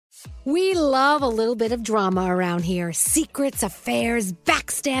We love a little bit of drama around here. Secrets, affairs,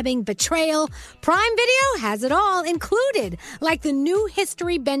 backstabbing, betrayal. Prime Video has it all included, like the new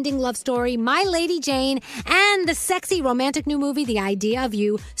history-bending love story, My Lady Jane, and the sexy romantic new movie, The Idea of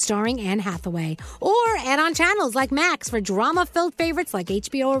You, starring Anne Hathaway. Or add-on channels like Max for drama-filled favorites like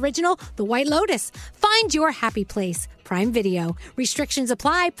HBO original, The White Lotus. Find your happy place. Prime Video. Restrictions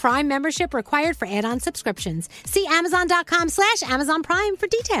apply. Prime membership required for add-on subscriptions. See Amazon.com/Amazon Prime for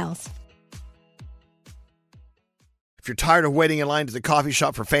details. If you're tired of waiting in line to the coffee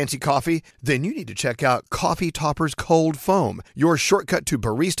shop for fancy coffee, then you need to check out Coffee Topper's Cold Foam, your shortcut to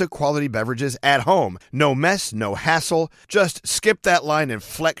barista quality beverages at home. No mess, no hassle. Just skip that line and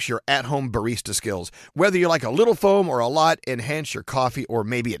flex your at-home barista skills. Whether you like a little foam or a lot, enhance your coffee, or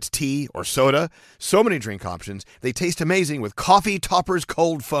maybe it's tea or soda. So many drink options. They taste amazing with Coffee Topper's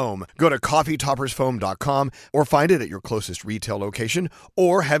Cold Foam. Go to coffeetoppersfoam.com or find it at your closest retail location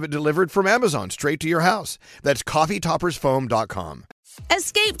or have it delivered from Amazon straight to your house. That's coffeetoppersfoam.com.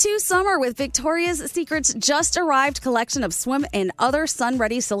 Escape to summer with Victoria's Secret's just arrived collection of swim and other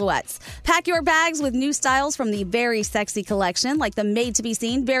sun-ready silhouettes. Pack your bags with new styles from the Very Sexy collection, like the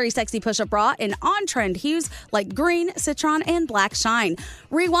made-to-be-seen Very Sexy push-up bra, and on-trend hues like green, citron, and black shine.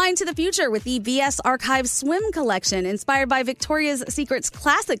 Rewind to the future with the VS Archive Swim collection, inspired by Victoria's Secret's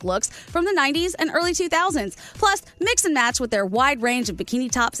classic looks from the 90s and early 2000s. Plus, mix and match with their wide range of bikini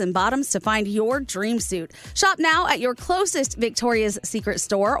tops and bottoms to find your dream suit. Shop now at your closest Victoria's Secret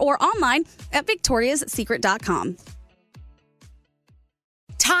store or online at victoriassecret.com.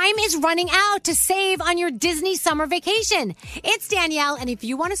 Time is running out to save on your Disney summer vacation. It's Danielle, and if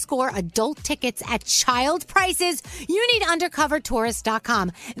you want to score adult tickets at child prices, you need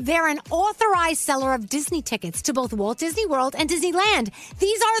UndercoverTourist.com. They're an authorized seller of Disney tickets to both Walt Disney World and Disneyland.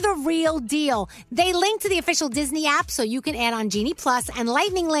 These are the real deal. They link to the official Disney app so you can add on Genie Plus and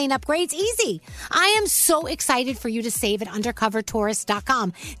Lightning Lane upgrades easy. I am so excited for you to save at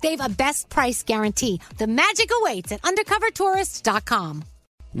UndercoverTourist.com. They have a best price guarantee. The magic awaits at UndercoverTourist.com.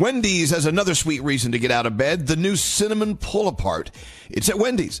 Wendy's has another sweet reason to get out of bed, the new Cinnamon Pull-Apart. It's at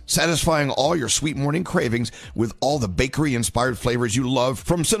Wendy's, satisfying all your sweet morning cravings with all the bakery-inspired flavors you love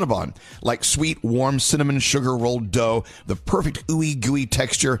from Cinnabon, like sweet, warm cinnamon sugar rolled dough, the perfect ooey gooey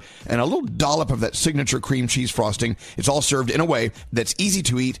texture, and a little dollop of that signature cream cheese frosting. It's all served in a way that's easy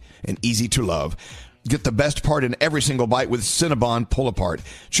to eat and easy to love. Get the best part in every single bite with Cinnabon Pull-Apart.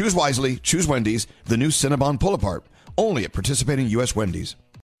 Choose wisely, choose Wendy's, the new Cinnabon Pull-Apart. Only at participating U.S. Wendy's.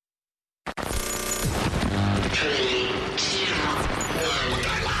 The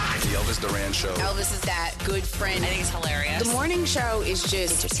Elvis Duran Show. Elvis is that good friend. I think it's hilarious. The morning show is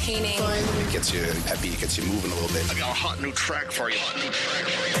just entertaining. It gets you happy, it gets you moving a little bit. I got a hot new track for you.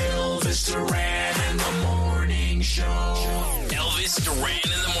 Elvis Duran in the morning show. Elvis Duran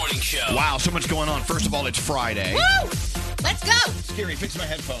in the morning show. Wow, so much going on. First of all, it's Friday. Woo! Let's go! Scary, fix my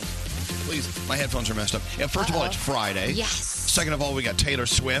headphones. Please, my headphones are messed up. Yeah, first of all, it's Friday. Yes. Second of all, we got Taylor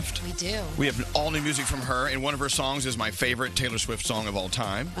Swift. We do. We have all new music from her, and one of her songs is my favorite Taylor Swift song of all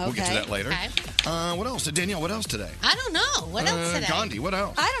time. Okay. We'll get to that later. Okay. What else? Danielle, what else today? I don't know. What else today? Gandhi, what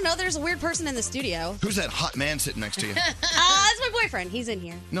else? I don't know. There's a weird person in the studio. Who's that hot man sitting next to you? That's my boyfriend. He's in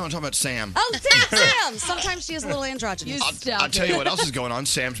here. No, I'm talking about Sam. Oh, Sam. Sometimes she is a little androgynous. I'll tell you what else is going on.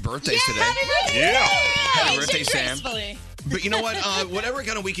 Sam's birthday's today. Happy birthday! Yeah. Happy birthday, Sam. Gracefully. But you know what? Whatever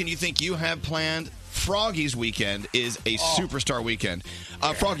kind of weekend you think you have planned, Froggy's weekend is a superstar weekend.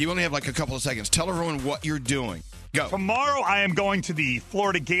 Froggy, you only have like a couple of seconds. Tell everyone what you're doing. Go. Tomorrow, I am going to the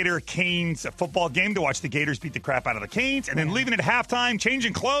Florida Gator Canes football game to watch the Gators beat the crap out of the Canes, and then leaving at halftime,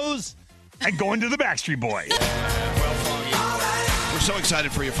 changing clothes, and going to the Backstreet Boys. Well, Froggy, we're so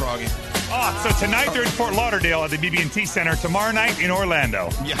excited for you, Froggy. So tonight they're in Fort Lauderdale at the BB&T Center. Tomorrow night in Orlando.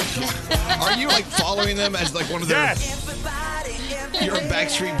 Yeah. Are you like following them as like one of their? Yes. You're a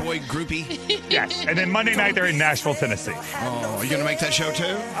Backstreet Boy groupie. Yes. And then Monday night they're in Nashville, Tennessee. Oh, are you gonna make that show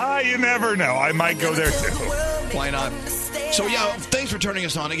too? You never know. I might go there too. Why not? So yeah, thanks for turning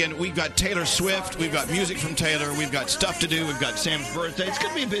us on. Again, we've got Taylor Swift, we've got music from Taylor, we've got stuff to do, we've got Sam's birthday. It's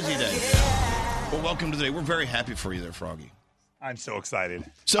gonna be a busy day. Well, welcome to the day. We're very happy for you there, Froggy. I'm so excited.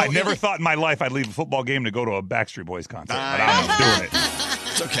 So I never thought in my life I'd leave a football game to go to a Backstreet Boys concert, but I'm doing it.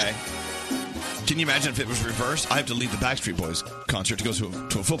 It's okay. Can you imagine if it was reversed? I have to leave the Backstreet Boys concert to go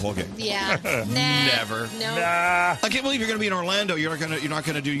to a football game. Yeah. Never. No. Nah. I can't believe you're going to be in Orlando. You're not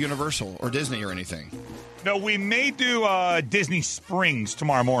going to do Universal or Disney or anything. No, we may do Disney Springs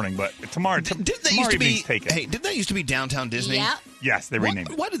tomorrow morning, but tomorrow evening's taken. Hey, didn't that used to be Downtown Disney? Yeah. Yes, they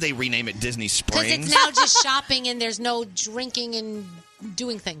renamed it. Why did they rename it Disney Because Springs? it's now just shopping and there's no drinking and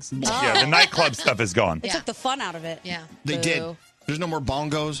doing things. Yeah, the nightclub stuff is gone. They took the fun out of it. Yeah. They did. There's no more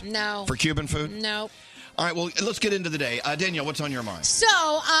bongos? No. For Cuban food? No. All right, well, let's get into the day. Danielle, what's on your mind? So,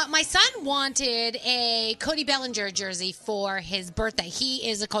 my son wanted a Cody Bellinger jersey for his birthday. He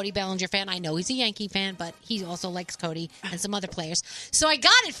is a Cody Bellinger fan. I know he's a Yankee fan, but he also likes Cody and some other players. So I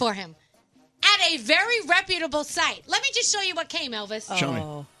got it for him at a very reputable site. Let me just show you what came, Elvis. Show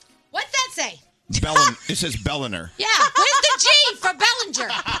me. What's that say? It says Belliner. Yeah, where's the G for Bellinger?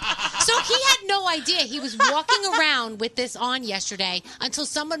 So he had no idea. He was walking around with this on yesterday until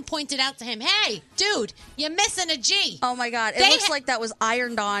someone pointed out to him, hey, dude, you're missing a G. Oh, my God. It looks like that was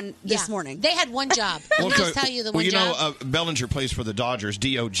ironed on this morning. They had one job. Let me just tell you the one job. Well, you know, Bellinger plays for the Dodgers,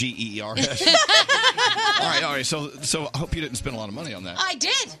 Dogeers. All right. So I hope you didn't spend a lot of money on that. I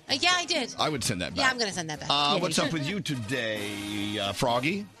did. Yeah, I did. I would send that back. Yeah, I'm going to send that back. What's up with you today,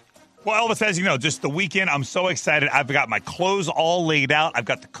 Froggy? Well, Elvis, as you know, just the weekend, I'm so excited. I've got my clothes all laid out. I've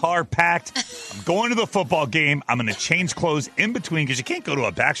got the car packed. I'm going to the football game. I'm going to change clothes in between because you can't go to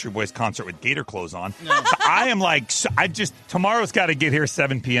a Backstreet Boys concert with gator clothes on. No. So I am like, tomorrow's got to get here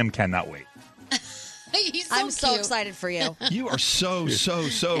 7 p.m. Cannot wait. I'm so excited for you. You are so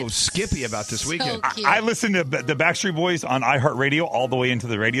skippy about this weekend. I listened to the Backstreet Boys on iHeartRadio all the way into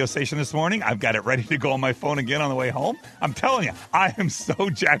the radio station this morning. I've got it ready to go on my phone again on the way home. I'm telling you, I am so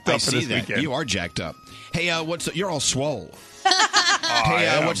jacked up for this weekend. You are jacked up. Hey, you're all swole.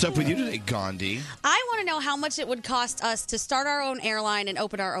 Hey, what's up with you today, Gandhi? I want to know how much it would cost us to start our own airline and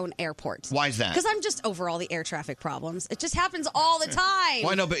open our own airport. Why is that? Because I'm just over all the air traffic problems. It just happens all the time.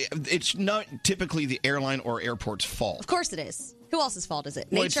 Well, I know, but it's not typically the airline or airport's fault. Of course it is. Who else's fault is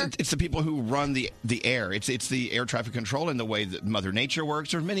it? Nature? Well, it's the people who run the air. It's the air traffic control and the way that Mother Nature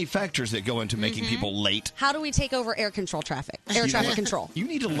works. There are many factors that go into making people late. How do we take over air traffic control? You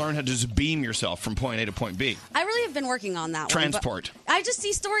need to learn how to just beam yourself from point A to point B. I really have been working on that Transport. one. I just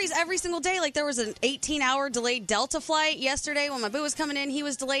see stories every single day. Like there was an 18-hour delayed Delta flight yesterday when my boo was coming in. He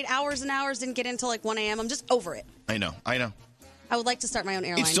was delayed hours and hours, didn't get in until like 1 a.m. I'm just over it. I know. I would like to start my own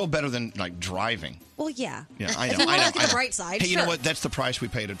airline. It's still better than like driving. Well, yeah. Yeah, I know. If you want to look at the bright side, Hey, you sure. know what? That's the price we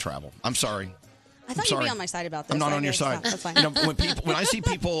pay to travel. I'm sorry. I thought you'd be on my side about this. I'm not on your side. That's fine. You know, when I see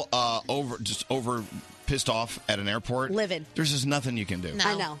people over pissed off at an airport, livid. There's just nothing you can do. No.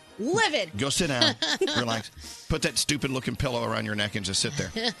 I know. Livid. Go sit down, relax, put that stupid looking pillow around your neck, and just sit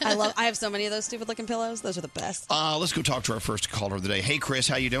there. I have so many of those stupid looking pillows. Those are the best. Let's go talk to our first caller of the day. Hey, Chris,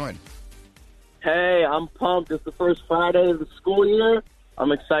 how you doing? Hey, I'm pumped. It's the first Friday of the school year.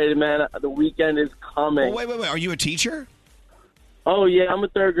 I'm excited, man. The weekend is coming. Oh, wait. Are you a teacher? Oh, yeah. I'm a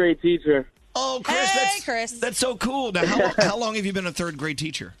third grade teacher. Oh, Chris. Chris. That's so cool. Now, how long have you been a third grade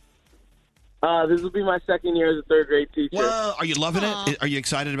teacher? This will be my second year as a third grade teacher. Well, are you loving it? Are you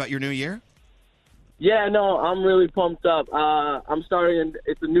excited about your new year? Yeah, no, I'm really pumped up. I'm starting.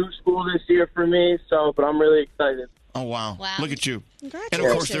 It's a new school this year for me, but I'm really excited. Oh, wow. Look at you. Congratulations. And,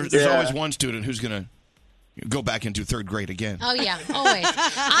 of course, there's always one student who's going to go back into third grade again. Oh, yeah, always.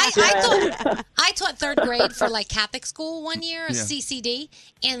 I taught third grade for like Catholic school one year, a CCD,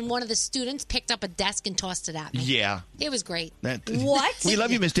 and one of the students picked up a desk and tossed it at me. Yeah. It was great. What? We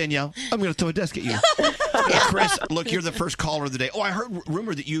love you, Miss Danielle. I'm going to throw a desk at you. Hey, Chris, look, you're the first caller of the day. Oh, I heard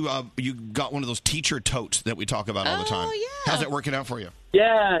rumor that you got one of those teacher totes that we talk about all the time. Oh, yeah. How's that working out for you?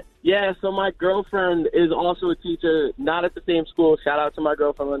 Yeah. So my girlfriend is also a teacher, not at the same school. Shout out to my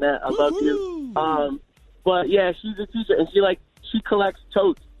girlfriend, Lynette. I love you. But yeah, she's a teacher, and she collects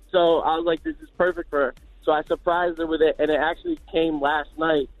totes. So I was like, this is perfect for her. So I surprised her with it, and it actually came last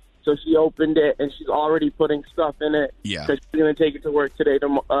night. So she opened it, and she's already putting stuff in it. Yeah. Because she's going to take it to work today. She's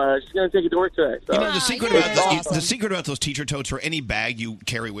going to take it to work today. So. You know, the secret about those teacher totes or any bag you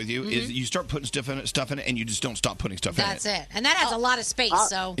carry with you is you start putting stuff in it, and you just don't stop putting stuff in it. That's it. And that has a lot of space,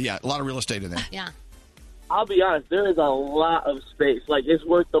 so. Yeah, a lot of real estate in there. Yeah. I'll be honest, there is a lot of space. Like, it's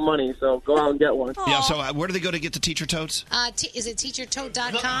worth the money, so go out and get one. Yeah, so where do they go to get the teacher totes? Is it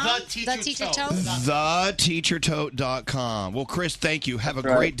teachertote.com? The Teacher Tote? TheTeacherTote.com. Well, Chris, thank you. Have a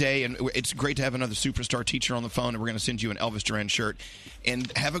great day, and it's great to have another superstar teacher on the phone, and we're going to send you an Elvis Duran shirt.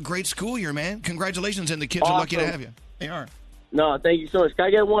 And have a great school year, man. Congratulations, and the kids are lucky to have you. They are. No, thank you so much. Can I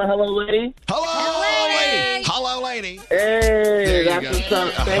get one hello, lady? Hello, lady. Hello, lady. Hey, that's what's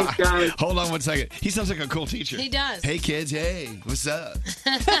up. Thanks, guys. Hold on one second. He sounds like a cool teacher. He does. Hey, kids. Hey, what's up?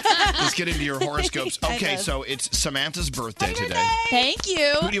 Let's get into your horoscopes. Okay, so it's Samantha's birthday today. Thank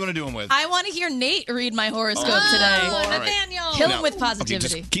you. Who do you want to do them with? I want to hear Nate read my horoscope today. All right. Nathaniel. Kill him with positivity.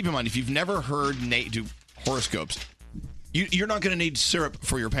 Okay, just keep in mind, if you've never heard Nate do horoscopes, you're not going to need syrup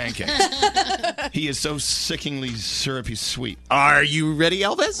for your pancakes. He is so sickeningly syrupy sweet. Are you ready,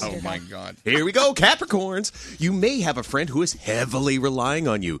 Elvis? Oh, my God. Here we go, Capricorns. You may have a friend who is heavily relying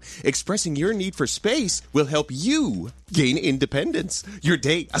on you. Expressing your need for space will help you gain independence. Your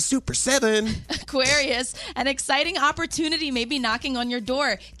day, a Super 7. Aquarius, an exciting opportunity may be knocking on your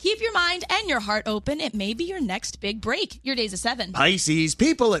door. Keep your mind and your heart open. It may be your next big break. Your day's a 7. Pisces,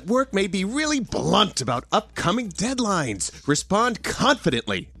 people at work may be really blunt about upcoming deadlines. Respond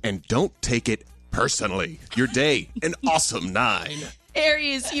confidently and don't take it personally. Your day, an awesome 9.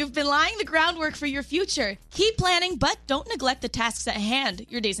 Aries, you've been laying the groundwork for your future. Keep planning, but don't neglect the tasks at hand.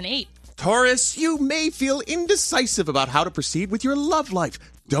 Your day's an 8. Taurus, you may feel indecisive about how to proceed with your love life.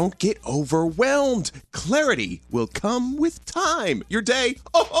 Don't get overwhelmed. Clarity will come with time. Your day,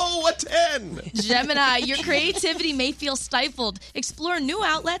 a 10. Gemini, your creativity may feel stifled. Explore new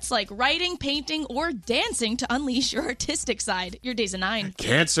outlets like writing, painting, or dancing to unleash your artistic side. Your day's a 9.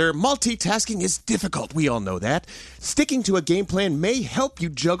 Cancer, multitasking is difficult. We all know that. Sticking to a game plan may help you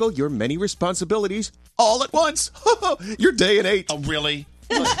juggle your many responsibilities all at once. Your day, an 8. Oh, really?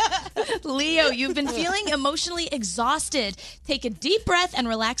 Leo, you've been feeling emotionally exhausted. Take a deep breath and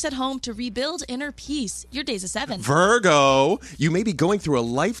relax at home to rebuild inner peace. Your day's a 7. Virgo, you may be going through a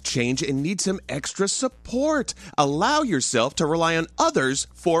life change and need some extra support. Allow yourself to rely on others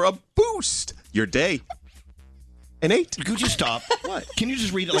for a boost. Your day, an 8. Could you stop? What? Can you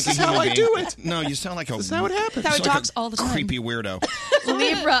just read it This like is a human how I being? do it. No, you sound like a... This is how it happens. That's how it you sound talks all the time. Creepy weirdo.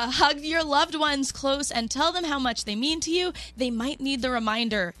 Libra, hug your loved ones close and tell them how much they mean to you. They might need the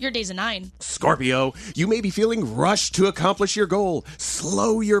reminder. Your day's a 9. Scorpio, you may be feeling rushed to accomplish your goal.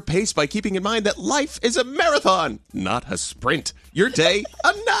 Slow your pace by keeping in mind that life is a marathon, not a sprint. Your day,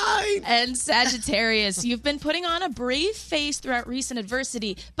 a 9. And Sagittarius, you've been putting on a brave face throughout recent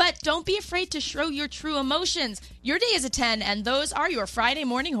adversity, but don't be afraid to show your true emotions. Your day is a 10, and those are your Friday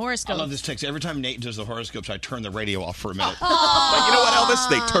morning horoscopes. I love this text. Every time Nate does the horoscopes, I turn the radio off for a minute. But you know what, Elvis?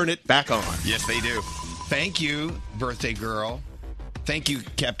 They turn it back on. Yes, they do. Thank you, birthday girl. Thank you,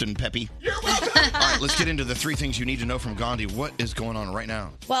 Captain Peppy. You're welcome. All right, let's get into the 3 things you need to know from Gandhi. What is going on right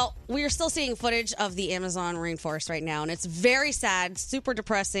now? Well, we are still seeing footage of the Amazon rainforest right now, and it's very sad, super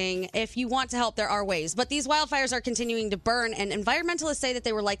depressing. If you want to help, there are ways. But these wildfires are continuing to burn, and environmentalists say that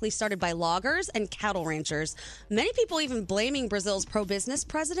they were likely started by loggers and cattle ranchers. Many people even blaming Brazil's pro-business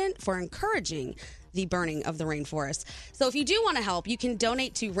president for encouraging the burning of the rainforest. So if you do want to help, you can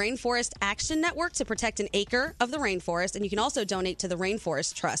donate to Rainforest Action Network to protect an acre of the rainforest, and you can also donate to the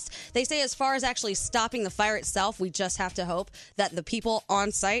Rainforest Trust. They say as far as actually stopping the fire itself, we just have to hope that the people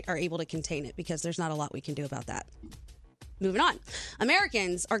on site are able to contain it, because there's not a lot we can do about that. Moving on.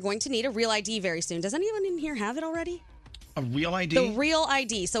 Americans are going to need a real ID very soon. Does anyone in here have it already? A real ID? The real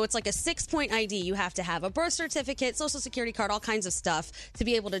ID. So it's like a 6-point ID. You have to have a birth certificate, social security card, all kinds of stuff to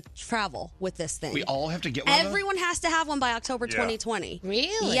be able to travel with this thing. We all have to get one of those? Everyone has to have one by October 2020.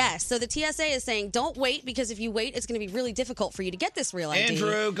 Really? Yes. So the TSA is saying don't wait, because if you wait, it's going to be really difficult for you to get this real ID.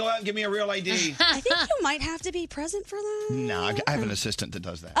 Andrew, go out and give me a real ID. I think you might have to be present for that. No, I have an assistant that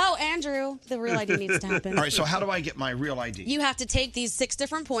does that. Oh, Andrew, the real ID needs to happen. All right, so how do I get my real ID? You have to take these 6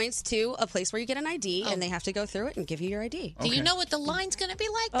 different points to a place where you get an ID, and they have to go through it and give you your ID. Do you know what the line's going to be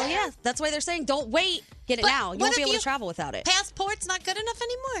like? Oh, yeah. That's why they're saying don't wait. Get it now. You won't be able to travel without it. Passport's not good enough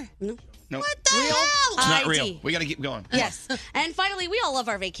anymore. No. No. What the hell? It's not ID. real. We got to keep going. Yes. And finally, we all love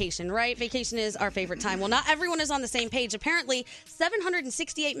our vacation, right? Vacation is our favorite time. Well, not everyone is on the same page. Apparently,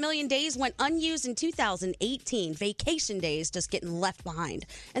 768 million days went unused in 2018. Vacation days just getting left behind.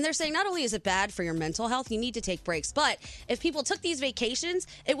 And they're saying not only is it bad for your mental health, you need to take breaks, but if people took these vacations,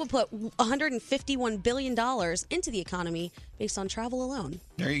 it would put $151 billion into the economy based on travel alone.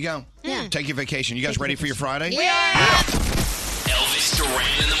 There you go. Take your vacation. You guys ready for your Friday? Elvis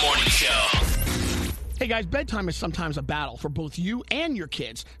Duran in the morning show. Hey guys, bedtime is sometimes a battle for both you and your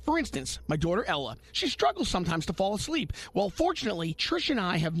kids. For instance, my daughter Ella, she struggles sometimes to fall asleep. Well, fortunately, Trish and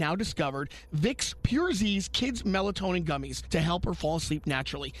I have now discovered Vicks Pure Z's Kids Melatonin Gummies to help her fall asleep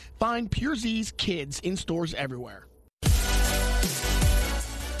naturally. Find Pure Z's Kids in stores everywhere.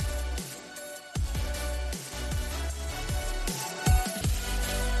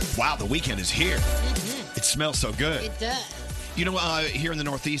 Wow, the weekend is here. It smells so good. It does. You know, here in the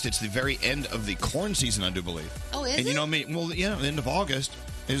Northeast, it's the very end of the corn season, I do believe. Oh, is and you it? know, well, yeah, the end of August.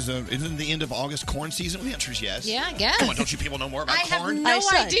 Isn't the end of August corn season? The answer is yes. Yeah, I guess. Come on, don't you people know more about I corn? have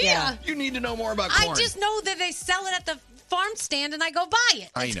no idea. yeah. You need to know more about corn. I just know that they sell it at the farm stand and I go buy it.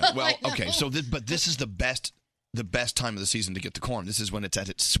 I That's know. all Well, I know. okay. So, but this is the best the best time of the season to get the corn. This is when it's at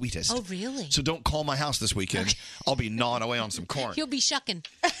its sweetest. Oh, really? So don't call my house this weekend. I'll be gnawing away on some corn. You'll be shucking.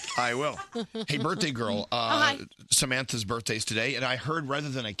 I will. Hey, birthday girl. Hi. Samantha's birthday's today, and I heard rather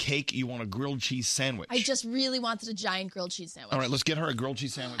than a cake, you want a grilled cheese sandwich. I just really wanted a giant grilled cheese sandwich. All right, let's get her a grilled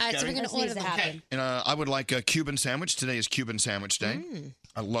cheese sandwich. All right, so Gary. we're going to order them. Okay. And I would like a Cuban sandwich. Today is Cuban sandwich day.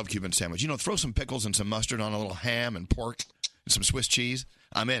 I love Cuban sandwich. You know, throw some pickles and some mustard on a little ham and pork and some Swiss cheese.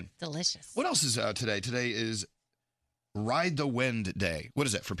 I'm in. Delicious. What else is today? Today is Ride the Wind Day. What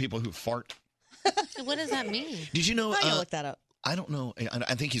is that, for people who fart? What does that mean? Did you know? I'm gonna look that up. I don't know.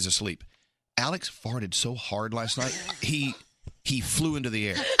 I think he's asleep. Alex farted so hard last night, he flew into the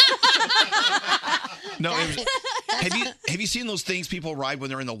air. No, it was, have you seen those things people ride when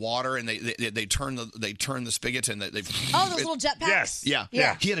they're in the water and they turn the spigots and they Oh, those little jetpacks. Yes.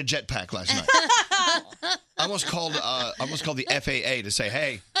 Yeah. He had a jetpack last night. I almost called the FAA to say,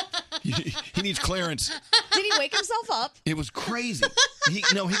 hey, he needs clearance. Did he wake himself up? It was crazy. He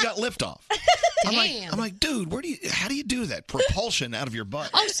got liftoff. I'm like, dude, how do you do that? Propulsion out of your butt.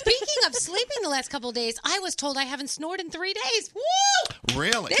 Oh, speaking of sleeping the last couple of days, I was told I haven't snored in 3 days. Woo!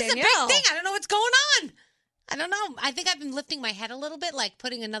 Really? This is a big thing. I don't know what's going on. I don't know. I think I've been lifting my head a little bit, like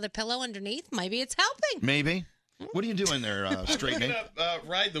putting another pillow underneath. Maybe it's helping. Maybe. What are you doing there, Straight Nate?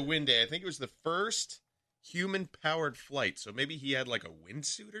 Ride the Wind Day. I think it was the first human-powered flight. So maybe he had like a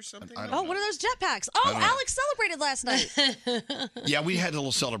windsuit or something. Oh, what are those jetpacks? Oh, Alex celebrated last night. Yeah, we had a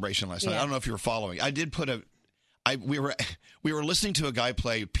little celebration last night. I don't know if you were following. I did put we were listening to a guy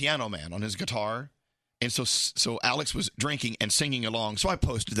play Piano Man on his guitar. And so Alex was drinking and singing along. So I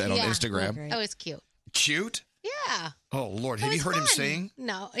posted that on Instagram. Oh, it's cute. Cute? Yeah. Oh, Lord. Have you heard him sing?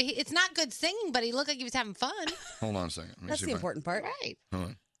 No, it's not good singing, but he looked like he was having fun. Hold on a second. Let me That's see the if important part. Right. Hold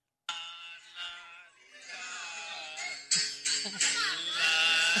on.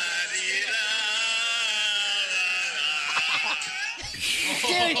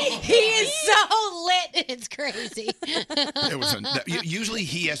 Dude, he is so lit. It's crazy. Usually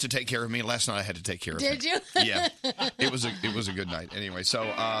he has to take care of me. Last night I had to take care of him. Did you? Yeah. It was a good night. Anyway, so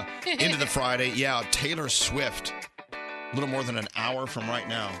into the Friday. Yeah, Taylor Swift. A little more than an hour from right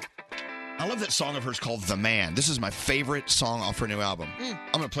now. I love that song of hers called The Man. This is my favorite song off her new album. I'm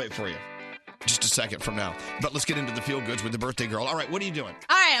going to play it for you just a second from now. But let's get into the feel goods with the birthday girl. All right, what are you doing?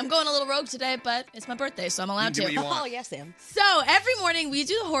 All right, I'm going a little rogue today, but it's my birthday, so I'm allowed You can do to. what you want. Oh, yes, Sam. So every morning we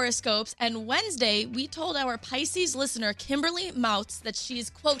do the horoscopes, and Wednesday we told our Pisces listener, Kimberly Mouts, that she's,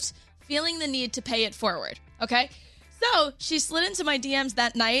 quote, feeling the need to pay it forward. Okay? So she slid into my DMs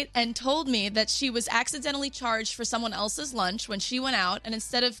that night and told me that she was accidentally charged for someone else's lunch when she went out, and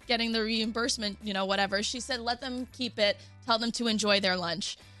instead of getting the reimbursement, whatever, she said let them keep it, tell them to enjoy their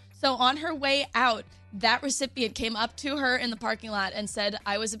lunch. So on her way out, that recipient came up to her in the parking lot and said,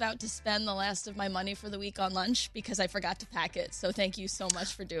 I was about to spend the last of my money for the week on lunch because I forgot to pack it. So thank you so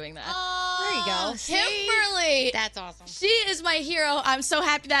much for doing that. There you go. Kimberly. That's awesome. She is my hero. I'm so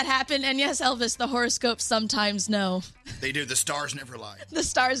happy that happened. And yes, Elvis, the horoscopes sometimes know. They do. The stars never lie. The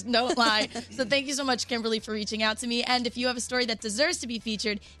stars don't lie. So thank you so much, Kimberly, for reaching out to me. And if you have a story that deserves to be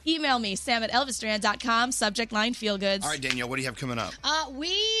featured, email me, sam@elvisduran.com, subject line feel goods. All right, Danielle, what do you have coming up?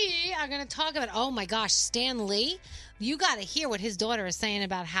 We are going to talk about, oh my gosh, Stan Lee. You got to hear what his daughter is saying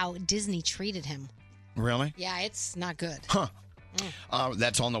about how Disney treated him. Really? Yeah, it's not good. Huh.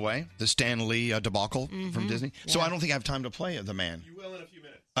 That's on the way, the Stan Lee debacle from Disney. So I don't think I have time to play The Man. You will in a few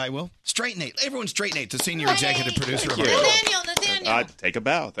minutes. I will. Straight Nate. Everyone Straight Nate, the senior executive producer of our Nathaniel. Take a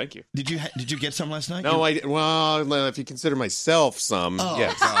bow. Thank you. Did you get some last night? No, well, if you consider myself some,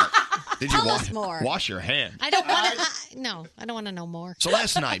 yes. Did you Tell us more. wash your hand? I don't want to. No, I don't want to know more. So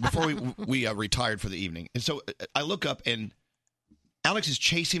last night, before we retired for the evening, and so I look up and Alex is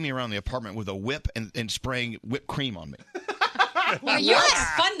chasing me around the apartment with a whip and spraying whipped cream on me. Well, you had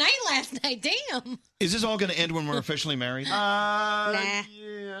a fun night last night. Damn. Is this all going to end when we're officially married? Nah. Yeah,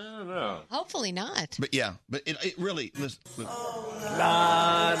 I don't know. Hopefully not. But yeah, but it really. Listen.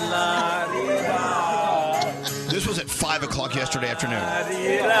 This was at 5 o'clock yesterday afternoon.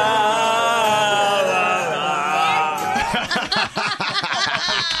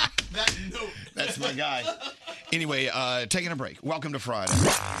 That's my guy. Anyway, taking a break. Welcome to Friday.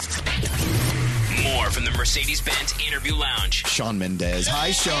 More from the Mercedes-Benz Interview Lounge. Shawn Mendes. Hi,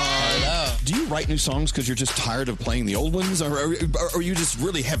 Shawn. Hello. Do you write new songs because you're just tired of playing the old ones? Or you just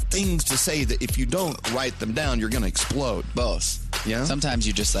really have things to say that if you don't write them down, you're going to explode? Both. Yeah? Sometimes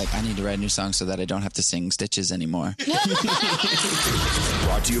you just I need to write a new song so that I don't have to sing Stitches anymore.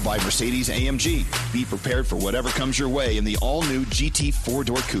 Brought to you by Mercedes-AMG. Be prepared for whatever comes your way in the all-new GT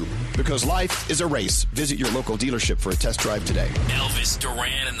 4-door coupe. Because life is a race. Visit your local dealership for a test drive today. Elvis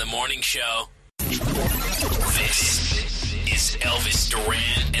Duran in the Morning Show. This is Elvis Duran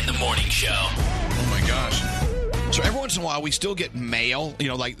and the Morning Show. Oh my gosh. So every once in a while we still get mail,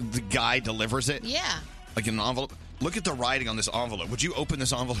 like the guy delivers it. Yeah. Like in an envelope. Look at the writing on this envelope. Would you open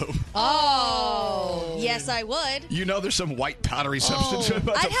this envelope? Oh, yes, I would. There's some white powdery substance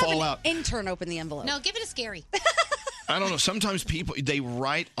about I'd to have fall an out. intern open the envelope. No, give it a scary. I don't know. Sometimes people, they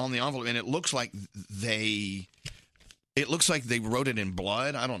write on the envelope and it looks like they wrote it in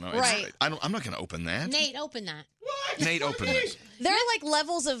blood. I don't know. Right. I'm not going to open that. Nate, open that. Nate, open this. There are like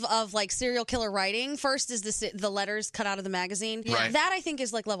levels of like serial killer writing. First is the letters cut out of the magazine. Right. That I think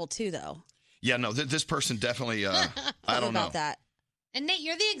is like level 2 though. Yeah, no, this person definitely, I don't know. About that. And Nate,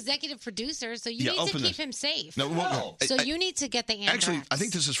 you're the executive producer, so you Yeah, need to open keep this. him safe. No, well, So you need to get the anthrax. Actually, I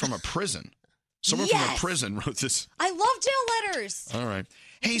think this is from a prison. Someone from a Yes. prison wrote this. I love jail letters. All right.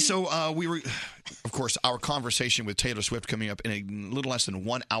 Hey, so we were, of course, our conversation with Taylor Swift coming up in a little less than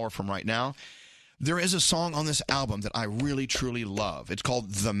 1 hour from right now. There is a song on this album that I really, truly love. It's called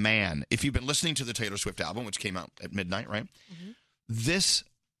The Man. If you've been listening to the Taylor Swift album, which came out at midnight, right? Mm-hmm. This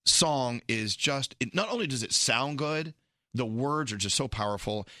song is just, not only does it sound good, the words are just so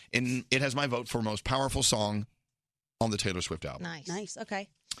powerful, and it has my vote for most powerful song on the Taylor Swift album. Nice. Okay.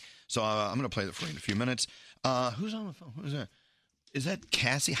 So I'm going to play that for you in a few minutes. Who's on the phone? Who's that? Is that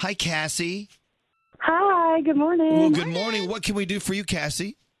Cassie? Hi, Cassie. Hi, good morning. Well, good morning. What can we do for you,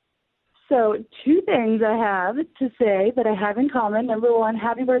 Cassie? So, 2 things I have to say that I have in common. Number 1,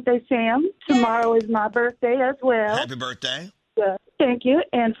 happy birthday, Sam. Tomorrow is my birthday as well. Happy birthday. Thank you.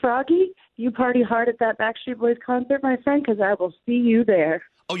 And Froggy, you party hard at that Backstreet Boys concert, my friend, because I will see you there.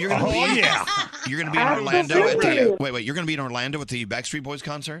 Oh, you're going to be yeah. You're going to be in Orlando at the wait, you're going to be in Orlando at the Backstreet Boys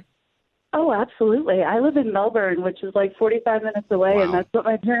concert? Oh, absolutely. I live in Melbourne, which is like 45 minutes away, and that's what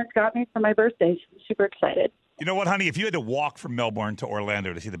my parents got me for my birthday. So I'm super excited. You know what, honey? If you had to walk from Melbourne to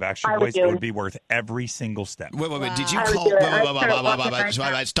Orlando to see the I Backstreet would Boys, do it it. would be worth every single step. Wait. Did you I would call? do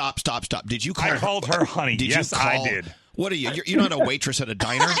it. Wait. Stop. Did you call? I called her honey. Did Yes, you call? I did. What are you? You're not a waitress at a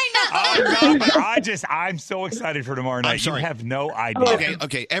diner? Oh, no, but I'm so excited for tomorrow night. I'm sorry. You have no idea.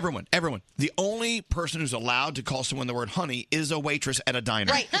 Okay, everyone. The only person who's allowed to call someone the word honey is a waitress at a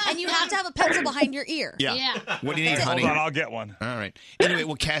diner. Right. And you have to have a pencil behind your ear. Yeah. What do you need, honey? Hold on, I'll get one. All right. Anyway,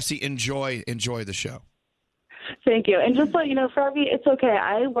 well, Cassie, enjoy the show. Thank you. And just so you know, Froggy, it's okay.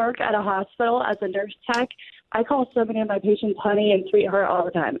 I work at a hospital as a nurse tech. I call so many of my patients honey and sweetheart all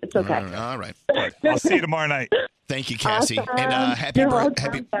the time. It's okay. All right. I'll see you tomorrow night. Thank you, Cassie. Awesome. And happy You're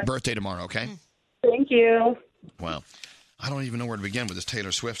welcome. birthday tomorrow, okay? Thank you. Well, I don't even know where to begin with this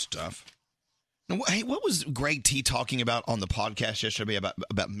Taylor Swift stuff. Now, hey, what was Greg T talking about on the podcast yesterday about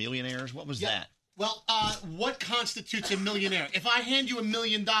millionaires? What was that? Well, what constitutes a millionaire? If I hand you $1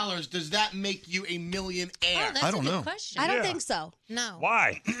 million, does that make you a millionaire? Oh, that's I don't a good know. question. I don't think so. No.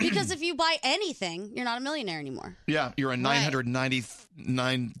 Why? Because if you buy anything, you're not a millionaire anymore. Yeah, you're a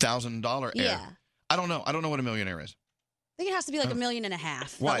 $999,000 heir. Yeah. I don't know. I don't know what a millionaire is. I think it has to be like $1.5 million.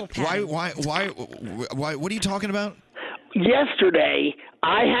 Why? Why? What are you talking about? Yesterday,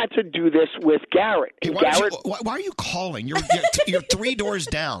 I had to do this with Garrett. Hey, And Garrett, why are you calling? You're 3 doors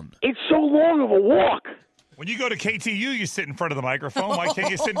down. it's so long of a walk. When you go to KTU, you sit in front of the microphone. Why can't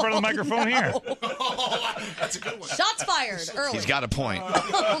you sit in front of the microphone here? That's a good one. Shots fired early. He's got a point.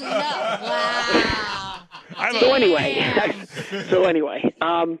 Oh, no. Wow. So anyway,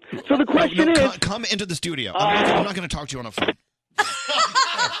 so the question is... Come into the studio. I'm not going to talk to you on a phone.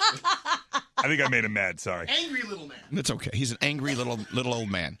 I think I made him mad. Sorry. Angry little man. It's okay. He's an angry little old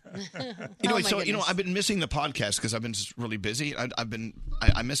man. Anyway, I've been missing the podcast because I've been just really busy.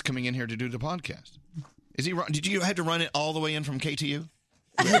 I miss coming in here to do the podcast. Is he? Did you have to run it all the way in from KTU?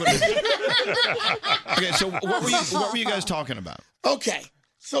 Okay, so what were you guys talking about? Okay.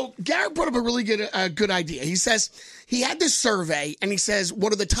 So Garrett brought up a really good idea. He says he had this survey, and he says,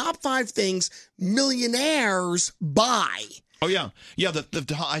 what are the top 5 things millionaires buy? Oh, yeah. Yeah,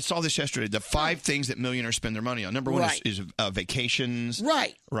 I saw this yesterday. The 5 things that millionaires spend their money on. Number 1 Right. is vacations.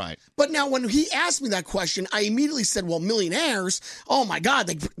 Right. Right. But now when he asked me that question, I immediately said, well, millionaires, oh, my God,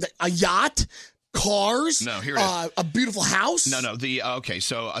 a yacht, cars, No, here it is. A beautiful house. No. Okay,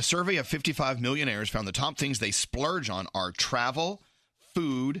 so a survey of 55 millionaires found the top things they splurge on are travel,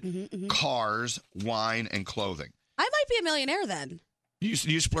 food, cars, wine, and clothing. I might be a millionaire then.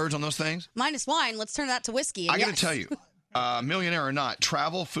 You splurge on those things? Minus wine. Let's turn that to whiskey. I got to tell you, millionaire or not,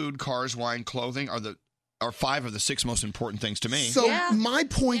 travel, food, cars, wine, clothing are 5 of the 6 most important things to me. So my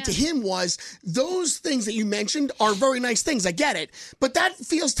point to him was those things that you mentioned are very nice things. I get it. But that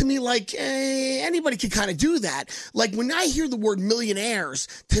feels to me like anybody could kind of do that. Like when I hear the word millionaires,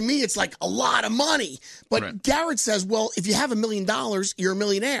 to me it's like a lot of money. But Right. Garrett says, well, if you have $1 million, you're a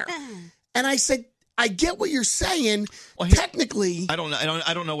millionaire. And I said, I get what you're saying. Technically, I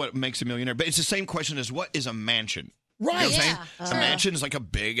don't know what makes a millionaire, but it's the same question as what is a mansion? Right. You know what I'm saying? Yeah. A mansion is like a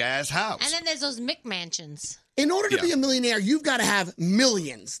big ass house. And then there's those McMansions. in order to be a millionaire, you've got to have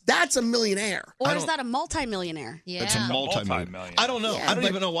millions. That's a millionaire. Or is that a multimillionaire? Yeah. It's a multi-million. I don't know. Yeah, I don't but-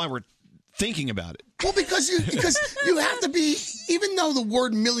 even know why we're thinking about it. Well, because you have to be, even though the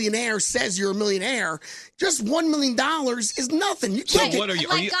word millionaire says you're a millionaire, just $1 million is nothing. You can't.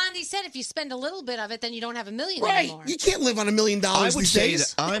 Like Gandhi said, if you spend a little bit of it, then you don't have a million Right. anymore. You can't live on $1 million I would these say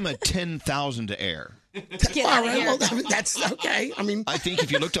days. that I'm a 10,000 to air. All right, well, that's okay. I mean, I think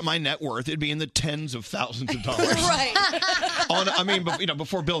if you looked at my net worth, it'd be in the tens of thousands of dollars. Right.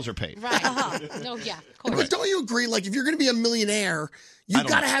 Before bills are paid. Right. No, yeah, of course. but don't you agree? Like, if you're going to be a millionaire, you've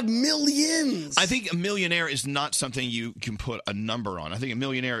got to have millions. I think a millionaire is not something you can put a number on. I think a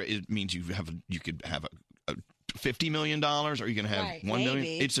millionaire means you could have a $50 million, or you can have Right. $1 million.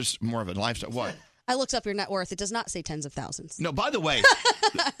 Maybe. It's just more of a lifestyle. What? I looked up your net worth. It does not say tens of thousands. No, by the way,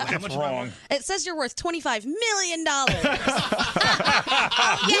 that's wrong. It says you're worth $25 million. Where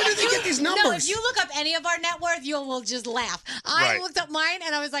did they get these numbers? No, if you look up any of our net worth, you will just laugh. I Right. looked up mine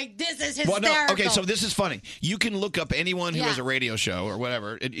and I was like, this is Well, hysterical. no, okay, so this is funny. You can look up anyone who Yeah. has a radio show or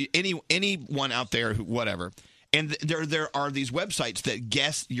whatever, anyone out there who whatever. And there are these websites that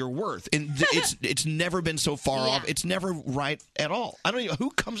guess your worth, and it's never been so far off. It's never right at all. I don't know who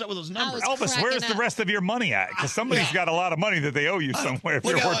comes up with those numbers. Elvis, where's the rest of your money at? Because somebody's got a lot of money that they owe you somewhere. If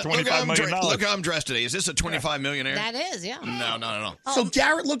you're worth $25 million. Look how I'm dressed today. Is this a 25 millionaire? That is, yeah. No. So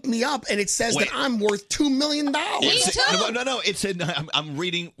Garrett looked me up, and it says that I'm worth $2 million. No. It said I'm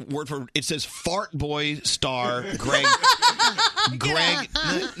reading word for. It says Fart Boy star Greg.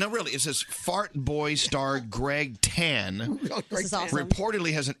 No, really, it says Fart Boy star Greg Tan. This is awesome.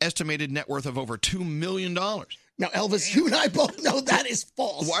 Reportedly has an estimated net worth of over $2 million. Now, Elvis, you and I both know that is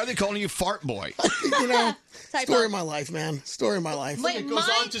false. Why are they calling you Fart Boy? Story of my life, man. Story of my life. It goes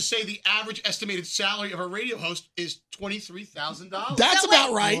on to say the average estimated salary of a radio host is $23,000. That's So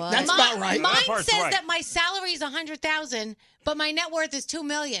about wait, right. That's about right. Mine That part's says right. that my salary is $100,000, but my net worth is $2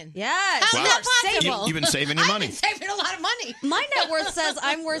 million. Yes. How's Wow. that possible? You've been saving your money. I've been saving a lot of money. My net worth says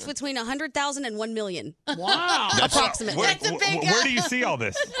I'm worth between $100,000 and $1 million. Wow. Approximately. Where do you see all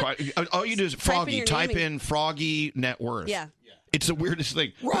this? All you do is Froggy. your Type name in Froggy net worth. Yeah. It's the weirdest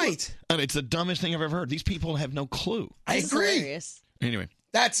thing. Right. And it's the dumbest thing I've ever heard. These people have no clue. I agree. Hilarious. Anyway.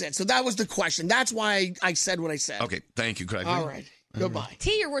 That's it. So that was the question. That's why I said what I said. Okay. Thank you, Craig. All right. Goodbye.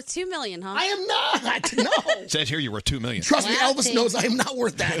 T, you're worth $2 million, huh? I am not. No. It says here you were $2 million. Trust me, Elvis knows I am not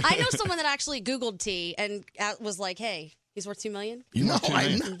worth that. I know someone that actually Googled T and was like, hey, he's worth $2 million? You No, worth $2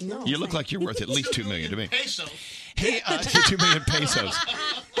 I'm million? not. No. You look like you're worth at least $2 million to me. Pesos. Hey, 2 million pesos.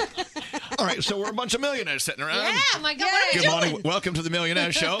 All right, so we're a bunch of millionaires sitting around. Yeah, my God, what are we Good doing? morning. Welcome to the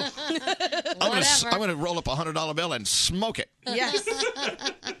Millionaire Show. I'm Whatever. going to roll up a $100 bill and smoke it. Yes.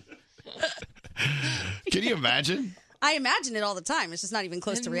 Can you imagine? I imagine it all the time. It's just not even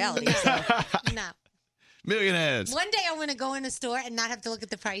close to reality. So. No. Millionaires. One day I'm going to go in a store and not have to look at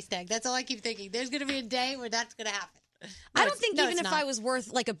the price tag. That's all I keep thinking. There's going to be a day where that's going to happen. I don't think even if I was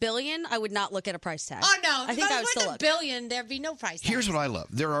worth like $1 billion, I would not look at a price tag. Oh, no. I think if I I would was still worth look. $1 billion, there'd be no price tag. Here's what I love.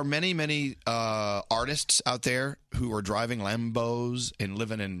 There are many artists out there who are driving Lambos and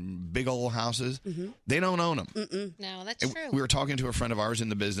living in big old houses. Mm-hmm. They don't own them. No, that's And true. we were talking to a friend of ours in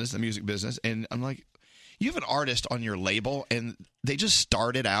the business, the music business, and I'm like, you have an artist on your label, and they just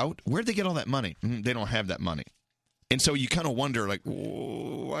started out. Where'd they get all that money? They don't have that money. And so you kind of wonder, like,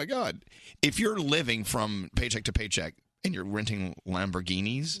 oh, my God. If you're living from paycheck to paycheck and you're renting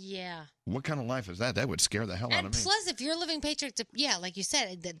Lamborghinis, Yeah. what kind of life is that? That would scare the hell out And of me. plus, if you're living paycheck to, like you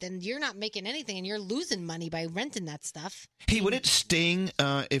said, then you're not making anything and you're losing money by renting that stuff. Hey, would it sting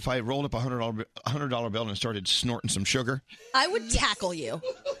if I rolled up a $100 bill and started snorting some sugar? I would tackle you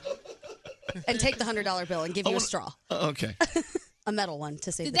and take the $100 bill and give you a straw. Okay. A metal one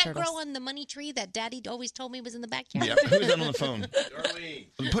to save Did the that turtles. grow on the money tree that Daddy always told me was in the backyard? Yeah. Who's that on the phone?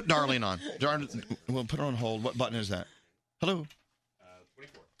 Darlene. Put Darlene on. We'll put her on hold. What button is that? Hello?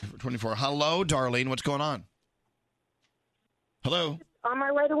 24. Hello, Darlene. What's going on? Hello? On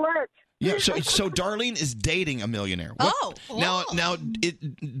my way to work. Yeah, so Darlene is dating a millionaire. Now,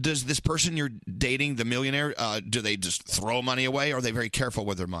 does this person you're dating, the millionaire, do they just throw money away, or are they very careful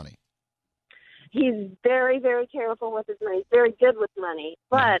with their money? He's very, very careful with his money. He's very good with money.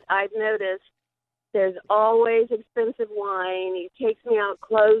 But I've noticed there's always expensive wine. He takes me out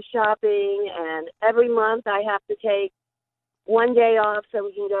clothes shopping, and every month I have to take one day off so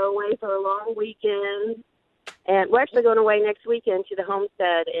we can go away for a long weekend. And we're actually going away next weekend to the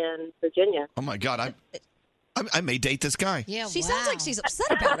homestead in Virginia. Oh, my God. I may date this guy. Yeah, She sounds like she's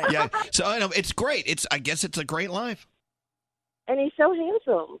upset about it. Yeah. So I know it's great. I guess it's a great life. And he's so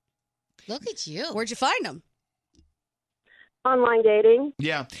handsome. Look at you. Where'd you find him? Online dating.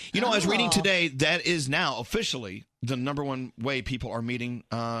 Yeah. I was reading today that is now officially the number one way people are meeting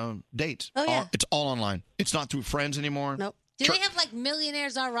dates. Oh, yeah. It's all online. It's not through friends anymore. Nope. Do they have like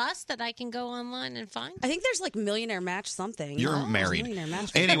Millionaires Are Us that I can go online and find? I think there's like Millionaire Match something. You're married. Millionaire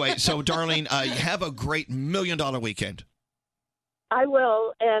Match. Anyway, so Darlene, have a great $1 million weekend. I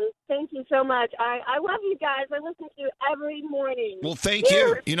will, and thank you so much. I love you guys. I listen to you every morning. Well, thank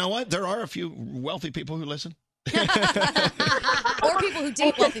you. You know what? There are a few wealthy people who listen. Or people who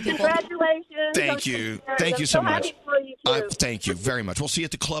date wealthy people. Congratulations. Thank you. Thank you so I'm much. happy for you, too. Thank you very much. We'll see you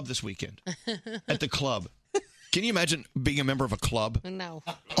at the club this weekend. At the club. Can you imagine being a member of a club? No.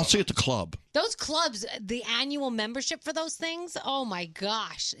 I'll see you at the club. Those clubs, the annual membership for those things, oh my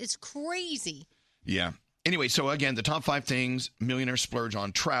gosh, it's crazy. Yeah. Anyway, so again, the top 5 things millionaires splurge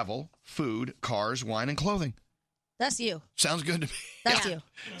on: travel, food, cars, wine, and clothing. That's you. Sounds good to me. That's you.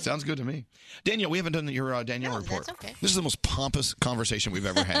 Sounds good to me. Danielle, we haven't done your Danielle report. that's okay. This is the most pompous conversation we've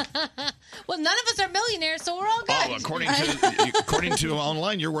ever had. Well, none of us are millionaires, so we're all good. Oh, according to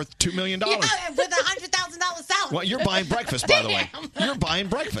online, you're worth $2 million. Yeah, with a $100,000 salary. Well, you're buying breakfast, by the way. You're buying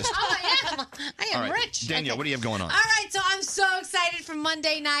breakfast. Oh, I am All right. rich. Danielle, what do you have going on? All right, so I'm so excited for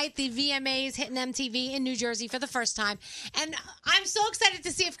Monday night. The VMAs hitting MTV in New Jersey for the first time. And I'm so excited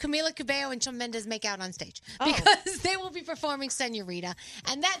to see if Camila Cabello and Shawn Mendes make out on stage. Because they will be performing Senorita.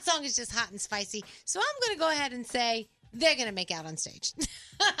 And that song is just hot and spicy. So I'm going to go ahead and say they're going to make out on stage.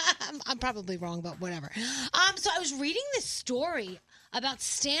 I'm probably wrong, but whatever. So I was reading this story about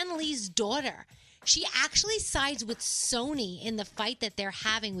Stan Lee's daughter. She actually sides with Sony in the fight that they're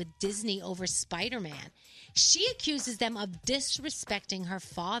having with Disney over Spider-Man. She accuses them of disrespecting her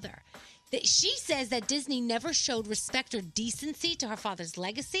father. She says that Disney never showed respect or decency to her father's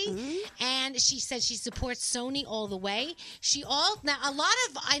legacy, and she says she supports Sony all the way. Now a lot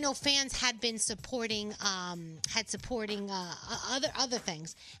of I know fans had been supporting other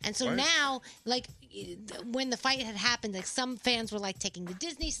things, and so now like when the fight had happened, like some fans were like taking the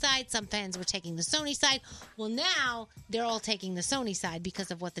Disney side, some fans were taking the Sony side. Well, now they're all taking the Sony side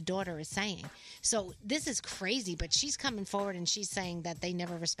because of what the daughter is saying. So this is crazy, but she's coming forward and she's saying that they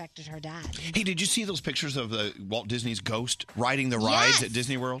never respected her dad. Hey, did you see those pictures of Walt Disney's ghost riding the rides at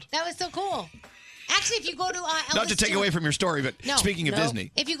Disney World? That was so cool. Actually, if you go to Elvis Not to take away from your story, but speaking of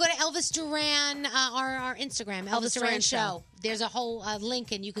Disney. If you go to Elvis Duran, our Instagram, Elvis Duran Show, there's a whole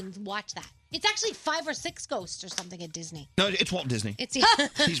link and you can watch that. It's actually 5 or 6 ghosts or something at Disney. No, it's Walt Disney.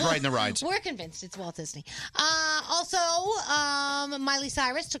 He's riding the rides. We're convinced it's Walt Disney. Also, Miley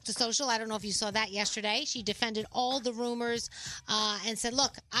Cyrus took to social. I don't know if you saw that yesterday. She defended all the rumors and said,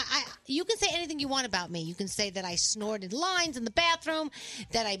 look, you can say anything you want about me. You can say that I snorted lines in the bathroom,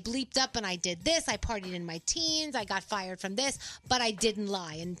 that I bleeped up and I did this, I partied in my teens, I got fired from this, but I didn't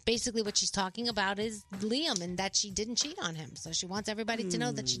lie. And basically what she's talking about is Liam and that she didn't cheat on him. So she wants everybody to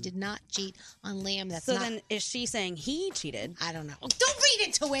know that she did not cheat on Liam. Then is she saying he cheated? I don't know. Don't read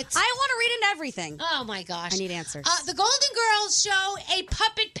into it. I want to read into everything. Oh my gosh. I need answers. The Golden Girls show a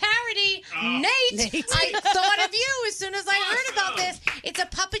puppet parody. Nate, I thought of you as soon as I heard about this. It's a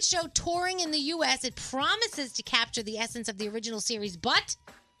puppet show touring in the U.S. It promises to capture the essence of the original series, but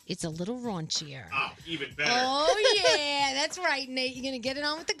it's a little raunchier. Oh, even better. Oh, yeah. That's right, Nate. You're going to get it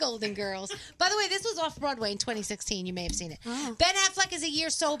on with the Golden Girls. By the way, this was off-Broadway in 2016. You may have seen it. Oh. Ben Affleck is a year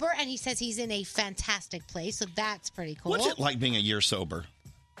sober, and he says he's in a fantastic place, so that's pretty cool. What's it like being a year sober?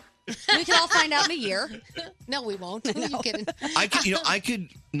 We can all find out in a year. No, we won't. Who are you kidding? I could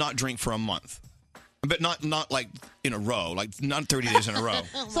not drink for a month. But not like in a row, like not 30 days in a row.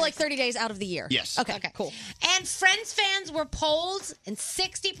 So like 30 days out of the year. Yes. Okay, cool. And Friends fans were polled, and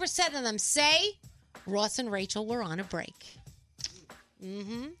 60% of them say Ross and Rachel were on a break.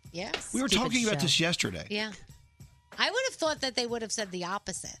 Mm-hmm. Yes. We were talking about this yesterday. Yeah. I would have thought that they would have said the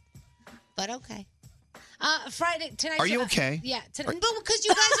opposite, but okay. Friday tonight. Are you okay? Yeah, but because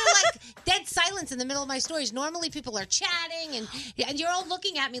you guys are like dead silence in the middle of my stories. Normally, people are chatting, and you're all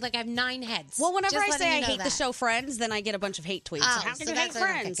looking at me like I have 9 heads. Well, whenever Just I say I know hate that. the show Friends, then I get a bunch of hate tweets. How can you hate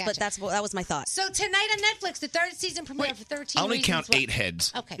Friends? Okay, But that was my thought. So tonight on Netflix, the 3rd season premiere for 13 I only Reasons count Why. 8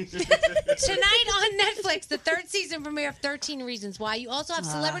 heads. Okay. Tonight on Netflix, the 3rd season premiere of 13 Reasons Why. You also have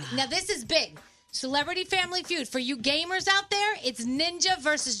Celebrity. Now, this is big. Celebrity Family Feud. For you gamers out there, it's Ninja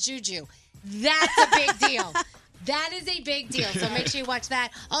versus Juju. That's a big deal. That is a big deal, so make sure you watch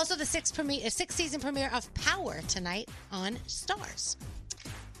that. Also, the 6th season premiere of Power tonight on Stars.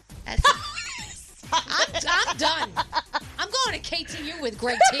 I'm done. I'm going to KTU with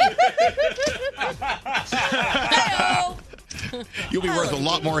Greg T. You'll be worth a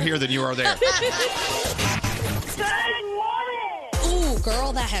lot more here than you are there. Ooh,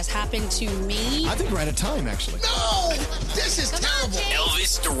 girl, that has happened to me. I think we're out of time, actually. No! This is terrible.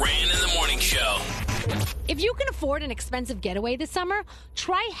 Elvis Duran in the Morning Show. If you can afford an expensive getaway this summer,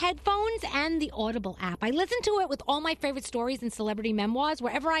 try headphones and the Audible app. I listen to it with all my favorite stories and celebrity memoirs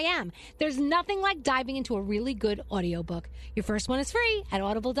wherever I am. There's nothing like diving into a really good audiobook. Your first one is free at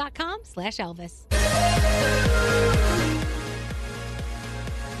audible.com/Elvis.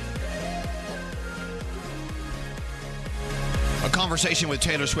 A conversation with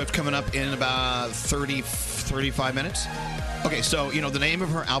Taylor Swift coming up in about 35 minutes. Okay, so, the name of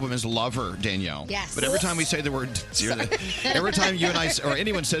her album is Lover, Danielle. Yes. But every time we say the word, every time you and I, or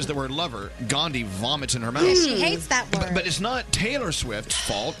anyone says the word lover, Gandhi vomits in her mouth. Yeah, she hates that word. But it's not Taylor Swift's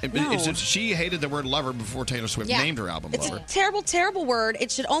fault. It's just she hated the word lover before Taylor Swift named her album It's Lover. a terrible, terrible word. It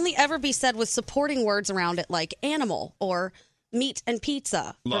should only ever be said with supporting words around it like animal or meat and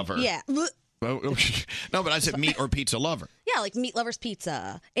pizza. Lover. Yeah. No, but I said meat or pizza lover. Yeah, like meat lover's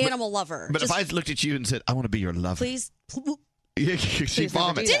pizza, animal lover. But Just if I looked at you and said, I want to be your lover. please. She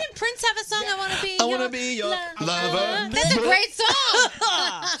vomits. Didn't Prince have a song, I Want to Be I Your want to be your lover. That's a great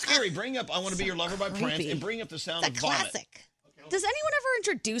song. Scary, bring up I Want to Be Your Lover by Prince and bring up the sound of vomit. Classic. Does anyone ever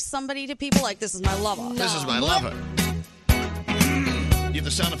introduce somebody to people like, this is my lover? This is my lover. You have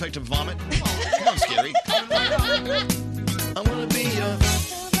the sound effect of vomit? Come on, Scary. I want to be your...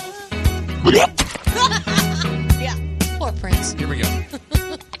 Yeah. Poor Prince. Here we go.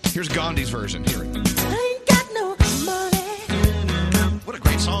 Here's Gandhi's version. Here. I ain't got no money. What a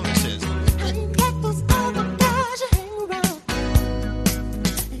great song this is. I ain't got those other guys you hang around.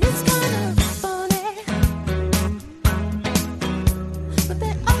 It's kind of funny, but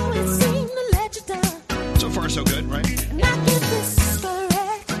they always seem to let you down. So far, so good, right? And I get this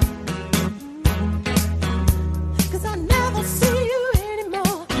correct, 'cause I never see you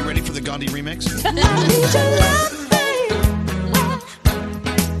anymore. You ready for the Gandhi remix? I need your love.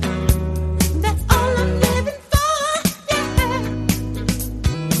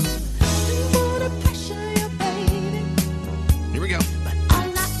 Here we go.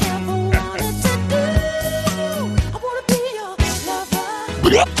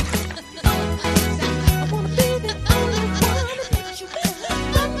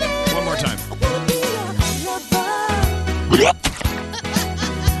 One more time.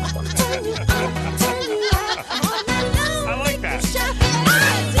 I like that.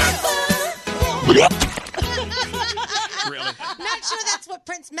 Really? Not sure that's what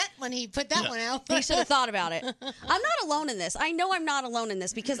Prince meant when he put that one out. He should have thought about it. I'm not alone in this. I know I'm not alone in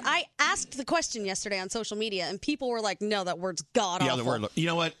this because I asked the question yesterday on social media and people were like, no, that word's god Yeah, awful. the word. You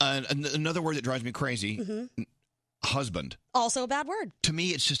know what? Another word that drives me crazy. Mm-hmm. Husband. Also a bad word. To me,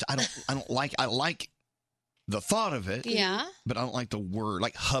 it's just I don't like. I like the thought of it. Yeah. But I don't like the word,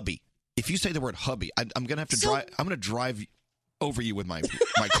 like hubby. If you say the word hubby, I'm gonna have to drive. I'm gonna drive over you with my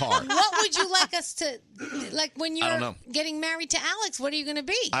car. What would you like us to, like when I don't you're know. getting married to Alex, what are you going to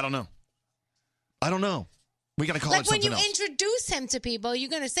be? I don't know. We gotta call Like it when something you else. introduce him to people, you're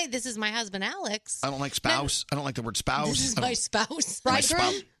going to say, this is my husband, Alex. I don't like spouse. I don't like the word spouse. This is I don't- my spouse. My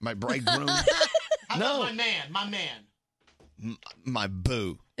spouse. My bridegroom. How No. about my man? My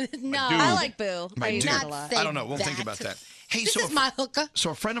boo. No. I like boo. My I use dude. it a lot. I don't know. We'll think about that. Hey, This so is my hooker.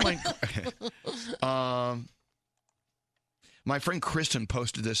 So a friend of mine, my friend Kristen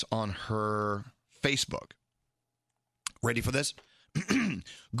posted this on her Facebook. Ready for this?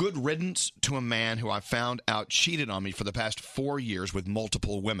 Good riddance to a man who I found out cheated on me for the past 4 years with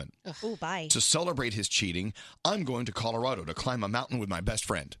multiple women. Ooh, bye. To celebrate his cheating, I'm going to Colorado to climb a mountain with my best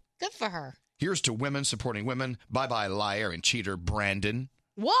friend. Good for her. Here's to women supporting women. Bye-bye, liar and cheater Brandon.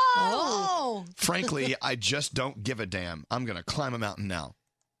 Whoa! Oh. Frankly, I just don't give a damn. I'm going to climb a mountain now.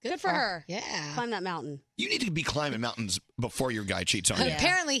 Good for her. Yeah. Climb that mountain. You need to be climbing mountains before your guy cheats on you.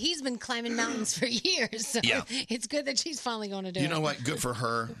 Apparently, he's been climbing mountains for years. So Yeah. it's good that she's finally going to do it. You know what? Good for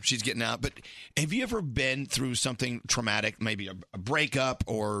her. She's getting out. But have you ever been through something traumatic, maybe a breakup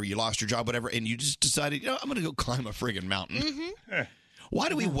or you lost your job, whatever, and you just decided, I'm going to go climb a friggin' mountain? Mm-hmm. Why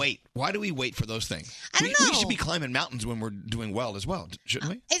do we wait? Why do we wait for those things? I don't We know. should be climbing mountains when we're doing well as well,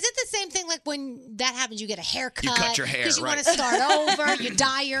 shouldn't we? Is it the same thing like when that happens? You get a haircut. You cut your hair, because you right. want to start over. You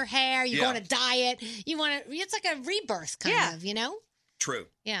dye your hair. You Yeah. want to dye it. You want to. It's like a rebirth, kind of. You know? True.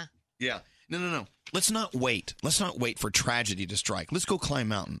 Yeah. Yeah. No. Let's not wait. Let's not wait for tragedy to strike. Let's go climb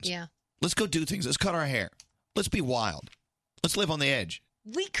mountains. Yeah. Let's go do things. Let's cut our hair. Let's be wild. Let's live on the edge.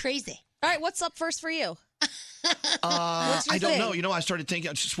 We crazy. All right, what's up first for you? What's your I don't thing? know. You know, I started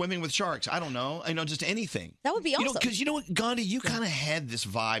thinking swimming with sharks. I don't know. Just anything. That would be awesome. Because you know what, Gandhi, you kind of had this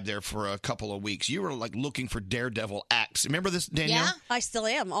vibe there for a couple of weeks. You were like looking for daredevil acts. Remember this, Danielle? Yeah, I still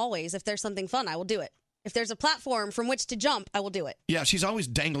am. Always. If there's something fun, I will do it. If there's a platform from which to jump, I will do it. Yeah, she's always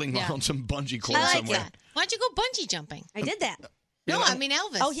dangling Yeah. on some bungee cord I like somewhere. that. Why don't you go bungee jumping? I did that. No, You know, I mean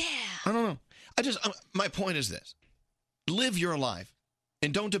Elvis. Oh, yeah. I don't know. My point is this. Live your life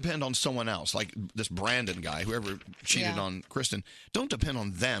and don't depend on someone else, like this Brandon guy, whoever cheated Yeah. on Kristen. Don't depend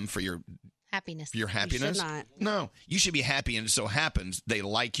on them for your Happiness. happiness. not. No, you should be happy, and it so happens they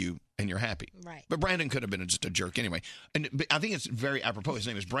like you and you're happy. Right. But Brandon could have been just a jerk anyway. But I think it's very apropos. His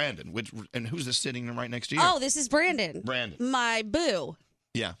name is Brandon. And who's this sitting right next to you? Oh, this is Brandon. Brandon. My boo.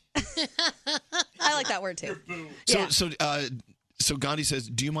 Yeah. I like that word too. So Gandhi says,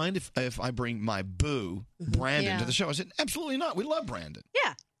 do you mind if I bring my boo, Brandon, Yeah. to the show? I said, absolutely not. We love Brandon.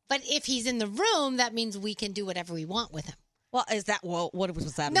 Yeah. But if he's in the room, that means we can do whatever we want with him. Well, is that what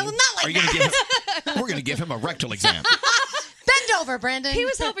was that? No, mean? not Are like you going to that. give him? We're going to give him a rectal exam. Bend over, Brandon. He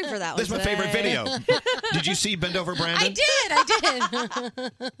was hoping for that one. That's my favorite today. video. Did you see Bend Over Brandon? I did.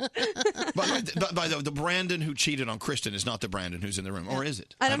 By the way, the Brandon who cheated on Kristen is not the Brandon who's in the room, or is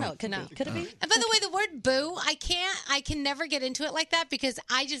it? I don't know. Could it be? And by the way, the word boo, I can never get into it like that because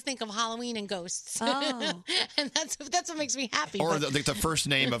I just think of Halloween and ghosts. Oh. And that's what makes me happy. Or but- the first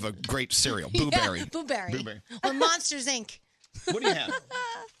name of a great cereal, Boo Berry. Yeah, Boo Berry. Boo Berry. Or Monsters, Inc. What do you have?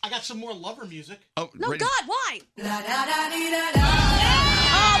 I got some more lover music. Oh, No, ready? God, why? Oh,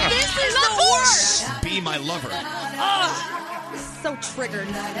 this is the worst. Be my lover. So triggered.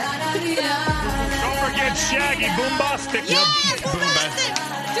 Don't forget Shaggy, Boombastic. Yes, Boombastic.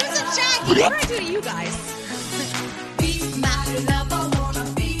 Do some Shaggy. What did I do to you guys? Be my lover, wanna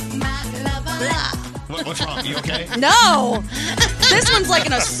be my lover. What's wrong? You okay? No. This one's like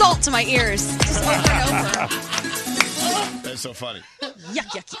an assault to my ears. Just over and over. That's so funny. Yuck,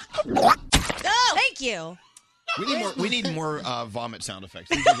 yuck, yuck. Oh, thank you. We need more vomit sound effects.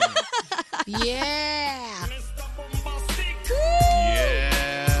 Yeah.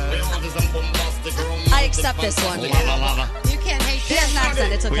 I accept this one. You can't hate He has an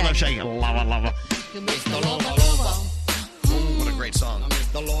accent. It's We okay. love Shaggy. Lava, lava. What a great song.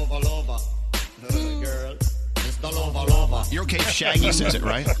 You're okay if Shaggy says it,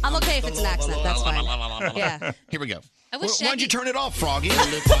 right? I'm okay if it's an accent. That's fine. Yeah. Here we go. I wish Why'd you Shaggy- turn it off, Froggy?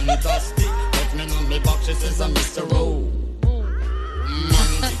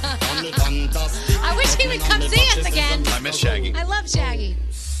 I wish he would come see us again. I miss Shaggy. I love Shaggy.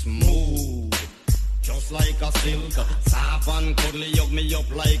 Just like a silk, soft and cuddly, hug me up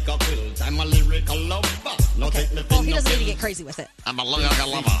like a quilt. I'm a lyrical lover. No take me Well, he doesn't need to get crazy with it. I'm a lyrical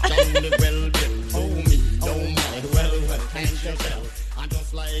lover. Johnny well built. Oh me, oh my, well, can't you tell? I'm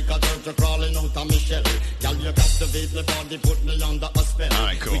just like a turtle crawling out of my shell. Girl, you captivate my body, put me under a spell. All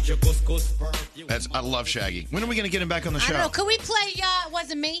right, cool. With your couscous perfume. I love Shaggy. When are we going to get him back on the I show? don't know. Could we play It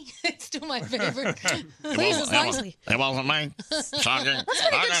Wasn't Me? It's still my favorite. Please, as nicely. It wasn't me. Shaggy. That's a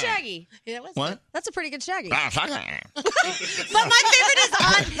pretty good Shaggy. Yeah, that was What? That's a pretty good Shaggy. But my favorite is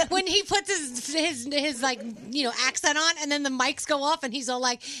on when he puts his like accent on, and then the mics go off, and he's all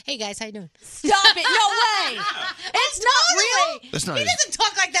like, "Hey guys, how you doing?" Stop it! No way! It's not real. That's not He his- doesn't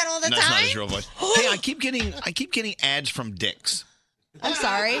talk like that all the That's not time. his real voice. Hey, I keep getting ads from Dick's. I'm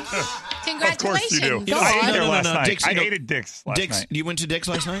sorry. Congratulations. Of course you do. You know, I ate no, there no, no, last no, night. Dick's, I you know- ate at Dick's last Dick's. night. You went to Dick's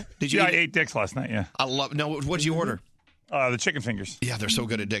last night? Did you? Yeah, I eat- ate Dick's last night, yeah. I love. No, what did you order? The chicken fingers. Yeah, they're so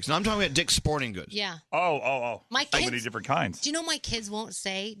good at Dick's. No, I'm talking about Dick's Sporting Goods. Yeah. Oh. My So kids- many different kinds. Do you know my kids won't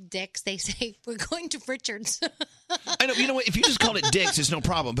say Dick's? They say we're going to Richards. I know. You know what? If you just call it Dick's, it's no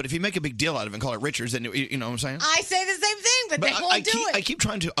problem. But if you make a big deal out of it and call it Richards, then you know what I'm saying. I say the same thing, but they won't do it. I keep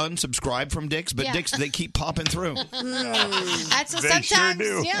trying to unsubscribe from Dick's, but Yeah. Dick's they keep popping through. That's what They sure sometimes.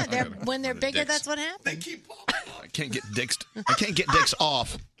 do. Yeah, I gotta when they're go to bigger, Dick's. that's what happens. I can't get Dick's. I can't get Dick's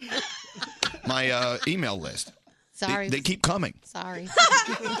off my email list. Sorry. They keep coming. Sorry.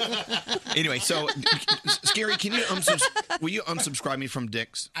 Anyway, so Scary, can you will you unsubscribe me from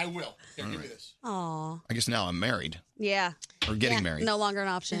Dick's? I will. Here, give me right. this. Aw. I guess now I'm married Yeah. or getting married. No longer an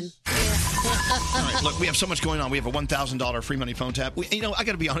option. All right, look, we have so much going on. We have a $1,000 free money phone tap. I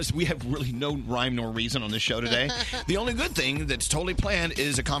got to be honest, we have really no rhyme nor reason on this show today. The only good thing that's totally planned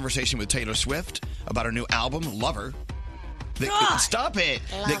is a conversation with Taylor Swift about her new album, Lover. God. Stop it.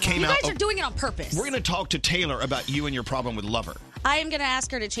 That came You out. guys are doing it on purpose. We're going to talk to Taylor about you and your problem with Lover. I am going to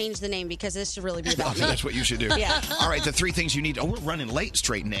ask her to change the name because this should really be about me. That's what you should do. Yeah. All right, the 3 things you need. Oh, we're running late,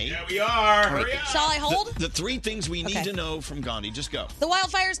 Straight Nate. Yeah, we are. All right. Hurry up. Shall I hold? The 3 things we need Okay. to know from Gandhi. Just go. The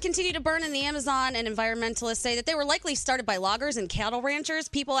wildfires continue to burn in the Amazon, and environmentalists say that they were likely started by loggers and cattle ranchers.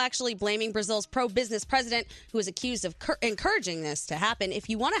 People actually blaming Brazil's pro-business president, who is accused of encouraging this to happen. If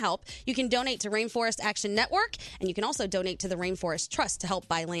you want to help, you can donate to Rainforest Action Network, and you can also donate to the Rainforest Trust to help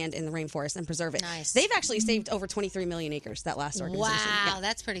buy land in the rainforest and preserve it. Nice. They've actually saved over 23 million acres, that last organization. Wow, Yeah.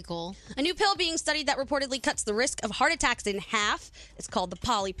 that's pretty cool. A new pill being studied that reportedly cuts the risk of heart attacks in half. It's called the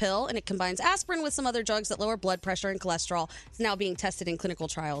Poly pill, and it combines aspirin with some other drugs that lower blood pressure and cholesterol. It's now being tested in clinical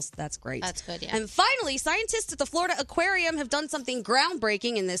trials. That's great. That's good, yeah. And finally, scientists at the Florida Aquarium have done something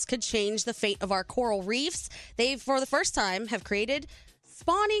groundbreaking, and this could change the fate of our coral reefs. They, for the first time, have created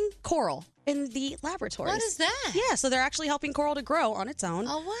spawning coral in the laboratories. What is that? Yeah, so they're actually helping coral to grow on its own.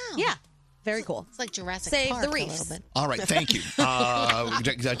 Oh, wow. Yeah, very cool. It's like Jurassic Save Park the a reefs. little bit. All right, thank you.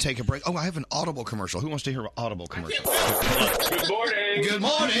 Did I take a break? Oh, I have an Audible commercial. Who wants to hear an Audible commercial? Good morning. Good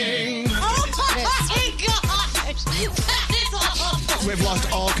morning. Oh, my gosh. That is awful. We've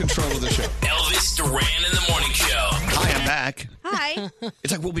lost all control of the show. Elvis Duran in the morning show. Hi, I'm back. Hi.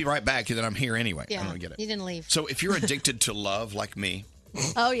 It's like we'll be right back, and then I'm here anyway. I Yeah, don't get it. you didn't leave. So if you're addicted to love like me,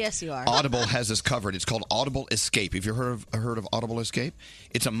 Oh, yes, you are. Audible has this covered. It's called Audible Escape. Have you heard of Audible Escape?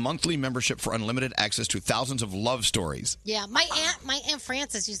 It's a monthly membership for unlimited access to thousands of love stories. Yeah, my aunt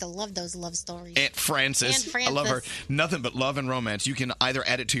Frances used to love those love stories. Aunt Frances. Aunt Frances. I love her. Nothing but love and romance. You can either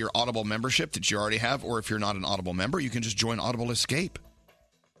add it to your Audible membership that you already have, or if you're not an Audible member, you can just join Audible Escape.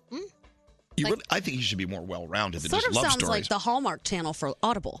 I think you should be more well-rounded than Sort just of love sounds stories. like the Hallmark Channel for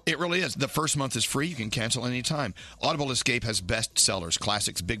Audible. It really is. The first month is free. You can cancel anytime. Audible Escape has bestsellers,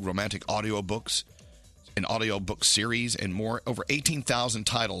 classics, big romantic audiobooks, an audiobook series, and more. Over 18,000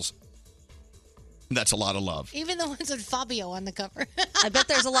 titles. That's a lot of love. Even the ones with Fabio on the cover. I bet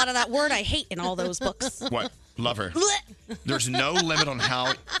there's a lot of that word I hate in all those books. What? Love her. There's no limit on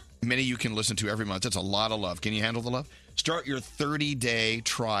how many you can listen to every month. That's a lot of love. Can you handle the love? Start your 30-day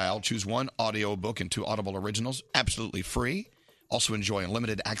trial. Choose 1 audiobook and 2 Audible originals. Absolutely free. Also enjoy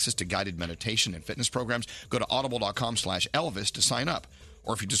unlimited access to guided meditation and fitness programs. Go to audible.com/Elvis to sign up.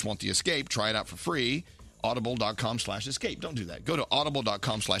 Or if you just want the escape, try it out for free. Audible.com/escape. Don't do that. Go to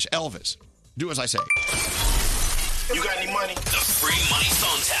audible.com/Elvis. Do as I say. You got any money? The free money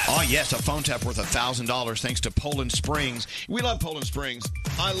phone tap. Oh, yes, a phone tap worth $1,000 thanks to Poland Springs. We love Poland Springs.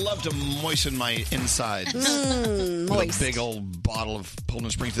 I love to moisten my insides. With a big old bottle of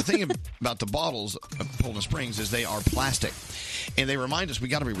Poland Springs. The thing about the bottles of Poland Springs is they are plastic. And they remind us we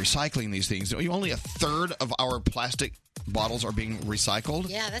got to be recycling these things. Only a third of our plastic bottles are being recycled.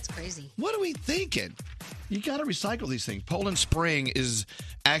 Yeah, that's crazy. What are we thinking? You got to recycle these things. Poland Spring is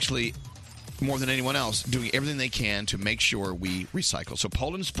actually, more than anyone else, doing everything they can to make sure we recycle. So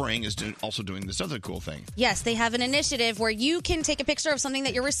Poland Spring is also doing this other cool thing. Yes, they have an initiative where you can take a picture of something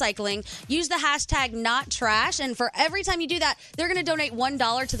that you're recycling, use the hashtag #NotTrash, and for every time you do that, they're going to donate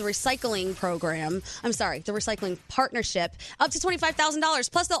 $1 to the recycling program. I'm sorry, the recycling partnership, up to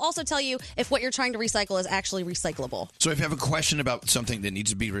 $25,000. Plus, they'll also tell you if what you're trying to recycle is actually recyclable. So if you have a question about something that needs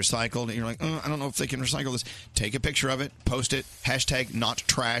to be recycled, and you're like, I don't know if they can recycle this, take a picture of it, post it, hashtag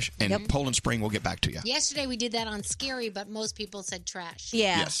 #NotTrash, and Poland Spring will get back to you. Yesterday we did that on Scary, but most people said trash.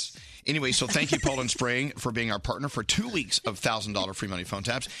 Yeah. Yes. Anyway, so thank you, Poland Spring, for being our partner for 2 weeks of $1,000 free money phone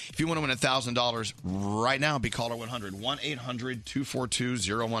taps. If you want to win $1,000 right now, be caller 100,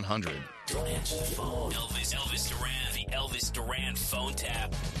 1-800-242-0100. Don't answer the phone. Elvis Duran, the Elvis Duran phone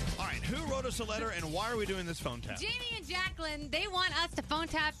tap. All right, who wrote us a letter and why are we doing this phone tap? Jamie and Jacqueline, they want us to phone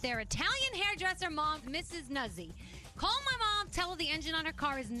tap their Italian hairdresser mom, Mrs. Nuzzi. Call my mom, tell her the engine on her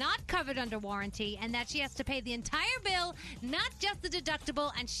car is not covered under warranty and that she has to pay the entire bill, not just the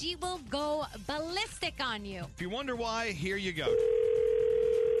deductible, and she will go ballistic on you. If you wonder why, here you go.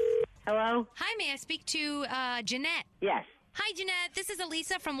 Hello? Hi, may I speak to Jeanette? Yes. Hi, Jeanette. This is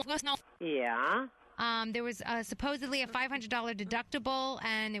Elisa from West. Yeah. There was supposedly a $500 deductible,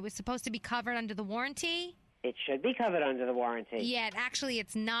 and it was supposed to be covered under the warranty. It should be covered under the warranty. Yeah, actually,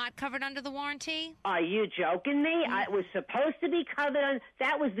 it's not covered under the warranty. Are you joking me? It was supposed to be covered on.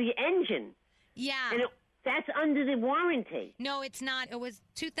 That was the engine. Yeah. And that's under the warranty. No, it's not. It was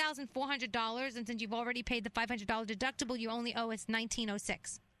 $2,400, and since you've already paid the $500 deductible, you only owe us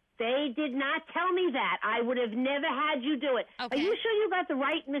 $1,906. They did not tell me that. I would have never had you do it. Okay. Are you sure you got the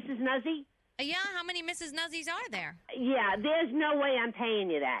right Mrs. Nuzzi? Yeah, how many Mrs. Nuzzies are there? Yeah, there's no way I'm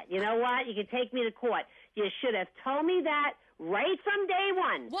paying you that. You know what? You can take me to court. You should have told me that right from day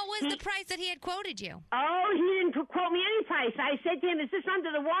one. What was the price that he had quoted you? Oh, he didn't quote me any price. I said to him, is this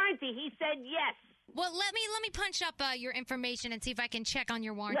under the warranty? He said yes. Well, let me punch up your information and see if I can check on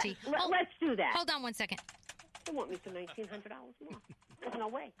your warranty. Let's do that. Hold on one second. They want me for $1,900 more. There's no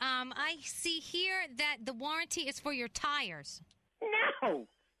way. I see here that the warranty is for your tires. No.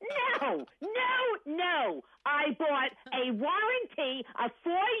 I bought a warranty, a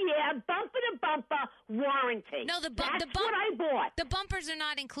 4-year bumper-to-bumper warranty. No, That's what I bought. The bumpers are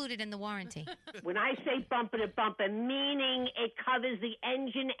not included in the warranty. When I say bumper-to-bumper, meaning it covers the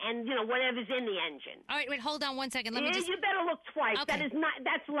engine and, whatever's in the engine. All right, wait, hold on one second. Let me You better look twice. Okay.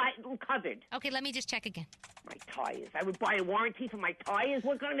 That's covered. Okay, let me just check again. My tires. I would buy a warranty for my tires?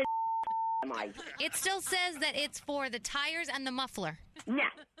 What kind of am I? It still says that it's for the tires and the muffler. No.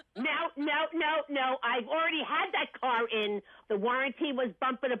 I've already had that car in. The warranty was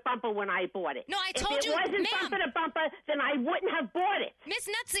bumper to bumper when I bought it. No, I told you, If it wasn't ma'am. bumper to bumper, then I wouldn't have bought it. Miss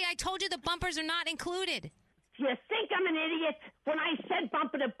Nutsy, I told you the bumpers are not included. You think I'm an idiot? When I said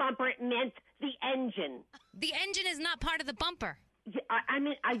bumper to bumper, it meant the engine. The engine is not part of the bumper. I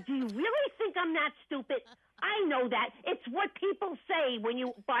mean, do you really think I'm that stupid? I know that. It's what people say when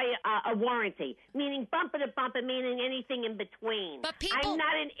you buy a warranty, meaning bumper to bumper, meaning anything in between. But people, I'm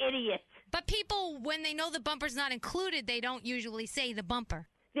not an idiot. But people, when they know the bumper's not included, they don't usually say the bumper.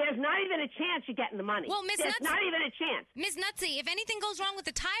 There's not even a chance you're getting the money. Well, Miss There's Nutsy, not even a chance. Miss Nutsy, if anything goes wrong with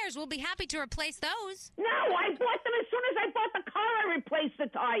the tires, we'll be happy to replace those. No, I bought them as soon as I bought the car. I replaced the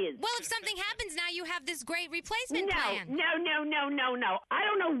tires. Well, if something happens now, you have this great replacement plan. No. I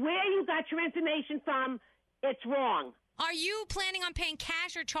don't know where you got your information from. It's wrong. Are you planning on paying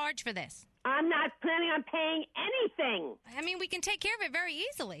cash or charge for this? I'm not planning on paying anything. I mean, we can take care of it very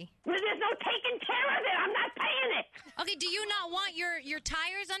easily. Well, there's no taking care of it. I'm not paying it. Okay, do you not want your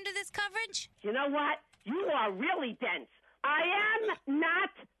tires under this coverage? You know what? You are really dense. I am not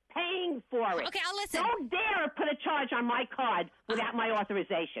paying for it. Okay, I'll listen. Don't dare put a charge on my card without my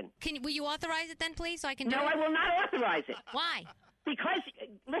authorization. Will you authorize it then, please, so I can do No, it? I will not authorize it. Why? Because,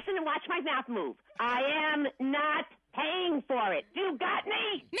 listen and watch my mouth move. I am not paying for it. You got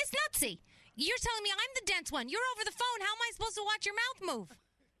me? Miss Nutsy, you're telling me I'm the dense one. You're over the phone. How am I supposed to watch your mouth move?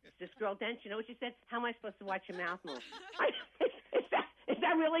 Is this girl dense? You know what she said? How am I supposed to watch your mouth move? Is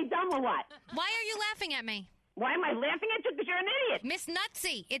that really dumb or what? Why are you laughing at me? Why am I laughing at you? Because you're an idiot. Miss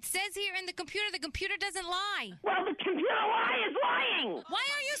Nutsy, it says here in the computer doesn't lie. Well, the computer lie is lying. Why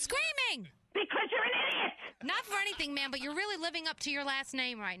are you screaming? Because you're an idiot. Not for anything, ma'am, but you're really living up to your last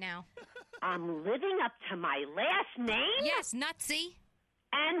name right now. I'm living up to my last name? Yes, Nutsy.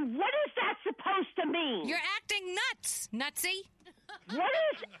 And what is that supposed to mean? You're acting nuts, Nutsy. What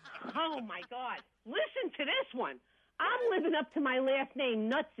is... Oh, my God. Listen to this one. I'm living up to my last name,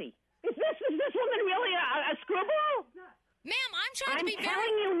 Nutsy. Is this woman really a screwball? Ma'am, I'm trying to be very... I'm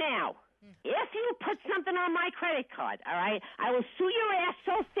telling you now. If you put something on my credit card, all right, I will sue your ass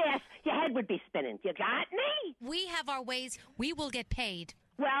so fast your head would be spinning. You got me? We have our ways. We will get paid.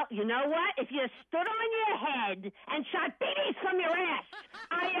 Well, you know what? If you stood on your head and shot BBs from your ass,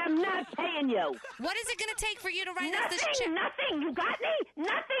 I am not paying you. What is it going to take for you to write us this check? Nothing. You got me?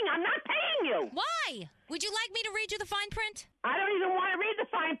 Nothing. I'm not paying you. Why? Would you like me to read you the fine print? I don't even want to read the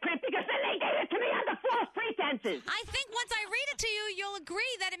fine print because then they gave it to me under false pretenses. I think once I read it to you, you'll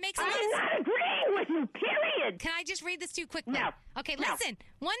agree that it makes a lot of I'm sense. not agreeing with you, period. Can I just read this to you quickly? No. Okay, No. listen.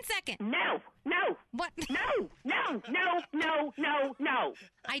 1 second. No. What? No.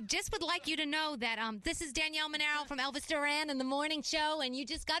 I just would like you to know that this is Danielle Monaro from Elvis Duran in the Morning Show, and you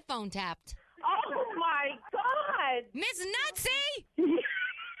just got phone tapped. Oh, my God. Miss Nutsy!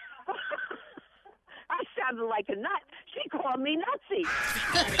 I sounded like a nut. She called me Nutsy.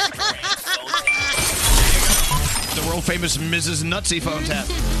 The world famous Mrs. Nutsy phone tap.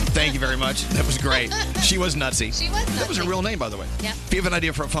 Thank you very much. That was great. She was Nutsy. She was That was her Nutsy. real name, by the way. Yep. If you have an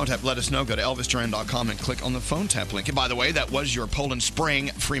idea for a phone tap, let us know. Go to ElvisDuran.com and click on the phone tap link. And by the way, that was your Poland Spring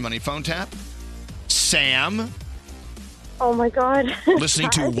free money phone tap. Sam, Oh, my God. listening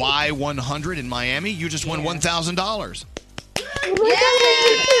to Y100 in Miami, you just won $1,000.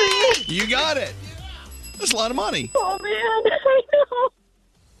 You got it. That's a lot of money. Oh, man. I know.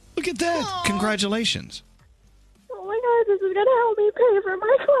 Look at that. Congratulations. Oh, my God. This is going to help me pay for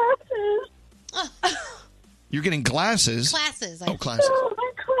my classes. You're getting glasses. Classes. Oh, classes. Oh,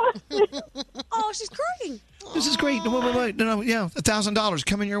 my classes. Oh, she's crying. This is great. No, wait. No, yeah, $1,000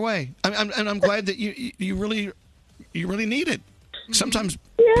 coming your way. I'm glad that you really need it. Sometimes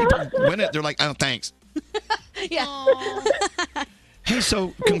people win it. They're like, oh, thanks. Yeah. Hey,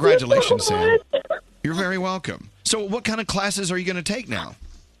 so congratulations, Sam. You're very welcome. So what kind of classes are you going to take now?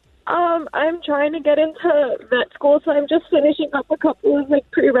 I'm trying to get into vet school, so I'm just finishing up a couple of,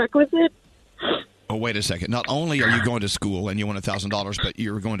 prerequisites. Oh, wait a second. Not only are you going to school and you won $1,000, but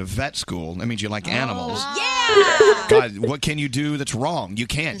you're going to vet school. That means you like animals. Yeah. God, what can you do that's wrong? You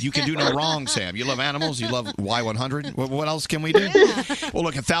can't. You can do no wrong, Sam. You love animals. You love Y100. What else can we do? Well,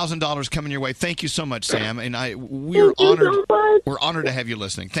 look, $1,000 coming your way. Thank you so much, Sam. And we're honored. We're honored to have you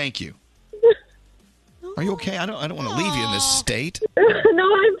listening. Thank you. Are you okay? I don't want to leave you in this state. No,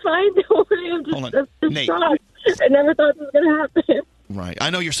 I'm fine. Don't worry. I'm Hold on. just Nate. shocked. I never thought this was going to happen. Right. I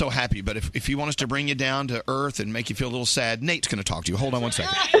know you're so happy, but if you want us to bring you down to earth and make you feel a little sad, Nate's going to talk to you. Hold on one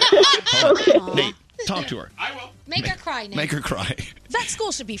second. Hold on. Nate, talk to her. I will. Make her cry, Nate. Make her cry. Vet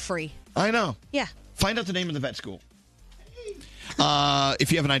school should be free. I know. Yeah. Find out the name of the vet school.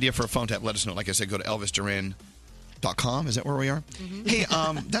 If you have an idea for a phone tap, let us know. Like I said, go to ElvisDuran.com. Is that where we are? Mm-hmm. Hey,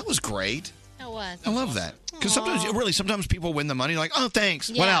 that was great. It was. I love that. Because sometimes people win the money. Like, oh, thanks.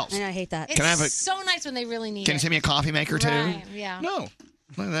 What Yeah. else? I know, I hate that. It's Can I have a- so nice when they really need Can you it. send me a coffee maker, too? Right, yeah. No.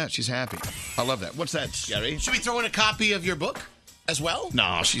 Look at that. She's happy. I love that. What's that, Gary? Should we throw in a copy of your book as well?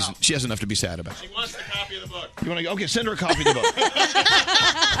 No, she has enough to be sad about. She wants the copy of the book. You want to? Okay, send her a copy of the book.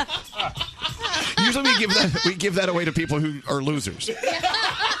 Usually we give that away to people who are losers.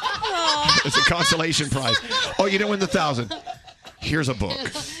 It's a consolation prize. Oh, you didn't win the 1,000. Here's a book.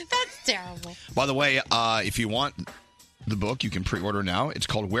 That's terrible. By the way, if you want the book, you can pre-order now. It's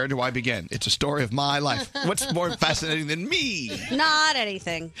called Where Do I Begin? It's a story of my life. What's more fascinating than me? Not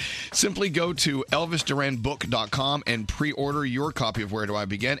anything. Simply go to ElvisDuranBook.com and pre-order your copy of Where Do I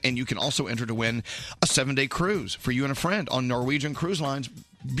Begin? And you can also enter to win a 7-day cruise for you and a friend on Norwegian Cruise Line's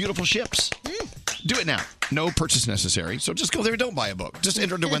beautiful ships. Do it now. No purchase necessary. So just go there and don't buy a book. Just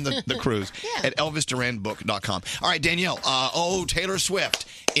enter to win the cruise at ElvisDuranBook.com. All right, Danielle. Taylor Swift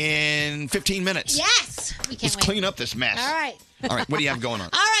in 15 minutes. Yes. We can't Let's wait. clean up this mess. All right. All right, what do you have going on?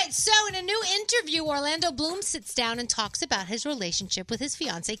 All right, so in a new interview, Orlando Bloom sits down and talks about his relationship with his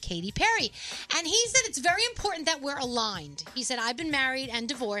fiancée, Katy Perry. And he said it's very important that we're aligned. He said, I've been married and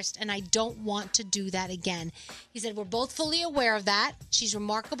divorced, and I don't want to do that again. He said, we're both fully aware of that. She's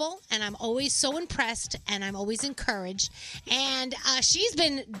remarkable, and I'm always so impressed, and I'm always encouraged. And she's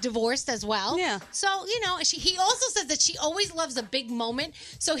been divorced as well. Yeah. So, he also says that she always loves a big moment,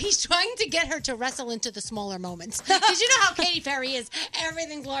 so he's trying to get her to wrestle into the smaller moments. Because you know how Katy Perry is.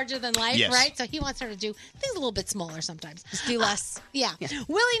 Everything's larger than life, Yes. right? So he wants her to do things a little bit smaller sometimes. Just do less. Yeah.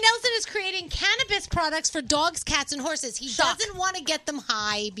 Willie Nelson is creating cannabis products for dogs, cats, and horses. He doesn't want to get them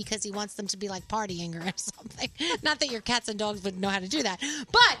high because he wants them to be like partying or something. Not that your cats and dogs would know how to do that.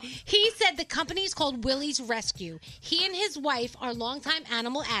 But he said the company is called Willie's Rescue. He and his wife are longtime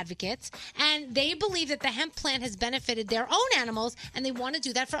animal advocates, and they believe that the hemp plant has benefited their own animals, and they want to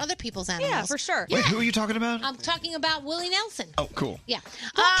do that for other people's animals. Yeah, for sure. Wait, who are you talking about? I'm talking about Willie Nelson. Oh, cool. Yeah.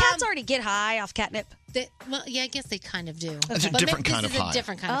 Well, cats already get high off catnip. I guess they kind of do. That's a But different this kind of is a high.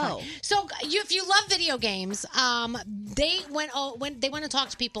 different kind of high. So, if you love video games, they went to talk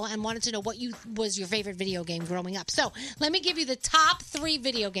to people and wanted to know what was your favorite video game growing up. So, let me give you the top 3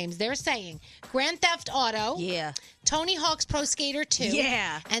 video games. They're saying Grand Theft Auto, Tony Hawk's Pro Skater 2,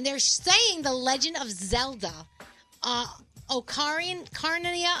 and they're saying The Legend of Zelda.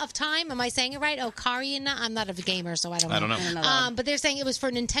 Ocarina of Time. Am I saying it right? Ocarina. I'm not a gamer, so I don't know. I don't know. But they're saying it was for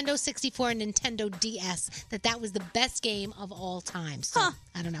Nintendo 64 and Nintendo DS. That was the best game of all time. So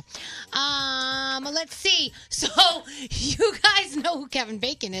I don't know. Let's see. So you guys know who Kevin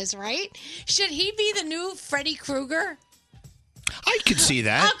Bacon is, right? Should he be the new Freddy Krueger? I could see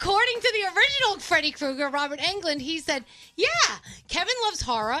that. According to the original Freddy Krueger, Robert Englund, he said, "Yeah, Kevin loves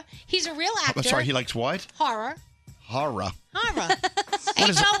horror. He's a real actor." I'm sorry, he likes what? Horror. Horror. Horror.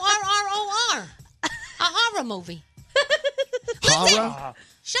 Horror. A horror movie. Horror?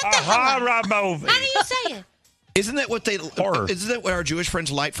 Shut the hell up. horror movie. How do you say it? Isn't that what Isn't that what our Jewish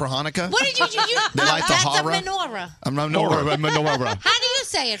friends light for Hanukkah? What did you They light the that's horror. a menorah. Menorah. How do you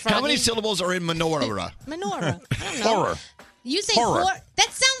say it, Froggy? How many syllables are in menorah? Menorah. I don't know. Horror. You say Horror. That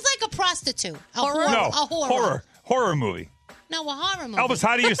sounds like a prostitute. No, A horror. horror movie. No, a horror movie. Elvis,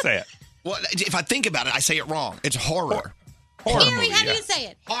 how do you say it? Well, if I think about it, I say it wrong. It's horror. Harry, how do you say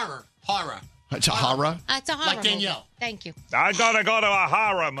it? Horror. It's a horror. It's a horror Like movie. Danielle. Thank you. I gotta go to a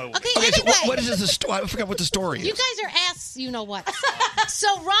horror movie. Okay, Okay, so anyway. what is the story? I forgot what the story is. You guys are ass, you know what. So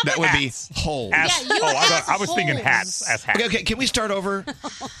Robert... That would be holes. Ass- Yeah, you I was thinking hats. Ass hats. Okay, can we start over?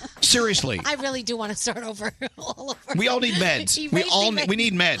 Seriously. I really do want to start over. All over. We all need meds. We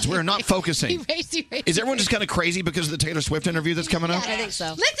need meds. We're not focusing. Erase. Is everyone just kind of crazy because of the Taylor Swift interview that's coming up? I think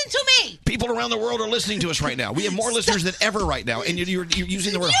so. Listen to me. People around the world are listening to us right now. We have more listeners than ever right now, and you're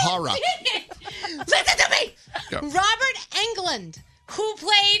using the word horror. Listen to me. Go. Robert Englund who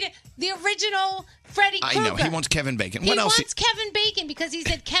played the original Freddy I Krueger. know. He wants Kevin Bacon. He What else? wants Kevin Bacon because he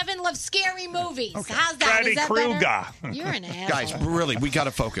said Kevin loves scary movies. Okay. How's that? Freddy Is that Krueger. better? You're an asshole. Guys, really, we got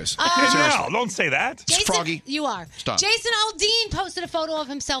to focus. No, don't say that. Jason, Froggy. You are. Stop. Jason Aldean posted a photo of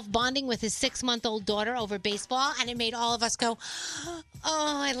himself bonding with his 6-month-old daughter over baseball, and it made all of us go, oh,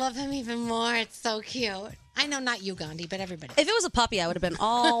 I love him even more. It's so cute. I know not you, Gandhi, but everybody. If it was a puppy, I would have been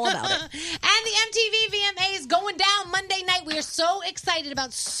all about it. And the MTV VMA is going down Monday night. We are so excited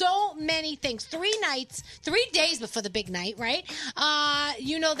about so many things. 3 days before the big night, right?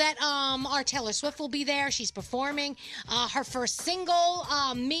 You know that our Taylor Swift will be there. She's performing. Her first single,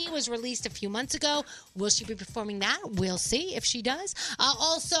 Me, was released a few months ago. Will she be performing that? We'll see if she does.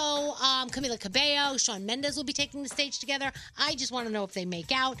 Also, Camila Cabello, Shawn Mendes will be taking the stage together. I just want to know if they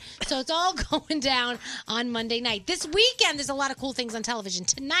make out. So it's all going down on Monday night. This weekend, there's a lot of cool things on television.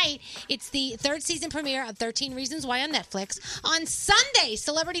 Tonight, it's the 3rd season premiere of 13 Reasons Why on Netflix. On Sunday,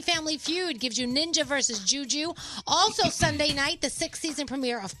 Celebrity Family Feud gives you Ninja versus Juju. Also Sunday night, the 6th season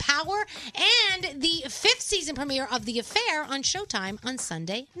premiere of Power and the 5th season premiere of The Affair on Showtime on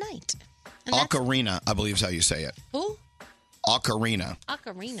Sunday night. And that's Ocarina, I believe is how you say it. who? Ocarina.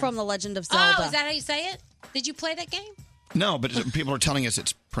 Ocarina. From The Legend of Zelda. Oh, is that how you say it? Did you play that game? No, but people are telling us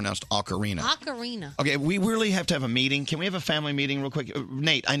it's pronounced Ocarina. Ocarina. Okay, we really have to have a meeting. Can we have a family meeting real quick?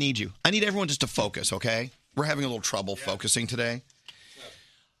 Nate, I need you. I need everyone just to focus, okay? We're having a little trouble focusing today.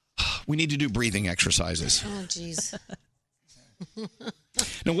 We need to do breathing exercises. Oh, jeez.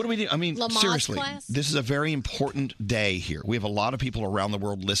 Now, what do we do? I mean, Lamaze seriously, class? this is a very important day here. We have a lot of people around the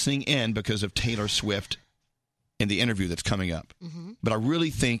world listening in because of Taylor Swift and the interview that's coming up. Mm-hmm. But I really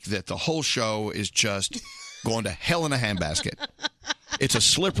think that the whole show is just going to hell in a handbasket. It's a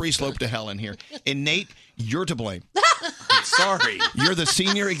slippery slope to hell in here. And Nate, you're to blame. Sorry. You're the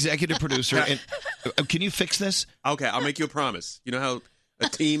senior executive producer. And can you fix this? Okay, I'll make you a promise. You know how a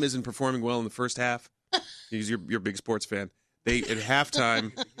team isn't performing well in the first half? You're a big sports fan. They at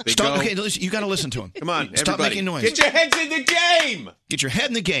halftime. They Stop. go. Okay, listen, you got to listen to him. Come on, Stop everybody. making noise. Get your heads in the game. Get your head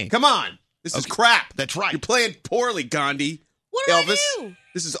in the game. Come on. This is crap. That's right. You're playing poorly, Gandhi. What did I Elvis. do?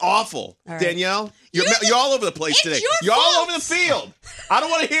 This is awful. All right. Danielle, you're all over the place It's today. your You're all fault. over the field. I don't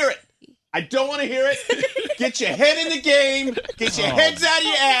want to hear it. I don't want to hear it. Get your head in the game. Get your heads out of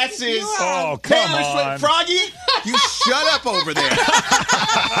your asses. Oh, come Taylor Swift, on. Froggy, you shut up over there.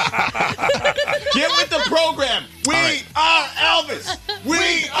 Get with the program. We are Elvis. We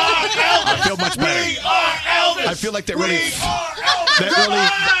are Elvis. I feel much better. We are Elvis. I feel like that We really, are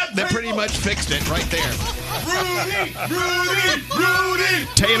Elvis. that pretty much fixed it right there. Rudy.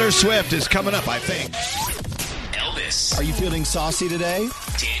 Taylor Swift is coming up, I think. Elvis. Are you feeling saucy today?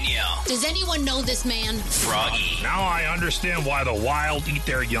 Danielle. Does anyone know this man? Froggy. Now I understand why the wild eat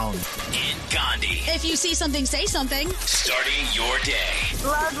their young. And Gandhi. If you see something, say something. Starting your day.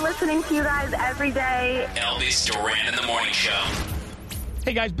 Love listening to you guys every day. Elvis Duran in the Morning Show.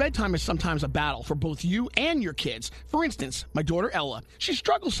 Hey guys, bedtime is sometimes a battle for both you and your kids. For instance, my daughter Ella, she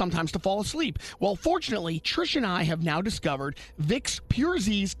struggles sometimes to fall asleep. Well, fortunately, Trish and I have now discovered Vicks Pure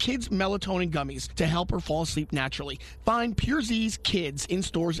Z's Kids Melatonin Gummies to help her fall asleep naturally. Find Pure Z's Kids in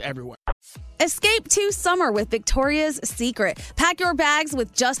stores everywhere. Escape to summer with Victoria's Secret. Pack your bags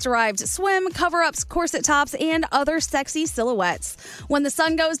with just arrived swim, cover-ups, corset tops, and other sexy silhouettes. When the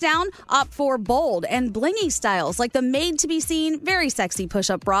sun goes down, opt for bold and blingy styles like the made-to-be-seen, very sexy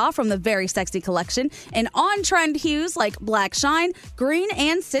push-up bra from the Very Sexy collection, and on-trend hues like black shine, green,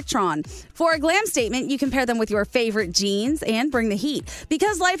 and citron. For a glam statement, you can pair them with your favorite jeans and bring the heat.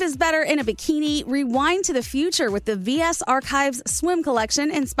 Because life is better in a bikini, rewind to the future with the VS Archives swim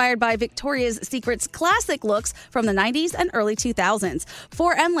collection inspired by Victoria's Secret's classic looks from the 90s and early 2000s.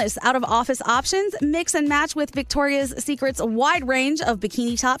 For endless out-of-office options, mix and match with Victoria's Secret's wide range of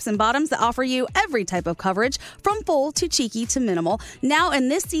bikini tops and bottoms that offer you every type of coverage, from full to cheeky to minimal, now in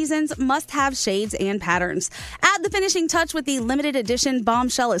this season's must-have shades and patterns. Add the finishing touch with the limited edition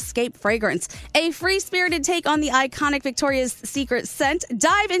Bombshell Escape fragrance, a free-spirited take on the iconic Victoria's Secret scent.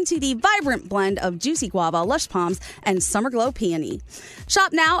 Dive into the vibrant blend of juicy guava, lush palms, and summer glow peony.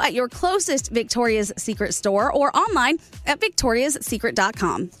 Shop now at your closest Victoria's Secret store or online at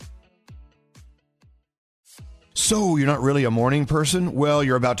victoriassecret.com. So, you're not really a morning person? Well,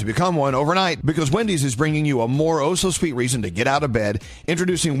 you're about to become one overnight because Wendy's is bringing you a more oh-so-sweet reason to get out of bed.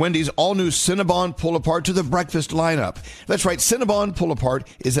 Introducing Wendy's all-new Cinnabon Pull-Apart to the breakfast lineup. That's right, Cinnabon Pull-Apart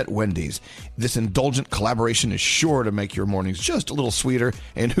is at Wendy's. This indulgent collaboration is sure to make your mornings just a little sweeter,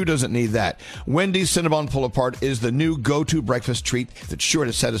 and who doesn't need that? Wendy's Cinnabon Pull-Apart is the new go-to breakfast treat that's sure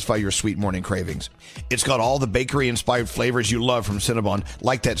to satisfy your sweet morning cravings. It's got all the bakery-inspired flavors you love from Cinnabon,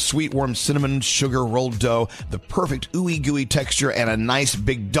 like that sweet, warm cinnamon sugar rolled dough, the perfect ooey gooey texture and a nice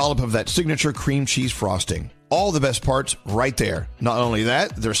big dollop of that signature cream cheese frosting. All the best parts right there. Not only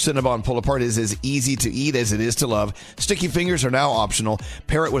that, their Cinnabon Pull-Apart is as easy to eat as it is to love. Sticky fingers are now optional.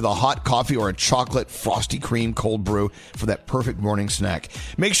 Pair it with a hot coffee or a chocolate frosty cream cold brew for that perfect morning snack.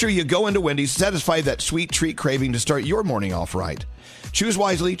 Make sure you go into Wendy's, satisfy that sweet treat craving to start your morning off right. Choose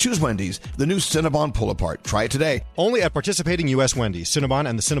wisely, choose Wendy's, the new Cinnabon Pull-Apart. Try it today. Only at participating U.S. Wendy's. Cinnabon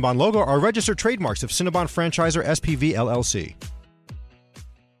and the Cinnabon logo are registered trademarks of Cinnabon Franchisor SPV LLC.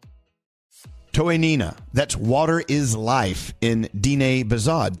 Toenina, that's water is life in Diné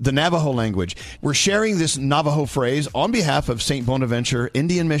Bazad, the Navajo language. We're sharing this Navajo phrase on behalf of St. Bonaventure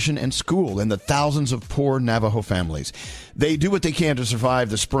Indian Mission and School and the thousands of poor Navajo families. They do what they can to survive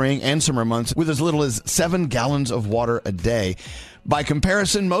the spring and summer months with as little as 7 gallons of water a day. By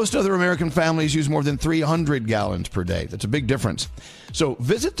comparison, most other American families use more than 300 gallons per day. That's a big difference. So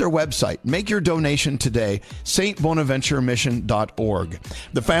visit their website. Make your donation today, stbonaventuremission.org.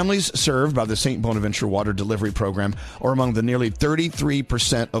 The families served by the St. Bonaventure Water Delivery Program are among the nearly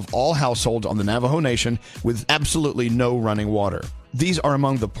 33% of all households on the Navajo Nation with absolutely no running water. These are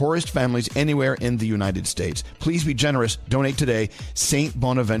among the poorest families anywhere in the United States. Please be generous. Donate today,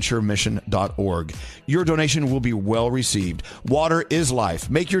 stbonaventuremission.org. Your donation will be well received. Water is life.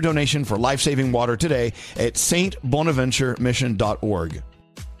 Make your donation for life-saving water today at stbonaventuremission.org.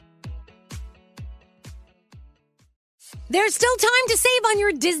 There's still time to save on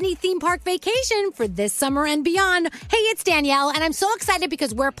your Disney theme park vacation for this summer and beyond. Hey, it's Danielle, and I'm so excited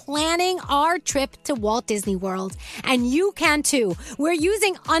because we're planning our trip to Walt Disney World, and you can too. We're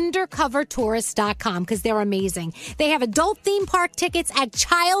using undercovertourist.com because they're amazing. They have adult theme park tickets at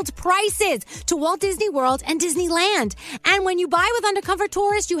child prices to Walt Disney World and Disneyland. And when you buy with Undercover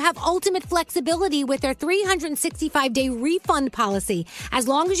Tourist, you have ultimate flexibility with their 365-day refund policy. As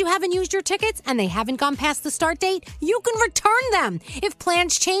long as you haven't used your tickets and they haven't gone past the start date, you can return them. If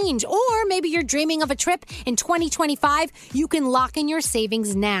plans change, or maybe you're dreaming of a trip in 2025, you can lock in your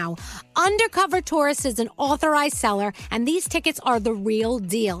savings now. Undercover Tourist is an authorized seller, and these tickets are the real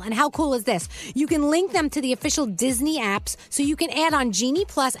deal. And how cool is this? You can link them to the official Disney apps, so you can add on Genie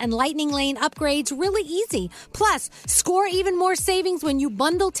Plus and Lightning Lane upgrades really easy. Plus, score even more savings when you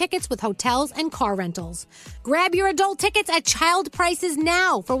bundle tickets with hotels and car rentals. Grab your adult tickets at child prices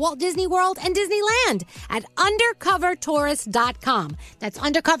now for Walt Disney World and Disneyland at undercovertourist.com. That's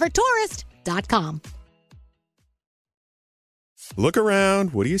undercovertourist.com. Look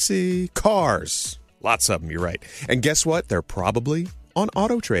around. What do you see? Cars. Lots of them, you're right. And guess what? They're probably on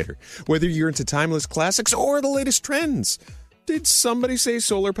AutoTrader. Whether you're into timeless classics or the latest trends. Did somebody say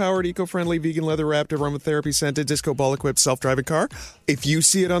solar-powered, eco-friendly, vegan, leather-wrapped, aromatherapy-scented, disco ball-equipped, self-driving car? If you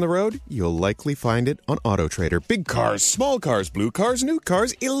see it on the road, you'll likely find it on AutoTrader. Big cars, small cars, blue cars, new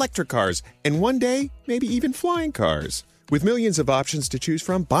cars, electric cars, and one day, maybe even flying cars. With millions of options to choose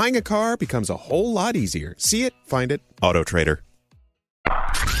from, buying a car becomes a whole lot easier. See it, find it, AutoTrader.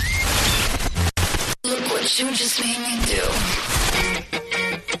 Look what you just made me do.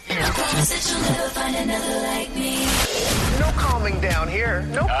 I promise that you'll never find another like me. No calming down here.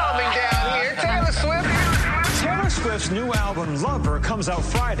 No calming down here. Taylor Swift. Taylor Swift's new album, Lover, comes out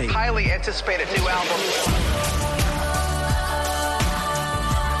Friday. Highly anticipated new album.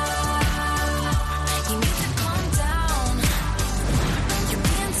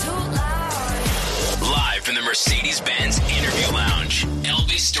 Live from the Mercedes-Benz Interview Lounge,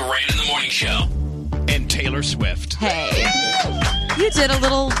 Elvis Duran in the Morning Show. And Taylor Swift. Hey, you did a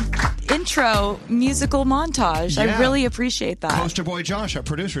little intro musical montage. Yeah. I really appreciate that. Poster boy Josh, our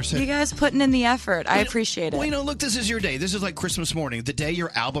producer, said, You guys putting in the effort. I appreciate it. well, look, this is your day. This is like Christmas morning, the day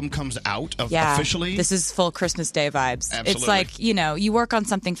your album comes out Yeah, officially. this is full Christmas Day vibes. Absolutely. It's like, you work on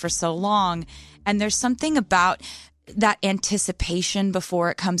something for so long, and there's something about that anticipation before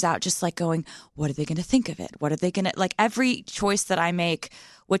it comes out, just like going, what are they going to think of it? What are they going to, like every choice that I make,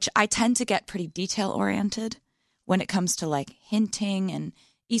 which I tend to get pretty detail oriented when it comes to like hinting and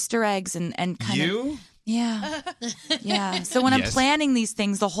Easter eggs and kind of. Yeah. Yeah. So when I'm Yes. planning these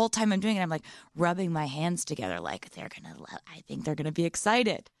things, the whole time I'm doing it, I'm like rubbing my hands together like I think they're going to be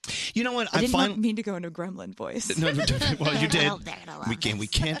excited. You know what? I didn't mean to go into gremlin voice. No, well, you did. We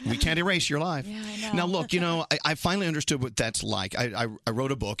can't erase your life. Yeah, I know. Now, look, I finally understood what that's like. I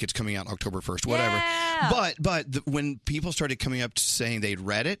wrote a book. It's coming out October 1st, whatever. Yeah. But when people started coming up saying they'd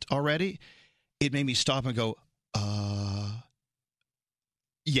read it already, it made me stop and go,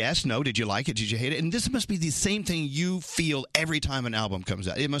 yes, no, did you like it? Did you hate it? And this must be the same thing you feel every time an album comes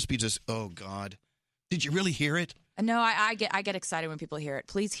out. It must be just, oh, God. Did you really hear it? No, I get excited when people hear it.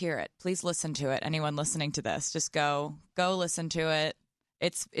 Please hear it. Please listen to it. Anyone listening to this, just go listen to it.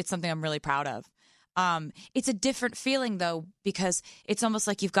 It's something I'm really proud of. It's a different feeling though, because it's almost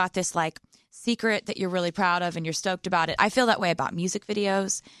like you've got this like secret that you're really proud of and you're stoked about it. I feel that way about music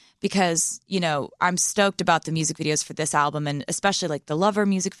videos because, I'm stoked about the music videos for this album, and especially like the Lover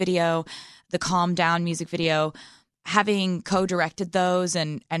music video, the Calm Down music video. Having co-directed those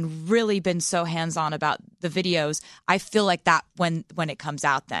and really been so hands-on about the videos, I feel like that when it comes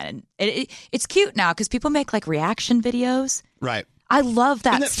out then. And it's cute now because people make like reaction videos. Right. I love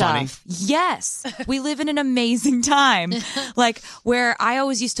that Isn't that funny? stuff. Yes. We live in an amazing time. Like where I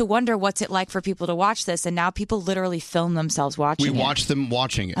always used to wonder what's it like for people to watch this, and now people literally film themselves watching We it. watch them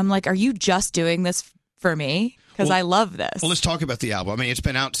watching it. I'm like, are you just doing this for me? Because I love this. Well, let's talk about the album. I mean, it's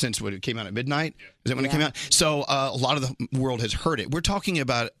been out since it came out at midnight. Is that when it came out? So a lot of the world has heard it. We're talking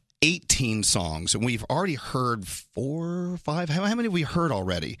about 18 songs, and we've already heard 4 or 5. How many have we heard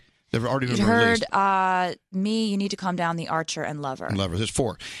already? They've already been You released. heard Me, You Need to Calm Down, The Archer, and Lover. Lover. There's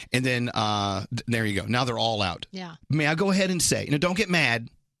 4. And then there you go. Now they're all out. Yeah. May I go ahead and say, don't get mad.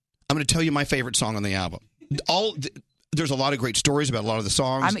 I'm going to tell you my favorite song on the album. There's a lot of great stories about a lot of the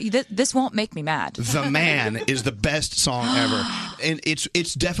songs. This won't make me mad. The Man is the best song ever. And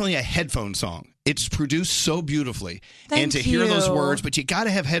it's definitely a headphone song. It's produced so beautifully. Thank and to hear those you. words, but you got to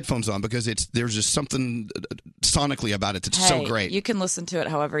have headphones on because there's just something sonically about it that's so Hey, great. You can listen to it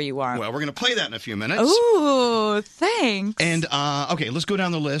however you want. Well, we're going to play that in a few minutes. Ooh, thanks. And okay, let's go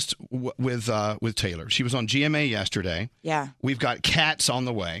down the list with Taylor. She was on GMA yesterday. Yeah. We've got Cats on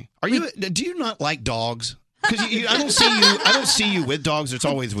the way. Do you not like dogs? Because I don't see you with dogs. It's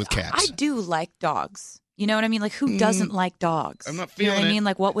always with cats. I do like dogs. You know what I mean? Like, who doesn't like dogs? I'm not You know feeling what I it. mean?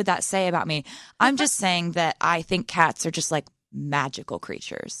 Like, what would that say about me? I'm just saying that I think cats are just like magical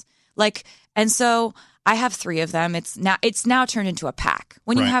creatures. Like, and so I have 3 of them. It's now turned into a pack.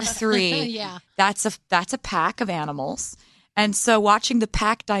 When you Right. have 3, Yeah. that's a pack of animals. And so watching the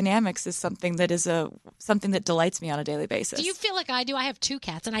pack dynamics is something that something that delights me on a daily basis. Do you feel like I do? I have 2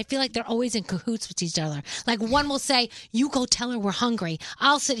 cats, and I feel like they're always in cahoots with each other. Like one will say, "You go tell her we're hungry.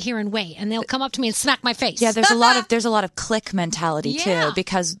 I'll sit here and wait," and they'll come up to me and smack my face. Yeah, there's a lot of click mentality Yeah. too,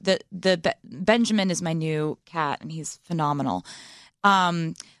 because Benjamin is my new cat and he's phenomenal.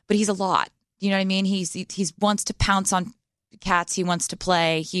 But he's a lot. You know what I mean? He's wants to pounce on cats, he wants to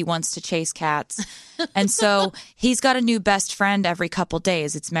play, he wants to chase cats. And so he's got a new best friend every couple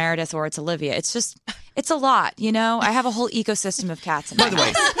days. It's Meredith or it's Olivia. It's a lot, you know? I have a whole ecosystem of cats in my By the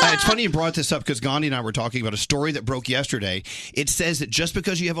way, house. it's funny you brought this up because Gandhi and I were talking about a story that broke yesterday. It says that just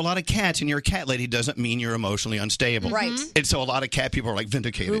because you have a lot of cats and you're a cat lady doesn't mean you're emotionally unstable. Right. And so a lot of cat people are like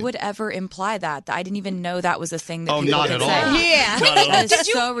vindicated. Who would ever imply that? I didn't even know that was a thing that Oh, people not could at say. all. Yeah. Not at all. That is Did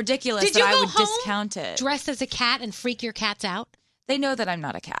you- so ridiculous Did that you I go would home discount it. dressed as a cat and freak your cats out? They know that I'm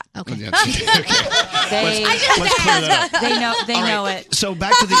not a cat. Okay. They, Let's clear that up. they know All right, know it. So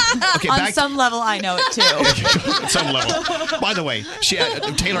back to the okay. On back some level, I know it too. at some level. By the way,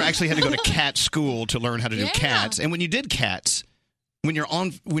 Taylor actually had to go to cat school to learn how to do cats. And when you did cats, when you're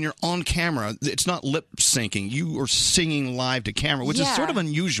on camera, it's not lip syncing. You are singing live to camera, which is Yeah. sort of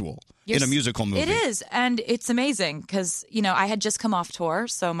unusual in a musical movie. It is, and it's amazing because I had just come off tour,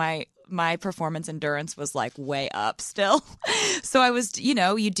 so my performance endurance was like way up still. So I was,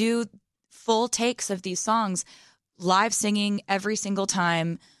 you do full takes of these songs, live singing every single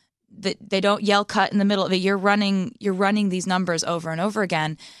time. That they don't yell cut in the middle of it. You're running these numbers over and over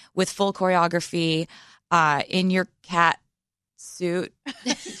again with full choreography in your cat suit,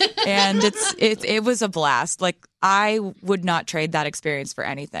 and it was a blast. Like I would not trade that experience for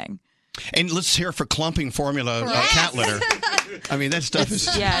anything. And let's hear for clumping formula cat litter. I mean, that stuff is...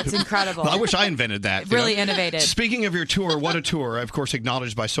 It's incredible. I wish I invented that. Really innovative. Speaking of your tour, what a tour. Of course,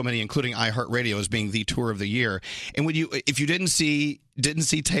 acknowledged by so many, including iHeartRadio, as being the tour of the year. And if you didn't see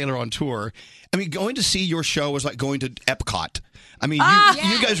Taylor on tour, I mean, going to see your show was like going to Epcot. I mean,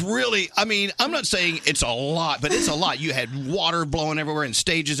 you guys really, I mean, I'm not saying it's a lot, but it's a lot. You had water blowing everywhere and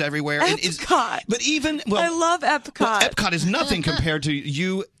stages everywhere. Epcot. But even, I love Epcot. Well, Epcot is nothing compared to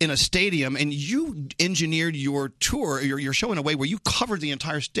you in a stadium, and you engineered your tour, your show in a way where you covered the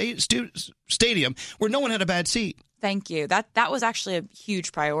entire stadium where no one had a bad seat. Thank you. That was actually a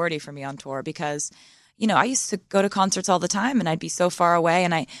huge priority for me on tour because, I used to go to concerts all the time and I'd be so far away.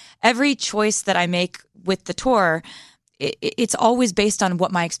 And every choice that I make with the tour, it's always based on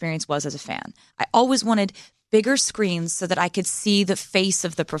what my experience was as a fan. I always wanted bigger screens so that I could see the face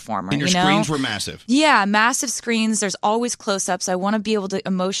of the performer. And your screens were massive. Yeah, massive screens. There's always close-ups. I want to be able to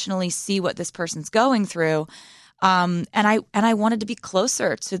emotionally see what this person's going through. And I wanted to be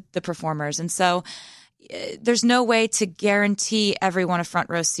closer to the performers. And so there's no way to guarantee everyone a front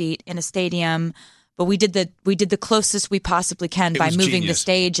row seat in a stadium But we did the closest we possibly can It by was moving the genius.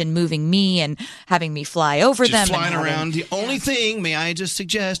 stage and moving me and having me fly over them. Just flying and having- around. The only thing, may I just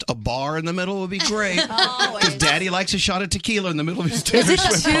suggest, a bar in the middle would be great. Because Daddy likes a shot of tequila in the middle of his Taylor Is it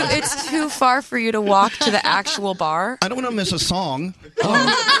Swift too? concert. It's too far for you to walk to the actual bar. I don't want to miss a song.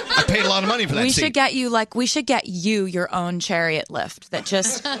 I paid a lot of money for that We seat. should get you your own chariot lift that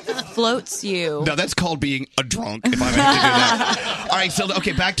just floats you. No, that's called being a drunk, if I may have to do that. All right, so,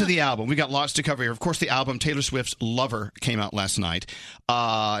 okay, back to the album. We got lots to cover here. Of course, the album, Taylor Swift's Lover, came out last night.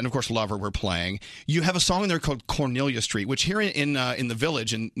 And, of course, Lover we're playing. You have a song in there called Cornelia Street, which here in the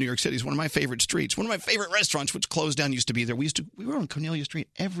Village in New York City is one of my favorite streets. One of my favorite restaurants, which closed down, used to be there. We were on Cornelia Street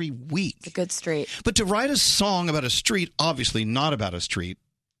every week. It's a good street. But to write a song about a street, obviously not about a street.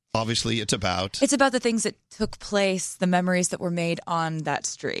 Obviously, it's about the things that took place, the memories that were made on that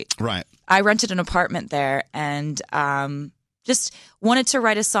street. Right. I rented an apartment there and just wanted to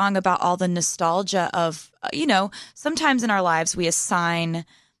write a song about all the nostalgia of, sometimes in our lives we assign,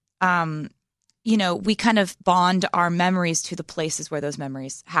 we kind of bond our memories to the places where those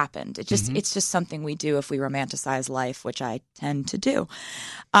memories happened. It's just something we do if we romanticize life, which I tend to do.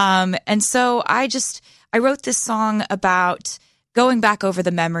 And so I wrote this song about going back over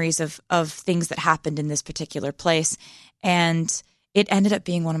the memories of things that happened in this particular place. And it ended up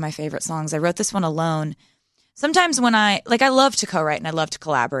being one of my favorite songs. I wrote this one alone. Sometimes when I love to co-write and I love to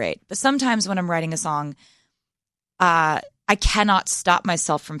collaborate, but sometimes when I'm writing a song, I cannot stop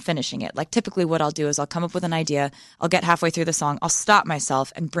myself from finishing it. Like typically what I'll do is I'll come up with an idea, I'll get halfway through the song, I'll stop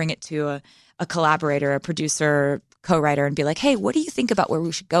myself and bring it to a collaborator, a producer, co-writer and be like, hey, what do you think about where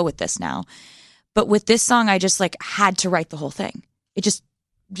we should go with this now? But with this song, I just had to write the whole thing. It just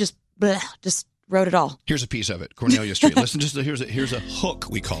wrote it all. Here's a piece of it, Cornelia Street. Listen, here's a hook,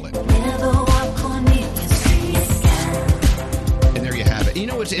 we call it. And there you have it. You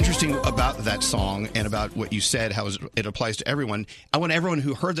know what's interesting about that song and about what you said, how it applies to everyone? I want everyone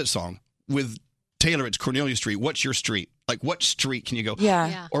who heard that song, with Taylor, it's Cornelia Street. What's your street? Like, what street can you go?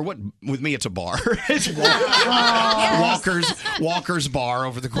 Yeah. Or what? With me, it's a bar. It's Walker's Bar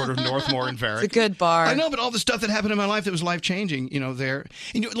over the corner of Northmore and Varick. It's a good bar. I know, but all the stuff that happened in my life that was life-changing, there.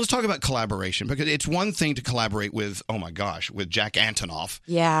 And let's talk about collaboration, because it's one thing to collaborate with, with Jack Antonoff.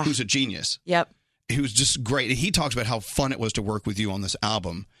 Yeah. Who's a genius. Yep. He was just great. And he talks about how fun it was to work with you on this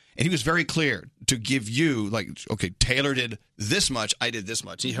album. And he was very clear to give you, Taylor did this much, I did this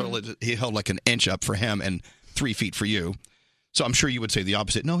much. He held like an inch up for him and 3 feet for you. So I'm sure you would say the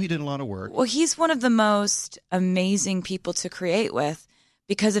opposite. No, he did a lot of work. Well, he's one of the most amazing people to create with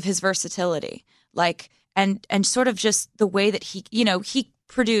because of his versatility. And sort of just the way that he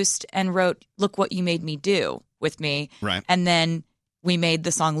produced and wrote Look What You Made Me Do with me. Right. And then we made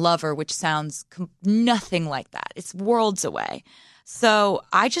the song Lover, which sounds nothing like that. It's worlds away. So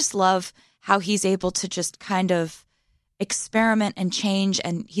I just love how he's able to just kind of experiment and change,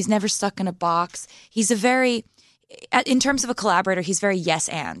 and he's never stuck in a box. He's in terms of a collaborator, he's very yes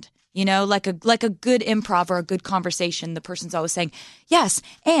and. Like a good improv or a good conversation, the person's always saying yes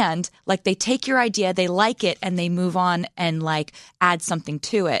and, they take your idea, they like it, and they move on and add something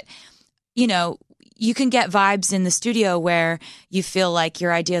to it. You can get vibes in the studio where you feel like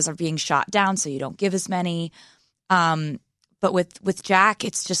your ideas are being shot down, so you don't give as many. But with Jack,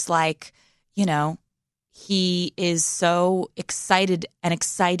 it's just he is so excited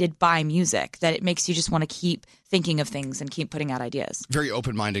by music that it makes you just want to keep thinking of things and keep putting out ideas. Very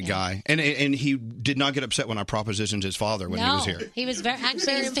open-minded guy. And he did not get upset when I propositioned his father when he was here. He was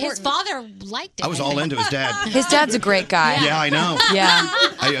his father liked it. I was all into his dad. His dad's a great guy. Yeah, I know. Yeah.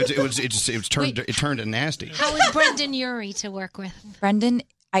 It turned nasty. How was Brendan Urie to work with? Brendan,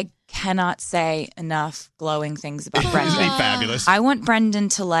 I cannot say enough glowing things about Brendan. Isn't he fabulous? I want Brendan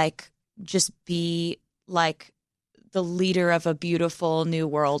to just be the leader of a beautiful new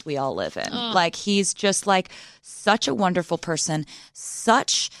world we all live in. Oh. He's just such a wonderful person,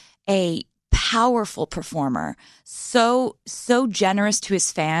 such a powerful performer, so generous to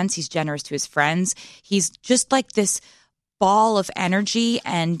his fans. He's generous to his friends. He's just this ball of energy,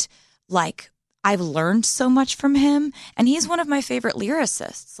 and I've learned so much from him, and he's one of my favorite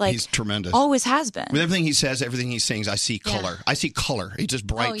lyricists. He's tremendous. Always has been. With everything he says, everything he sings, I see color. Yeah. I see color. He's just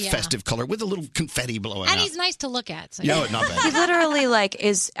bright, festive color with a little confetti blowing out. And he's nice to look at. So No, not bad. He literally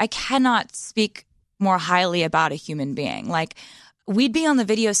I cannot speak more highly about a human being. We'd be on the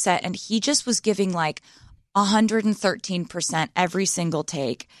video set and he just was giving 113% every single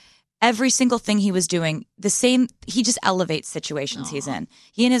take. Every single thing he was doing, he just elevates situations he's in.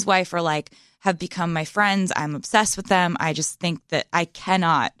 He and his wife are have become my friends. I'm obsessed with them. I just think that I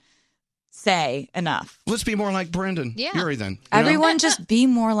cannot say enough. Let's be more like Brendan. Yeah. Yuri, then. You know? Everyone just be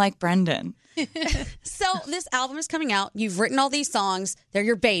more like Brendan. So this album is coming out. You've written all these songs. They're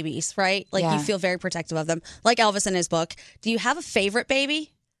your babies, right? Like Yeah. you feel very protective of them, like Elvis in his book. Do you have a favorite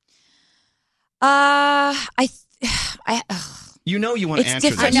baby? You know you want to It's answer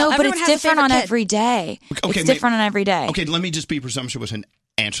different. this. No, but Everyone it's has a different on favorite kid. every day. Okay, It's different on every day. Okay, let me just be presumptuous and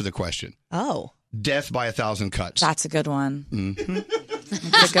answer the question. Oh. Death by 1,000 Cuts. That's a good one. Mm-hmm.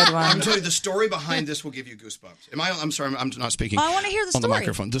 That's a good one. I'm telling you, the story behind this will give you goosebumps. I'm sorry, I'm not speaking. I wanna hear the on the story.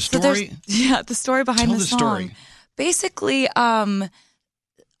 microphone. The So there's- story. the story behind Tell the the song. story. Basically,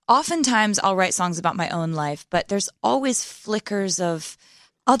 oftentimes I'll write songs about my own life, but there's always flickers of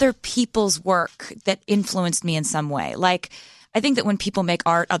other people's work that influenced me in some way. Like, I think that when people make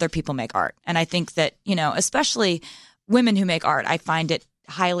art, other people make art. And I think that, especially women who make art, I find it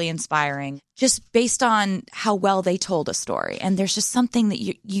highly inspiring just based on how well they told a story. And there's just something that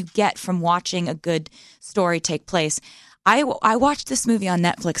you get from watching a good story take place. I watched this movie on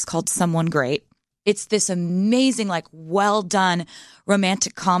Netflix called Someone Great. It's this amazing, well done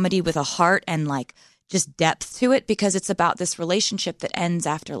romantic comedy with a heart and just depth to it, because it's about this relationship that ends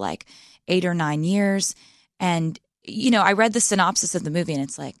after 8 or 9 years. And, I read the synopsis of the movie and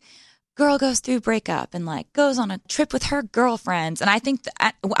it's girl goes through breakup and goes on a trip with her girlfriends. And I think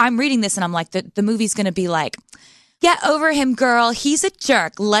I'm reading this and I'm the movie's going to be get over him, girl. He's a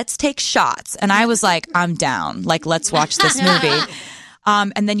jerk. Let's take shots. And I was I'm down. Let's watch this movie.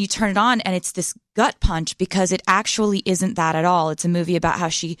 And then you turn it on and it's this gut punch because it actually isn't that at all. It's a movie about how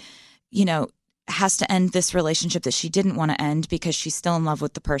she, has to end this relationship that she didn't want to end because she's still in love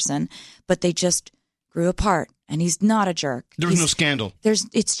with the person, but they just grew apart. And he's not a jerk. There was no scandal.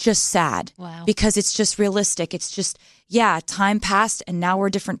 It's just sad. Wow. Because it's just realistic. It's just, time passed and now we're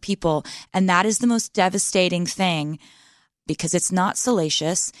different people. And that is the most devastating thing because it's not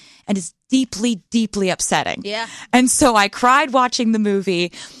salacious and it's deeply, deeply upsetting. Yeah. And so I cried watching the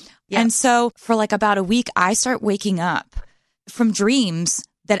movie. Yeah. And so for about a week, I start waking up from dreams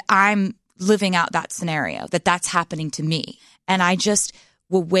that I'm living out that scenario, that's happening to me. And I just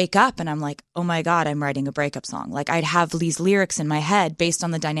will wake up and I'm oh my God, I'm writing a breakup song. I'd have these lyrics in my head based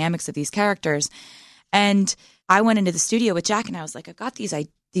on the dynamics of these characters. And I went into the studio with Jack and I was I've got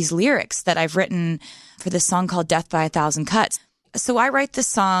these lyrics that I've written for this song called Death by 1,000 Cuts. So I write this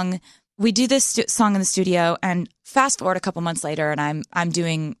song. We do this song in the studio and fast forward a couple months later and I'm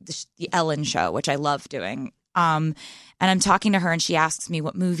doing the Ellen show, which I love doing. And I'm talking to her and she asks me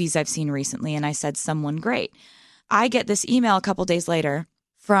what movies I've seen recently. And I said, Someone Great. I get this email a couple days later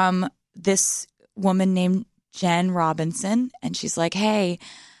from this woman named Jen Robinson. And she's hey,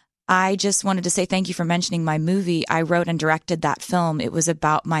 I just wanted to say thank you for mentioning my movie. I wrote and directed that film. It was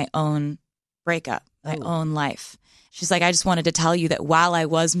about my own breakup, my own life. She's I just wanted to tell you that while I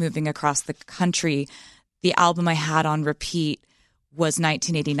was moving across the country, the album I had on repeat was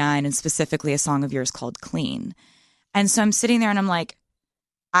 1989 and specifically a song of yours called Clean. And so I'm sitting there and I'm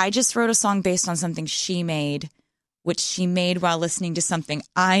I just wrote a song based on something she made, which she made while listening to something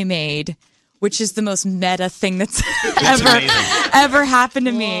I made, which is the most meta thing that's ever happened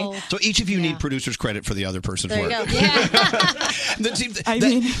to me. So each of you need producer's credit for the other person's There you work. go. Yeah.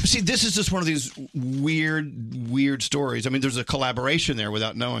 See, this is just one of these weird stories. I mean, there's a collaboration there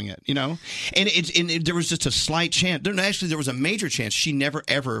without knowing it, And there was just a slight chance. There was a major chance she never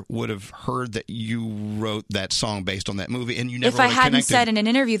ever would have heard that you wrote that song based on that movie, and you never. If I would have hadn't connected. said in an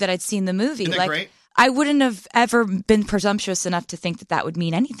interview that I'd seen the movie, Isn't that great? I wouldn't have ever been presumptuous enough to think that would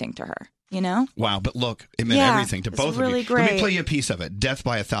mean anything to her. Wow, but look, it meant Yeah, everything to it's both really of you. Let me great. play you a piece of it. Death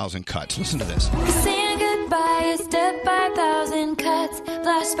by 1,000 Cuts. Listen to this. Saying goodbye is death by 1,000 cuts.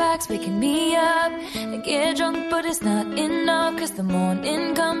 Flashbacks waking me up. I get drunk, but it's not enough. Cause the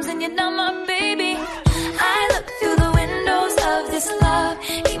morning comes and you're not my baby. I look through the windows of this love.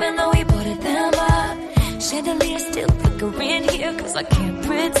 Even though we boarded them up. Chandelier still flickering here. Cause I can't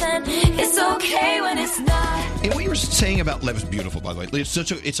pretend it's okay when it's not. And what you were saying about Love is Beautiful, by the way,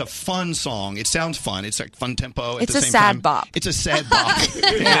 it's a fun song. It sounds fun. It's fun tempo. At It's the a same sad time. bop. It's a sad bop.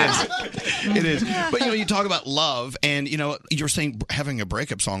 It is. But you talk about love, and you're saying having a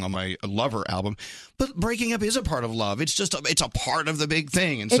breakup song on my Lover album, but breaking up is a part of love. It's just it's a part of the big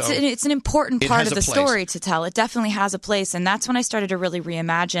thing, and It's an important it part has of a the place. story to tell. It definitely has a place, and that's when I started to really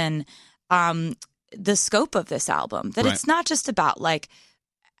reimagine the scope of this album. That Right. it's not just about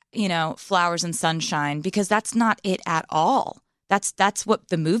flowers and sunshine, because that's not it at all. That's what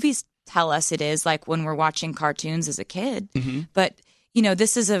the movies tell us it is, when we're watching cartoons as a kid. Mm-hmm. But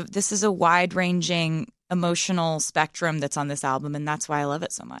this is a wide ranging emotional spectrum that's on this album, and that's why I love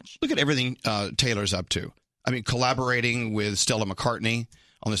it so much. Look at everything Taylor's up to. I mean, collaborating with Stella McCartney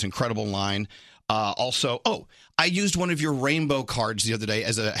on this incredible line. Also, I used one of your rainbow cards the other day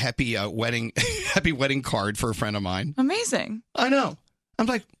as a happy wedding card for a friend of mine. Amazing. I know. I'm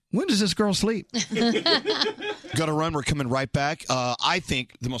like, when does this girl sleep? Got to run. We're coming right back. I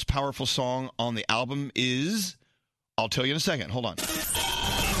think the most powerful song on the album is, I'll tell you in a second. Hold on.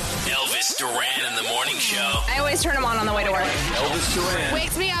 Elvis Duran in the morning show. I always turn them on the way to work. Elvis Duran.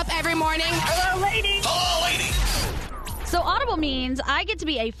 Wakes me up every morning. Hello, ladies. Hello, ladies. So Audible means I get to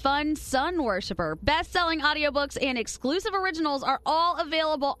be a fun sun worshiper. Best-selling audiobooks and exclusive originals are all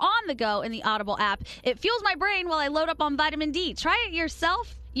available on the go in the Audible app. It fuels my brain while I load up on vitamin D. Try it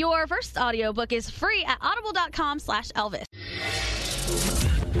yourself. Your first audiobook is free at audible.com/Elvis.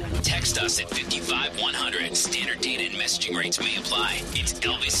 Text us at 55100. Standard data and messaging rates may apply. It's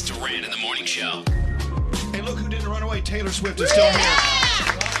Elvis Duran in the morning show. Hey, look who didn't run away. Taylor Swift is still here.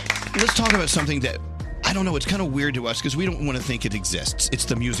 Let's talk about something that, I don't know, it's kind of weird to us because we don't want to think it exists. It's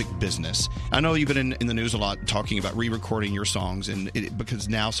the music business. I know you've been in the news a lot talking about re-recording your songs because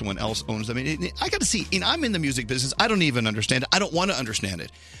now someone else owns them. I got to see, I'm in the music business. I don't even understand it. I don't want to understand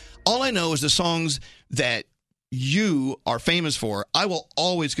it. All I know is the songs that you are famous for, I will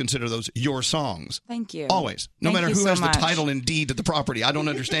always consider those your songs. Thank you. Always. No Thank matter you who so has much. the title and deed to the property. I don't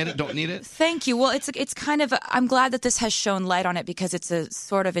understand it, don't need it. Thank you. Well, it's kind of, I'm glad that this has shown light on it because it's a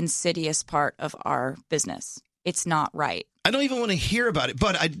sort of insidious part of our business. It's not right. I don't even want to hear about it,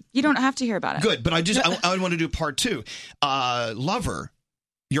 but You don't have to hear about it. Good, but I want to do part 2. Lover,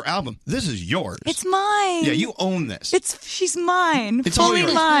 your album, this is yours. It's mine. Yeah, you own this. She's mine. It's all fully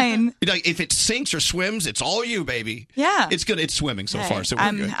yours. mine. Like, if it sinks or swims, it's all you, baby. Yeah. It's good. It's swimming so far, so we're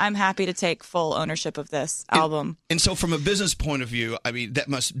good. I'm happy to take full ownership of this album. And so from a business point of view, I mean, that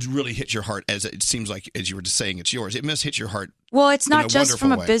must really hit your heart, as it seems like, as you were just saying, it's yours. It must hit your heart. Well, it's in a not just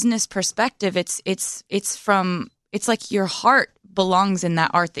from a wonderful way. business perspective. It's like your heart belongs in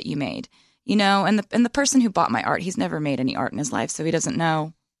that art that you made, you know, and the person who bought my art, he's never made any art in his life, so he doesn't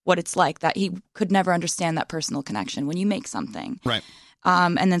know what it's like. That he could never understand that personal connection when you make something. Right.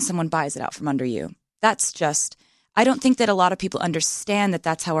 And then someone buys it out from under you. That's just, I don't think that a lot of people understand that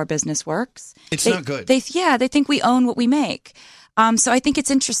that's how our business works. It's not good. They think we own what we make. So I think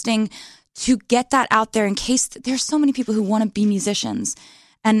it's interesting to get that out there in case there's so many people who want to be musicians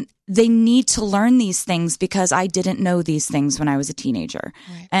and they need to learn these things because I didn't know these things when I was a teenager.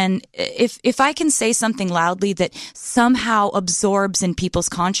 Right. And if I can say something loudly that somehow absorbs in people's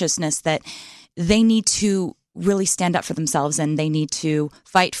consciousness that they need to really stand up for themselves and they need to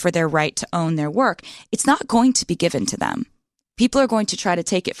fight for their right to own their work, it's not going to be given to them. People are going to try to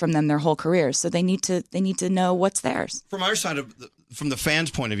take it from them their whole careers, so they need to know what's theirs. From our side from the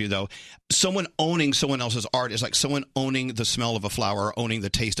fans' point of view, though, someone owning someone else's art is like someone owning the smell of a flower or owning the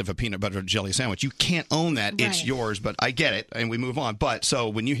taste of a peanut butter jelly sandwich. You can't own that. Right. It's yours, but I get it, and we move on. But so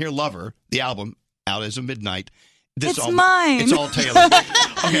when you hear Lover, the album, out as of midnight, It's mine. It's all Taylor.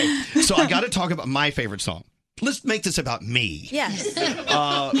 Okay, so I got to talk about my favorite song. Let's make this about me. Yes.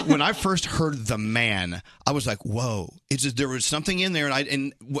 When I first heard The Man, I was like, whoa. It's just, there was something in there,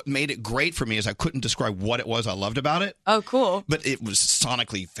 and what made it great for me is I couldn't describe what it was I loved about it. Oh, cool. But it was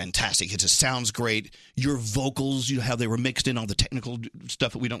sonically fantastic. It just sounds great. Your vocals, you know, how they were mixed in, all the technical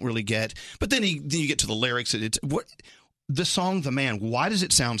stuff that we don't really get. But then you get to the lyrics. The song The Man, why does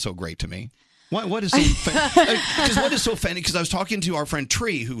it sound so great to me? What is so what is so funny? Because I was talking to our friend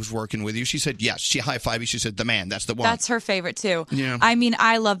Tree, who's working with you. She said, yes, she high-fived you. She said, The Man, that's the one. That's her favorite, too. Yeah. I mean,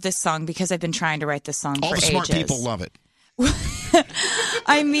 I love this song because I've been trying to write this song All for the ages. smart people love it.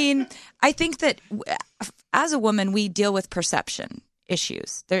 I mean, I think that as a woman, we deal with perception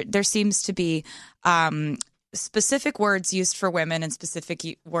issues. There seems to be specific words used for women and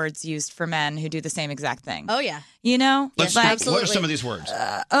specific words used for men who do the same exact thing. Oh, yeah. You know? What are some of these words?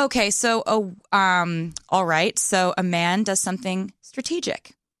 Okay, so, all right. So a man does something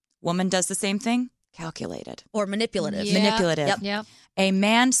strategic. Woman does the same thing, calculated. Or manipulative. Yeah. Manipulative. Yep. A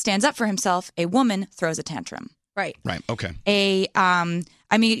man stands up for himself. A woman throws a tantrum. Right. Right. Okay.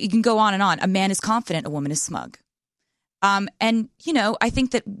 I mean, you can go on and on. A man is confident. A woman is smug. And, you know, I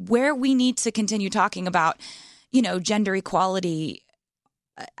think that where we need to continue talking about, you know, gender equality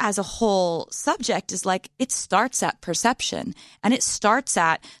as a whole subject is like, it starts at perception. And it starts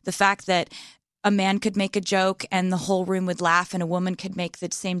at the fact that a man could make a joke and the whole room would laugh, and a woman could make the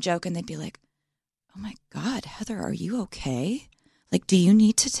same joke and they'd be like, oh my God, Heather, are you okay? Like, do you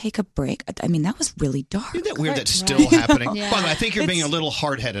need to take a break? I mean, that was really dark. Isn't that weird that's still happening? Yeah. By the way, I think you're being a little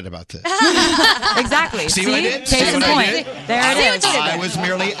hard-headed about this. Exactly. See what I did? Case See in what I point. did? There it is. I was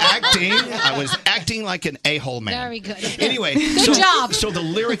merely acting. I was acting like an a-hole man. Very good. Anyway, Good job. So the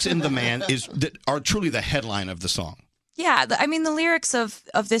lyrics in The Man are truly the headline of the song. Yeah, I mean, the lyrics of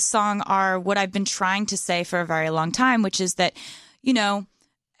this song are what I've been trying to say for a very long time, which is that, you know,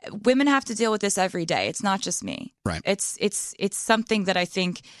 women have to deal with this every day. It's not just me. Right. It's something that I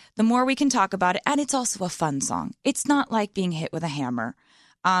think the more we can talk about it, and it's also a fun song. It's not like being hit with a hammer.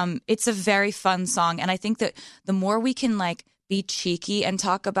 It's a very fun song, and I think that the more we can like be cheeky and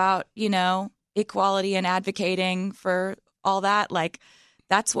talk about, you know, equality and advocating for all that, like.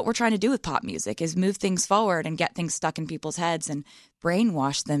 That's what we're trying to do with pop music is move things forward and get things stuck in people's heads and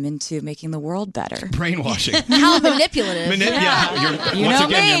brainwash them into making the world better. Brainwashing. How manipulative. You're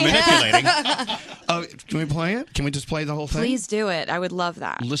manipulating. Can we play it? Can we just play the whole thing? Please do it. I would love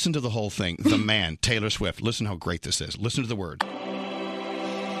that. Listen to the whole thing. The Man, Taylor Swift. Listen how great this is. Listen to the word.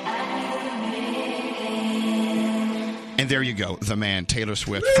 And there you go. The Man, Taylor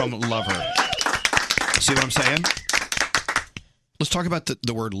Swift from Lover. See what I'm saying? Let's talk about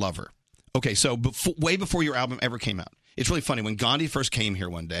the word lover. Okay, so way before your album ever came out, it's really funny. When Gandhi first came here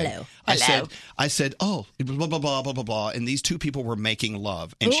one day, I said, oh, it was blah, blah, blah, blah, blah, blah, and these two people were making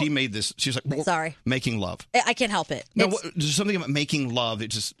love. And she made this, she was like, Sorry. Making love. I can't help it. No, there's something about making love.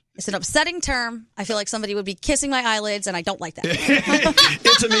 It's an upsetting term. I feel like somebody would be kissing my eyelids, and I don't like that.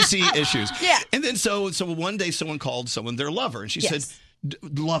 Intimacy issues. Yeah. And then so one day someone called someone their lover, and she said,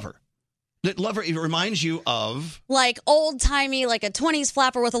 lover. Lover, it reminds you of... Like old-timey, like a 20s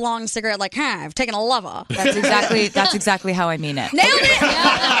flapper with a long cigarette, like, I've taken a lover. That's exactly how I mean it. Nailed it! You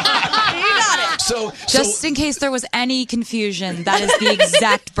got it! So just in case there was any confusion, that is the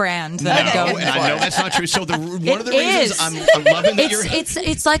exact brand that I'm going for. I know that's not true. So one of the reasons I'm loving that you're...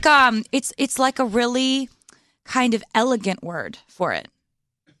 It's like a really kind of elegant word for it.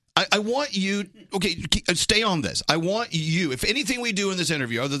 I want you, okay, stay on this. I want you, if anything we do in this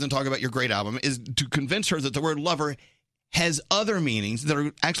interview, other than talk about your great album, is to convince her that the word lover has other meanings that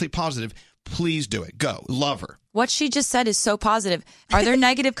are actually positive. Please do it. Go. Lover. What she just said is so positive. Are there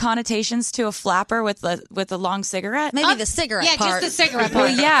negative connotations to a flapper with a long cigarette? Maybe the cigarette part. Just the cigarette part.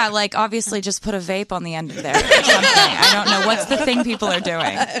 Well, yeah, like obviously just put a vape on the end of there or something. I don't know. What's the thing people are doing?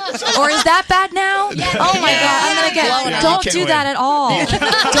 Or is that bad now? Oh my God. I'm going to get... Don't do that at all.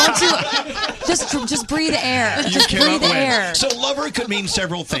 Don't do... Just breathe air. Just breathe air. So lover could mean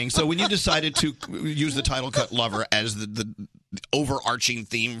several things. So when you decided to use the title cut lover as the overarching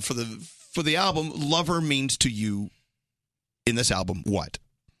theme for the album, lover means to you in this album what?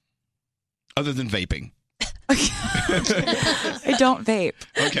 Other than vaping. I don't vape.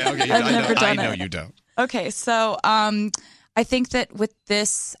 Okay. I know you don't. Okay, so I think that with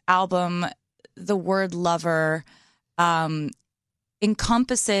this album, the word lover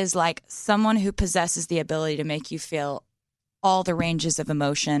encompasses like someone who possesses the ability to make you feel all the ranges of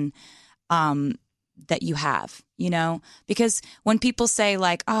emotion that you have, you know? Because when people say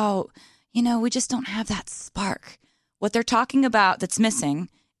like, oh, you know, we just don't have that spark. What they're talking about that's missing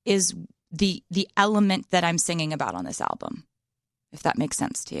is the element that I'm singing about on this album, if that makes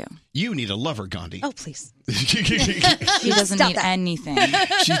sense to you. You need a lover, Gandhi. Oh, please. She doesn't need anything.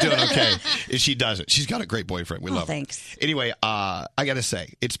 She's doing okay. She doesn't. She's got a great boyfriend. We love her. Thanks. Anyway, I got to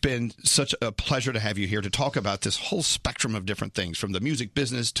say, it's been such a pleasure to have you here to talk about this whole spectrum of different things, from the music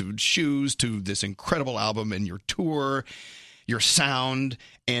business to shoes to this incredible album and your tour, your sound,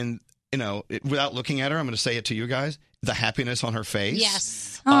 and, you know, without looking at her, I'm going to say it to you guys, the happiness on her face.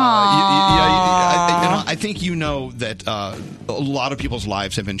 Yes. I think you know that a lot of people's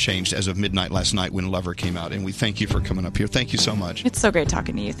lives have been changed as of midnight last night when Lover came out, and we thank you for coming up here. Thank you so much. It's so great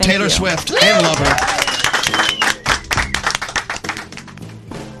talking to you. Thank Taylor you. Swift and Lover.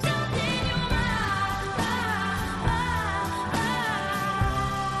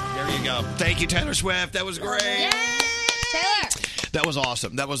 There you go. Thank you, Taylor Swift. That was great. Taylor. That was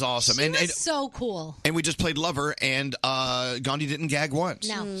awesome. That was awesome. She was so cool. And we just played Lover, and Gandhi didn't gag once.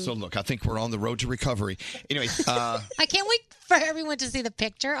 No. So look, I think we're on the road to recovery. Anyway, I can't wait for everyone to see the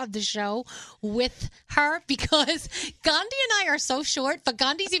picture of the show with her, because Gandhi and I are so short, but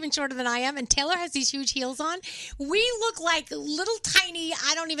Gandhi's even shorter than I am, and Taylor has these huge heels on. We look like little tiny,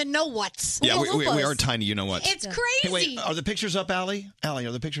 I don't even know what's. yeah, we are tiny. You know what? It's crazy. Hey, wait, are the pictures up, Allie? Allie,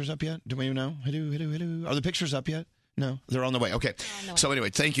 are the pictures up yet? Do we even know? Hello. Are the pictures up yet? No, they're on the way. Okay. So anyway,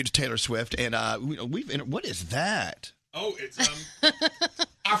 thank you to Taylor Swift, and what is that? Oh, it's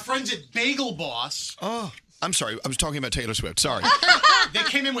our friends at Bagel Boss. Oh, I'm sorry. I was talking about Taylor Swift. Sorry. They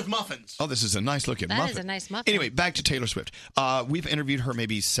came in with muffins. Oh, this is a nice looking muffin. That is a nice muffin. Anyway, back to Taylor Swift. We've interviewed her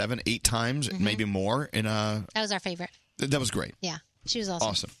maybe 7-8 times, maybe more. And that was our favorite. That was great. Yeah, she was awesome.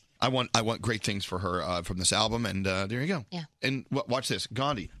 Awesome. I want great things for her from this album, and there you go. Yeah. And watch this,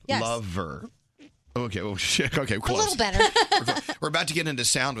 Gandhi, Yes. Lover. Okay, well, shit. Okay, close. A little better. We're about to get into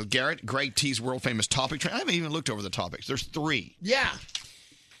sound with Garrett. Greg T's world famous topic train. I haven't even looked over the topics. There's 3. Yeah.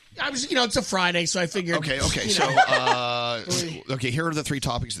 I was, it's a Friday, so I figured. Okay. So, okay, here are the 3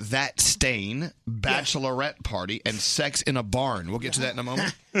 topics: that stain, bachelorette party, and sex in a barn. We'll get to that in a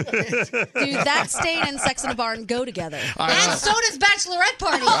moment. Dude, that stain and sex in a barn go together. And so does bachelorette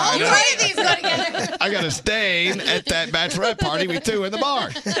party. I know. Right, these go together. I got a stain at that bachelorette party with 2 in the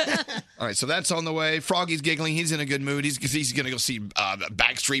barn. All right, so that's on the way. Froggy's giggling. He's in a good mood. He's going to go see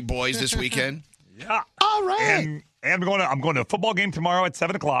Backstreet Boys this weekend. Yeah. All right. And I'm going to a football game tomorrow at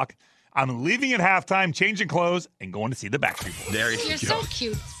 7 o'clock. I'm leaving at halftime, changing clothes, and going to see the Backstreet Boys. There you You're go. so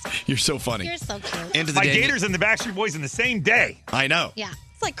cute. You're so funny. You're so cute. Into the My Daniel- Gators and the Backstreet Boys in the same day. I know. Yeah.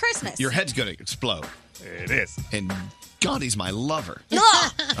 It's like Christmas. Your head's going to explode. It is. And God, he's my lover. Ugh.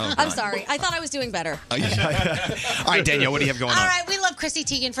 Oh, I'm God. sorry. I thought I was doing better. All right, Danielle, what do you have going All on? right, we love Chrissy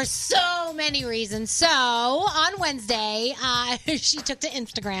Teigen for so many reasons. So on Wednesday, she took to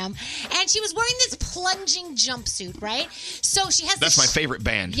Instagram, and she was wearing this plunging jumpsuit, right? So she has That's my favorite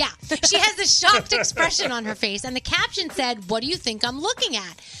band. Yeah. She has this shocked expression on her face, and the caption said, "What do you think I'm looking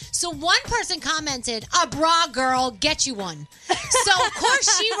at?" So one person commented, "A bra, girl, get you one." So, of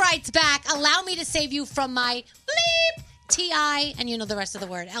course, she writes back, "Allow me to save you from my bleep, T.I., and you know the rest of the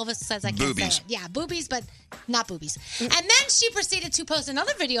word. Elvis says I can't Boobies. say it. Yeah, boobies, but not boobies. And then she proceeded to post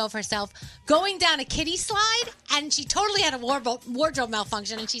another video of herself going down a kiddie slide, and she totally had a wardrobe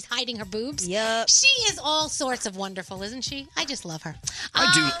malfunction, and she's hiding her boobs. Yep. She is all sorts of wonderful, isn't she? I just love her.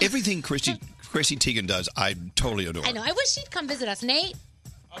 I do. Everything Chrissy Teigen does, I totally adore. I know. I wish she'd come visit us. Nate?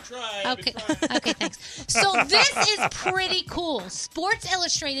 I'll try. Okay. Okay, thanks. So this is pretty cool. Sports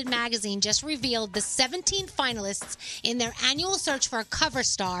Illustrated magazine just revealed the 17 finalists in their annual search for a cover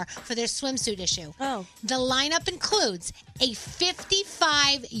star for their swimsuit issue. Oh. The lineup includes a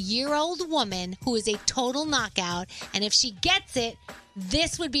 55-year-old woman who is a total knockout, and if she gets it,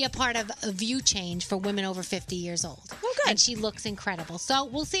 this would be a part of a view change for women over 50 years old. Oh, good. And she looks incredible. So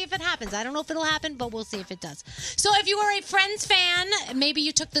we'll see if it happens. I don't know if it'll happen, but we'll see if it does. So if you were a Friends fan, maybe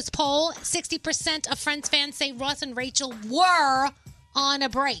you took this poll. 60% of Friends fans say Ross and Rachel were on a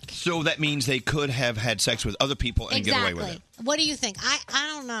break. So that means they could have had sex with other people and get away with it. What do you think? I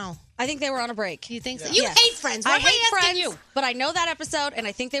don't know. I think they were on a break. You think so? Yeah. You Yes. hate Friends. Why I am I hate asking Friends, you? but I know that episode, and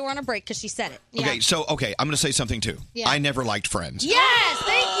I think they were on a break because she said it. Okay, so, I'm going to say something, too. Yeah. I never liked Friends. Yes,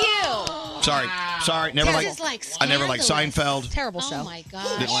 thank you. Sorry. Never This liked. is like I never liked scandalous. Seinfeld. Terrible show. Oh, my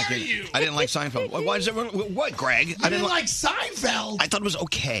God. Didn't like it. I didn't like Seinfeld. Why is everyone? What, Greg? You didn't like Seinfeld? I thought it was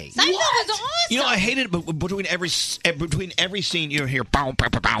okay. Seinfeld was awesome. You know, I hated it, but between every scene, you hear bow, bow,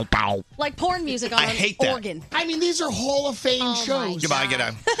 bow, bow, bow. Like porn music on I an hate that. organ. I mean, these are Hall of Fame shows. Goodbye. Get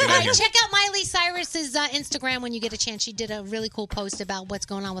out. Get All out of right, here. check out Miley Cyrus's Instagram when you get a chance. She did a really cool post about what's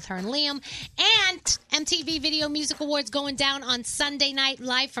going on with her and Liam. And MTV Video Music Awards going down on Sunday night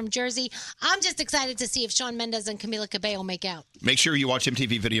live from Jersey. I'm just excited to see if Shawn Mendes and Camila Cabello make out. Make sure you watch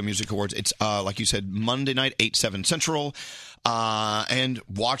MTV Video Music Awards. It's, like you said, Monday night, 8/7 Central. And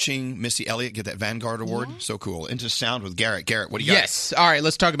watching Missy Elliott get that Vanguard Award. So cool. Into sound with Garrett. Garrett, what do you got? Yes. All right,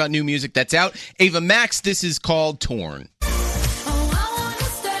 let's talk about new music that's out. Ava Max, this is called Torn.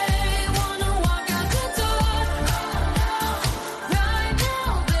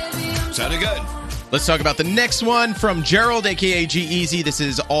 Sounded good. Let's talk about the next one from Gerald, a.k.a. G-Eazy. This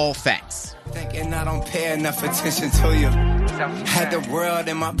is All Facts. Thinking I don't pay enough attention to you. Had the world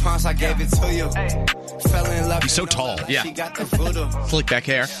in my palms, I gave it to you. Fell in love. He's so tall. Yeah. She got the voodoo. Slick back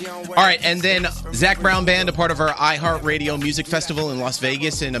hair. All right, and then Zach Brown Band, a part of our iHeartRadio Music Festival in Las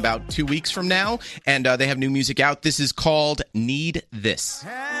Vegas in about 2 weeks from now. And they have new music out. This is called Need This.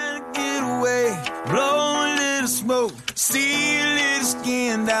 Get away, blow a little smoke, see a little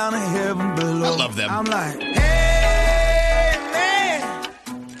skin down in heaven below. I love them. I'm like, hey, man,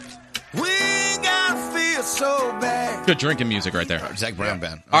 we ain't gotta feel so bad. Good drinking music right there. Zach Brown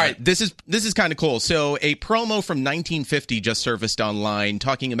Band. All right, this is kind of cool. So a promo from 1950 just surfaced online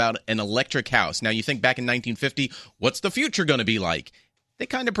talking about an electric house. Now you think back in 1950, what's the future going to be like? They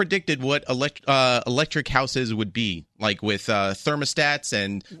kind of predicted what electric houses would be, like with thermostats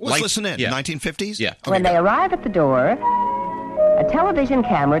and Let's lights. listen in. 1950s? Yeah. When they arrive at the door, a television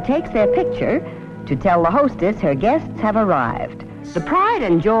camera takes their picture to tell the hostess her guests have arrived. The pride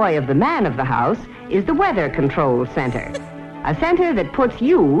and joy of the man of the house is the Weather Control Center, a center that puts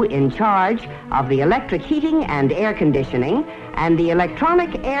you in charge of the electric heating and air conditioning and the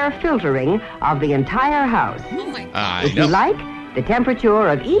electronic air filtering of the entire house. I If know. you like, The temperature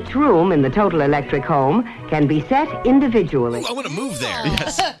of each room in the Total Electric home can be set individually. I want to move there.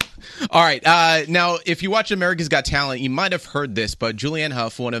 Yes. All right. Now, if you watch America's Got Talent, you might have heard this, but Julianne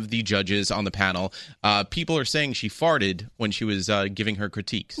Hough, one of the judges on the panel, people are saying she farted when she was giving her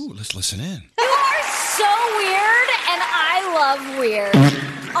critiques. Ooh, let's listen in. You are so weird, and I love weird.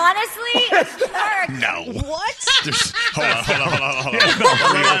 Honestly, No. What? Hold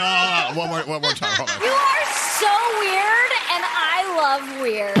on. One more time. Hold on. You are so weird, and I love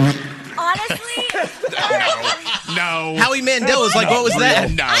weird. Honestly, No. Howie Mandel is like, what was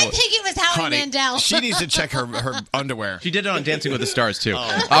that? No. I think it was Howie Honey, Mandel. She needs to check her underwear. She did it on Dancing with the Stars, too. Oh,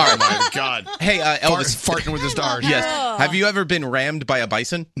 All right. my God. Hey, Elvis. Farting with the stars. Yes. Have you ever been rammed by a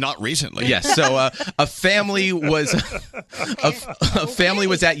bison? Not recently. Yes. So a family was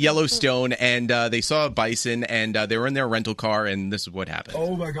at Yellowstone, and they saw a bison, and they were in their rental car, and this is what happened.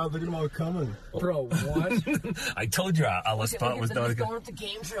 Oh my God! Look at them all coming, bro. What? I told you our spot was not going up the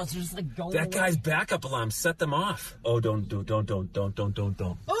game trails. Just like going. That guy's backup alarm set them off. Oh, don't. oh, look at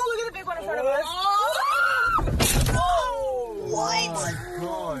the big one in front of us. Oh, what? Oh my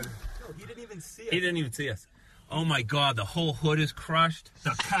God! He didn't even see us. Oh my God! The whole hood is crushed.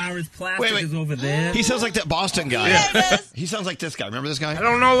 The car is plastic. Is over there. He sounds like that Boston guy. Yeah. He sounds like this guy. Remember this guy? I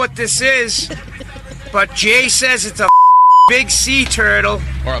don't know what this is, but Jay says it's a big sea turtle.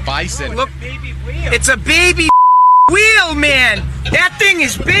 Or a bison. Look, it's a baby wheel, man. That thing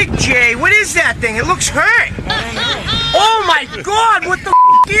is big, Jay. What is that thing? It looks hurt. Oh my God! What the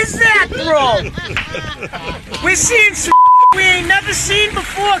is that, bro? We're seeing some we ain't never seen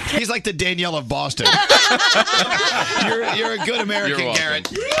before. He's like the Danielle of Boston. You're a good American, You're welcome. Garrett.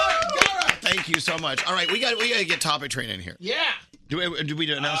 Thank you so much. All right, we got to get Topic Train in here. Yeah. Do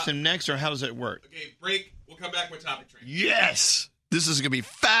we announce him next, or how does it work? Okay, break. We'll come back with Topic Train. Yes, this is going to be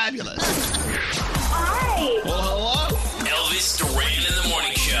fabulous. Hi. Well, hello. Elvis Duran in the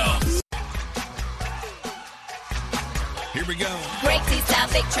Morning Show. Here we go. Break these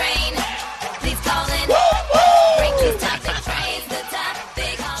topic train. Please call in. Break these topic trains. The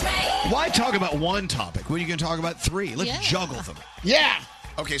topic train. Why talk about one topic when you can talk about three? Let's juggle them. Yeah.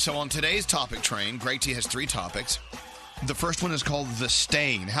 Okay, so on today's Topic Train, Greg T has three topics. The first one is called The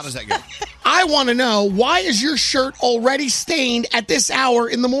Stain. How does that go? I want to know, why is your shirt already stained at this hour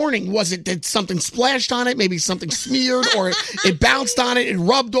in the morning? Did something splashed on it? Maybe something smeared, or it bounced on it, it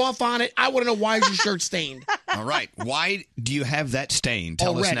rubbed off on it? I want to know, why is your shirt stained? All right. Why do you have that stain?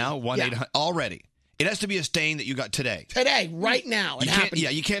 Tell us Already. now. 1-800 already. It has to be a stain that you got today. Today, right now. It You can't, happened.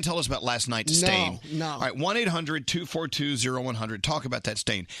 yeah, you can't tell us about last night's stain. No. All right, 1-800-242-0100. Talk about that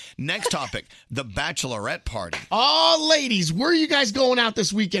stain. Next topic, the bachelorette party. Oh, ladies, where are you guys going out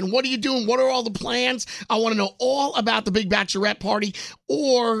this weekend? What are you doing? What are all the plans? I want to know all about the big bachelorette party,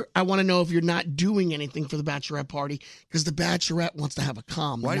 or I want to know if you're not doing anything for the bachelorette party, because the bachelorette wants to have a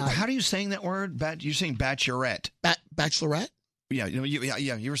calm night. How are you saying that word? You're saying bachelorette. Bachelorette? Yeah,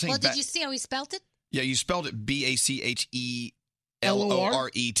 you were saying Well, did you see how he spelled it? Yeah, you spelled it BACHELORET.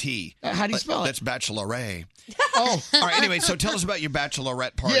 How do you spell it? That's bachelorette. Oh. All right, anyway, so tell us about your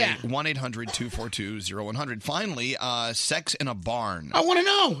bachelorette party. Yeah. 1-800-242-0100. Finally, sex in a barn. I want to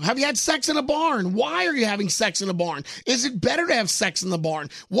know, have you had sex in a barn? Why are you having sex in a barn? Is it better to have sex in the barn?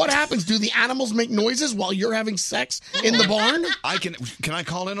 What happens? Do the animals make noises while you're having sex in the barn? Can I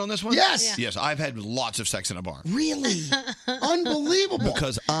call in on this one? Yes. Yes, I've had lots of sex in a barn. Really? Unbelievable.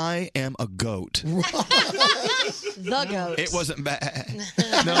 Because I am a goat. The goat. It wasn't bad.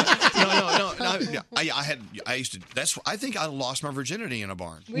 No. I think I lost my virginity in a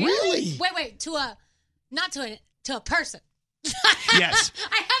barn. Really? Wait. Not to a person. Yes.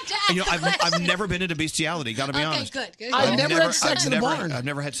 I have to ask. I've never been into bestiality. Got to be honest. Good. I've never had sex in a barn. I've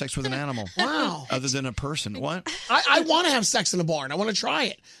never had sex with an animal. Wow. Other than a person. What? I want to have sex in a barn. I want to try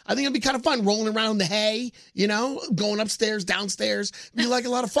it. I think it'd be kind of fun, rolling around the hay, going upstairs, downstairs. It'd be like a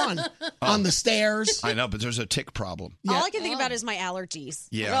lot of fun on the stairs. I know, but there's a tick problem. All I can think about is my allergies.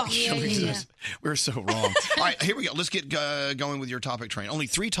 Yeah. Oh. We're so wrong. All right, here we go. Let's get going with your topic train. Only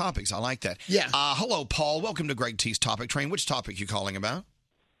 3 topics. I like that. Yeah. Hello, Paul. Welcome to Greg T's topic train. Which topic you calling about?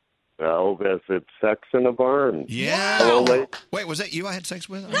 Elvis, it's sex in a barn. Yeah. Hello, ladies. Wait, was that you I had sex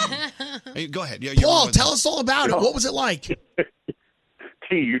with? Hey, go ahead. Yeah, Paul, tell us all about it. What was it like?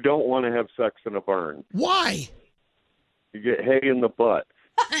 T, you don't want to have sex in a barn. Why? You get hay in the butt.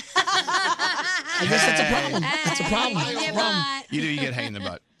 I guess that's a problem. That's a problem. It's a problem. You do. You get hay in the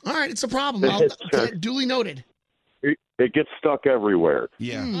butt. All right, it's a problem. Duly noted. It gets stuck everywhere.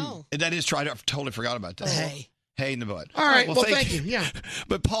 Yeah. And that is true. I totally forgot about that. Hay in the butt. All right. Well, thank you. Yeah.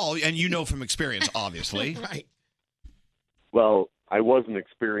 But Paul, and you know from experience, obviously. Right. Well, I wasn't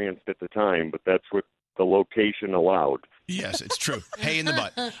experienced at the time, but that's what the location allowed. Yes, it's true. Hay in the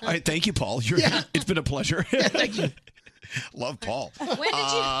butt. All right, thank you, Paul. It's been a pleasure. Thank you. Love Paul. When did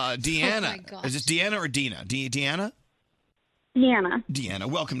you? Deanna. Oh my gosh. Is this Deanna or Dina? Deanna? Deanna. Deanna,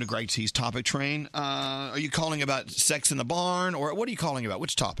 welcome to Greg T's Topic Train. Are you calling about sex in the barn, or what are you calling about?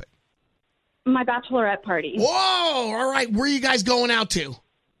 Which topic? My bachelorette party. Whoa! All right, where are you guys going out to?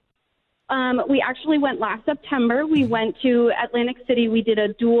 We actually went last September. We went to Atlantic City. We did a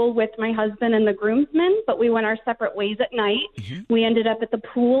duel with my husband and the groomsmen, but we went our separate ways at night. We ended up at the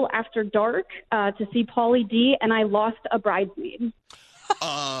pool after dark to see Pauly D, and I lost a bridesmaid.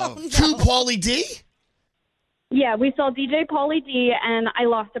 To Pauly D? Yeah, we saw DJ Pauly D, and I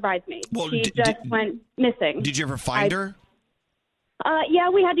lost a bridesmaid. Well, she just went missing. Did you ever find her? Yeah,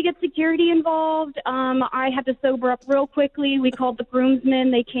 we had to get security involved. I had to sober up real quickly. We called the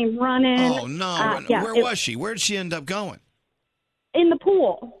groomsmen. They came running. Oh, no. Where was she? Where did she end up going? In the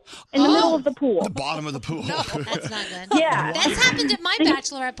pool. In the middle of the pool. The bottom of the pool. No, that's not good. Yeah. That's happened at my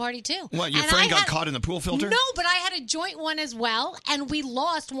bachelorette party, too. What, your And friend I got had- caught in the pool filter? No, but I had a joint one as well, and we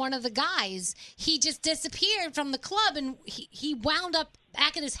lost one of the guys. He just disappeared from the club, and he wound up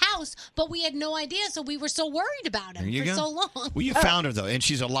back at his house, but we had no idea, so we were so worried about him There you for go. so long. Well, you found her, though, and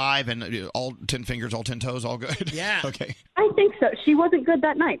she's alive, and all 10 fingers, all 10 toes, all good? Yeah. Okay. I think so. She wasn't good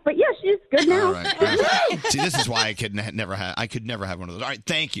that night, but yeah, she's good now. All right. See, this is why I could never have one of those. All right,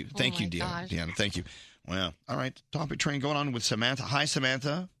 thank you. Thank you, Deanna. Deanna, thank you. Well, all right, topic train going on with Samantha. Hi,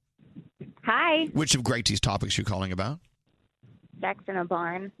 Samantha. Hi. Which of Greg T's topics you calling about? Sex in a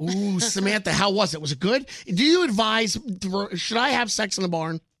barn. Ooh, Samantha, how was it? Was it good? Do you advise, should I have sex in the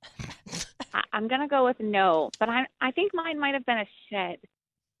barn? I'm going to go with no, but I think mine might have been a shed.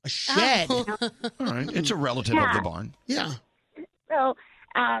 A shed? All right, it's a relative of the barn. Yeah. So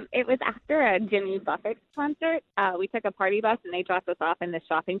it was after a Jimmy Buffett concert. We took a party bus, and they dropped us off in the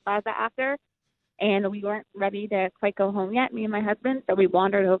shopping plaza after. And we weren't ready to quite go home yet, me and my husband. So we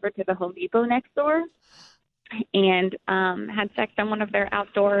wandered over to the Home Depot next door and had sex on one of their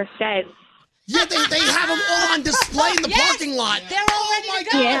outdoor sheds. Yeah, they have them all on display in the parking lot. They're all ready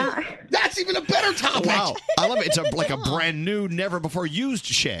to go. Yeah. That's even a better topic. Wow, I love it. It's like a brand new, never before used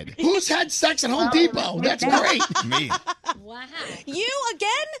shed. Who's had sex at Home Depot? That's great. Me. Wow. You again?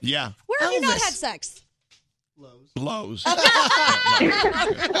 Yeah. Where have you not Elvis. had sex? Lowe's. Wait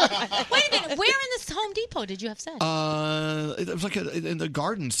a minute. Where in this Home Depot did you have sex? It was like in the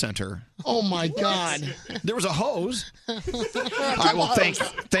garden center. Oh my God. There was a hose. All right. Well,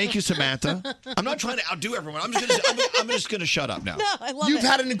 thank you, Samantha. I'm not trying to outdo everyone. I'm just gonna shut up now. No, I love You've it.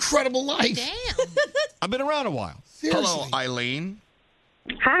 had an incredible life. Damn. I've been around a while. Seriously. Hello, Eileen.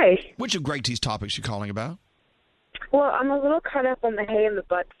 Hi. Which of Greg T's topics you calling about? Well, I'm a little caught up on the hay in the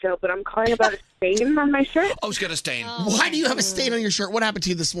butt still, but I'm calling about a stain on my shirt. Oh, it's got a stain. Why do you have a stain on your shirt? What happened to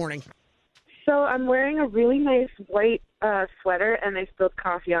you this morning? So I'm wearing a really nice white sweater, and I spilled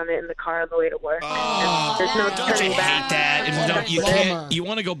coffee on it in the car on the way to work. Oh, There's no don't you turning hate back. that? And don't, you Bummer. can't. You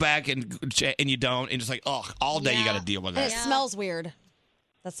want to go back and you don't, and it's like, oh, all day you got to deal with And that. it smells weird.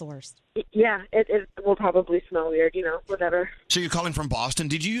 That's the worst. Yeah, it will probably smell weird, whatever. So you're calling from Boston?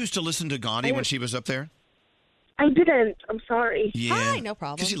 Did you used to listen to Gandhi when she was up there? I didn't. I'm sorry. Yeah. Hi, no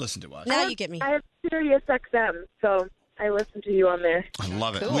problem. Because you listen to us. Now you get me. I have Sirius XM, so I listen to you on there. I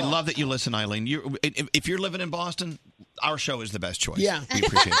love it. Cool. We love that you listen, Eileen. If you're living in Boston, our show is the best choice. Yeah. We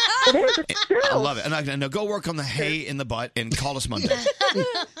appreciate it. It is. It's true. I love it. And now go work on the hay in the butt and call us Monday.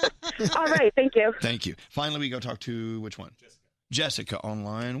 All right. Thank you. Thank you. Finally, we go talk to which one? Jessica on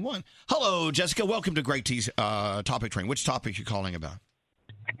line 1. Hello, Jessica. Welcome to Greg T's Topic Train. Which topic are you calling about?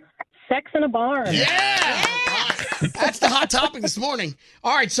 Sex in a barn. Yeah. That's the hot topic this morning.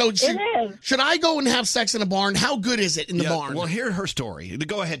 All right, so should I go and have sex in a barn? How good is it in the barn? Well, hear her story.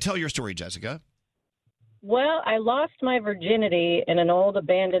 Go ahead. Tell your story, Jessica. Well, I lost my virginity in an old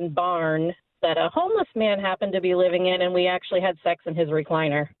abandoned barn that a homeless man happened to be living in, and we actually had sex in his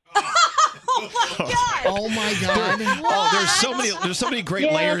recliner. Oh my God! Oh, there's so many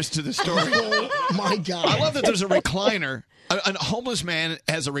great layers to the story. Oh my God! I love that there's a recliner. A homeless man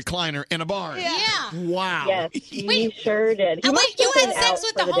has a man in a barn. Yeah. Wow. Yes, he sure did. He And must wait, you have had been sex out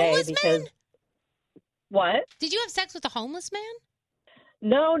with for the day homeless man? because- What? Did you have sex with a homeless man?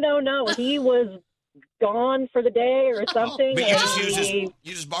 No. He was gone for the day or something. But and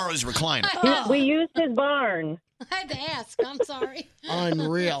you just borrow his recliner. we used his barn. I had to ask. I'm sorry.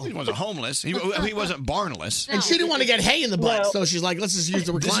 Unreal. He wasn't homeless. He wasn't barnless. And she didn't want to get hay in the butt, No. so she's like, let's just use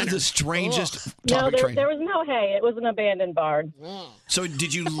the recliner. This is the strangest No, topic train. there was no hay. It was an abandoned barn. So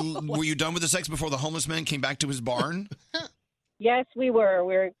were you done with the sex before the homeless man came back to his barn? Yes, we were.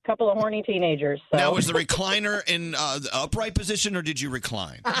 We were a couple of horny teenagers. So. Now, was the recliner in the upright position, or did you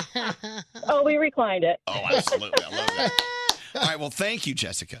recline? Oh, we reclined it. Oh, absolutely. I love that. All right. Well, thank you,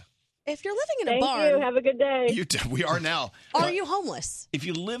 Jessica. If you're living in a Thank barn, you. Have a good day. We are now. Are you homeless? If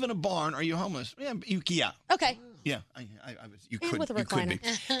you live in a barn, are you homeless? Yeah. Okay. Yeah. You And could. with a You could be.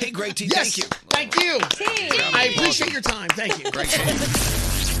 recliner. Hey, Greg T. Yes. Thank you. Thank you. Tea. I appreciate your time. Thank you. Great.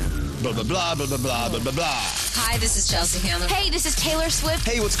 Blah blah blah blah blah blah blah blah. Hi, this is Chelsea Handler. Hey, this is Taylor Swift.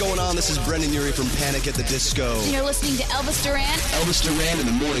 Hey, what's going on? This is Brendan Urie from Panic at the Disco. And you're listening to Elvis Duran. Elvis Duran in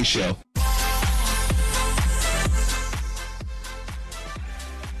the Morning Show.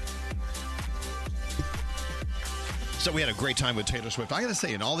 So we had a great time with Taylor Swift. I got to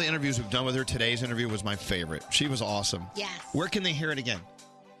say, in all the interviews we've done with her, today's interview was my favorite. She was awesome. Yes. Where can they hear it again?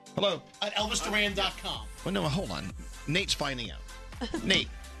 Hello? At ElvisDuran.com. Well, no, hold on. Nate's finding out. Nate.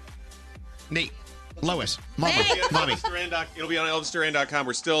 Lois. Mommy. It'll be on ElvisDuran.com.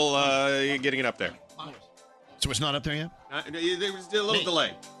 We're still getting it up there. So it's not up there yet? There was a little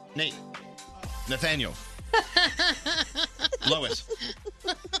delay. Nate. Nathaniel. Lois.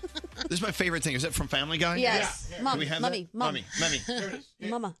 This is my favorite thing. Is that from Family Guy? Yes. Yeah. Mom, Do we have Mummy, that? Mom. Mummy.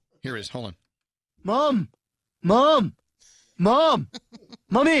 Mama. Here it is. Hold on. Mom, Mommy, Mama,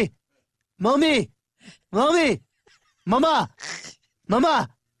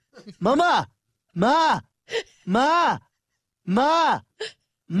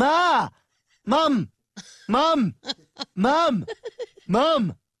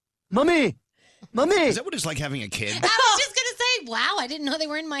 Mummy. Is that what it's like having a kid? I was just going to say, wow, I didn't know they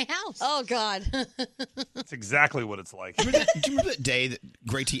were in my house. Oh, God. That's exactly what it's like. Do you remember that day that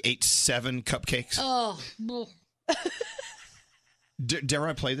Great T ate 7 cupcakes? Oh. Dare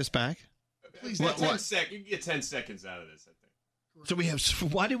I play this back? Please, What- 10 what? seconds. You can get 10 seconds out of this, I think. So we have.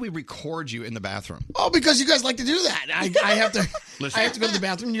 Why did we record you in the bathroom? Oh, because you guys like to do that. I have to. Listen. I have to go to the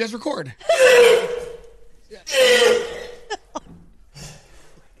bathroom. And you guys record.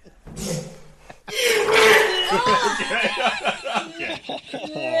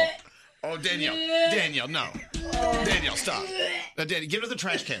 Oh, Danielle, no. Danielle, stop. Danielle, give her the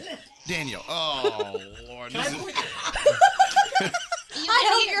trash can. Danielle, oh, Lord. This is... I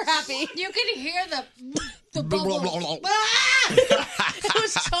hope you're happy. You can hear the Blah, blah, bubble. blah, blah. It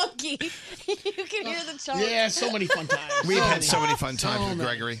was chunky. You can hear the chunk. Yeah, so many fun times. We've So had many. so many fun times So with many.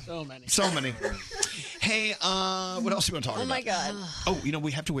 Gregory. So many. Hey, what else do you want to talk about? Oh, my God. Oh,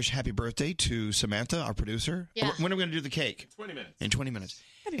 we have to wish happy birthday to Samantha, our producer. Yeah. When are we going to do the cake? 20 minutes. In 20 minutes.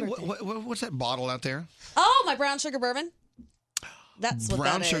 Happy Hey, birthday. what's that bottle out there? Oh, my brown sugar bourbon. That's what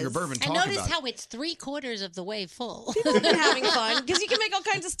Brown that sugar is. bourbon. I Talk noticed about it. how it's 3/4 of the way full. People have been having fun because you can make all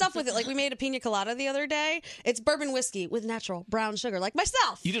kinds of stuff with it. Like we made a pina colada the other day. It's bourbon whiskey with natural brown sugar, like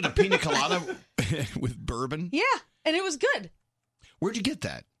myself. You did a pina colada with bourbon? Yeah, and it was good. Where'd you get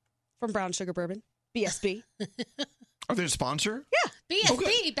that? From Brown Sugar Bourbon, BSB. Are they a sponsor? Yeah,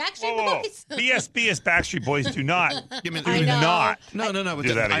 BSB, Backstreet Whoa. Boys. BSB is Backstreet Boys. Do not. Give me, I do know. not. No. But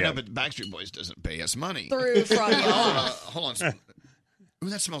Do that I know, again. but Backstreet Boys doesn't pay us money. Through from you. Hold on. Ooh,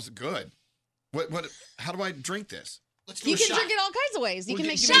 that smells good. What? How do I drink this? Let's do You a can shot. drink it all kinds of ways. You Well, can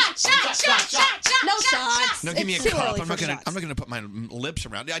make give me- shot. No shots. No, give me a It's too cup. early I'm for not gonna. shots. I'm not gonna put my lips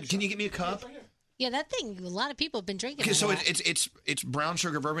around it. Can you give me a cup? Yeah, that thing, a lot of people have been drinking Okay, a so lot. it's brown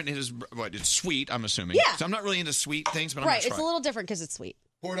sugar bourbon. It is what? It's sweet. I'm assuming. Yeah. So I'm not really into sweet things, but I'm Right, gonna it's try. a little different because it's sweet.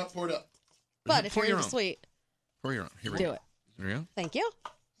 Pour it up. But if Pour you're your into own. sweet, Pour your own. Here we do go. it. There we go. Thank you.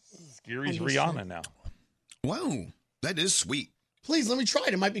 Gary's And he's Rihanna now. Wow, that is sweet. Please let me try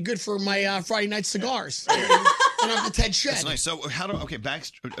it. It might be good for my Friday night cigars. and Uncle Ted Shed. That's nice. So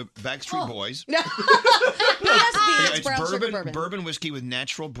Backstreet Boys. BSB Yeah, is it's brown sugar bourbon. whiskey with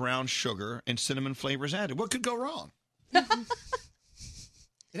natural brown sugar and cinnamon flavors added. What could go wrong?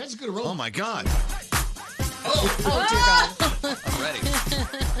 It has a good aroma. Oh my God! Oh, dear God. I'm ready.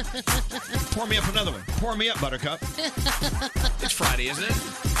 Pour me up another one. Pour me up, Buttercup. It's Friday, isn't it?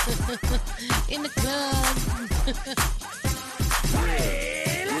 In the club.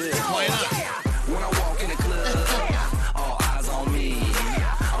 Play it up. When I walk in the club, all eyes on me.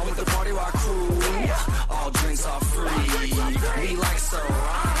 I'm with the party rock crew. All drinks are free. We like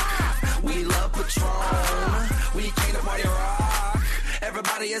Ciroc. We love Patron. We came to party rock.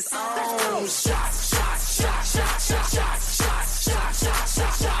 Everybody is on. Shots, shots, shots, shots, shots, shots, shots, shots, shots,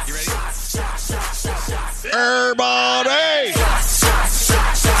 shots, shots. You ready? Shots, shots, shots, shots, shots. Everybody! Shots, shots,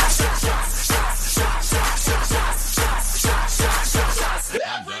 shots, shots, shots, shots, shots, shots, shots, shots, shots, shots, shots, shots, shots.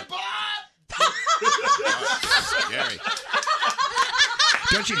 Gary.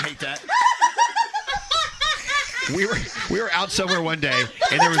 Don't you hate that? We were out somewhere one day,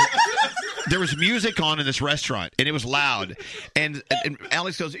 and there was music on in this restaurant, and it was loud. And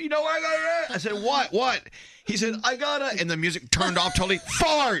Alex goes, you know what I gotta? I said, what? What? He said, I gotta. And the music turned off totally.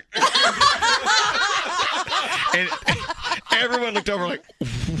 Fart. And everyone looked over like,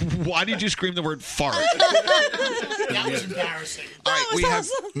 why did you scream the word fart? That was embarrassing. All right, we have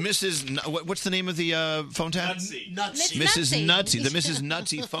Mrs. What's the name of the phone tap? Nutsy. Mrs. Nutsy. The Mrs.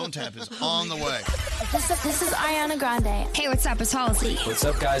 Nutsy phone tap is on the way. This is Ariana Grande. Hey, what's up? It's Halsey. What's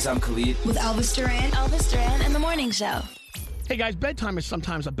up, guys? I'm Khalid. With Elvis Duran. Elvis Duran and the Morning Show. Hey guys, bedtime is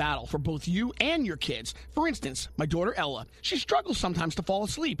sometimes a battle for both you and your kids. For instance, my daughter Ella, she struggles sometimes to fall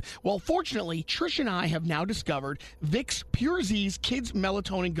asleep. Well, fortunately, Trish and I have now discovered Vicks Pure Z's Kids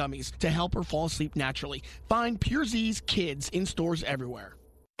Melatonin Gummies to help her fall asleep naturally. Find Pure Z's Kids in stores everywhere.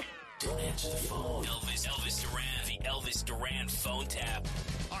 Don't answer the phone. Elvis Duran, the Elvis Duran phone tap.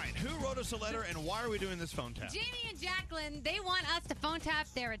 All right, who wrote us a letter and why are we doing this phone tap? Jamie and Jacqueline, they want us to phone tap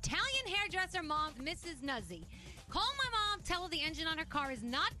their Italian hairdresser mom, Mrs. Nuzzy. Call my mom, tell her the engine on her car is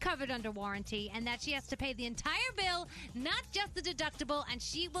not covered under warranty and that she has to pay the entire bill, not just the deductible, and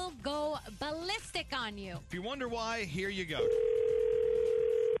she will go ballistic on you. If you wonder why, here you go.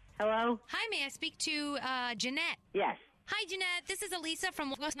 Hello? Hi, may I speak to Jeanette? Yes. Hi, Jeanette. This is Elisa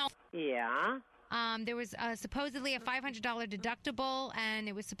from... Yeah? There was supposedly a $500 deductible, and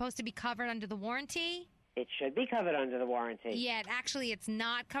it was supposed to be covered under the warranty. It should be covered under the warranty. Yeah, actually, it's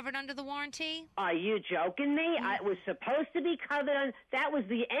not covered under the warranty. Are you joking me? It was supposed to be covered on... That was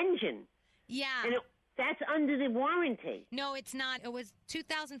the engine. Yeah. And that's under the warranty. No, it's not. It was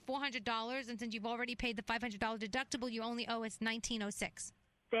 $2,400, and since you've already paid the $500 deductible, you only owe us $1,906.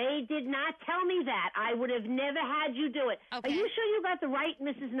 They did not tell me that. I would have never had you do it. Okay. Are you sure you got the right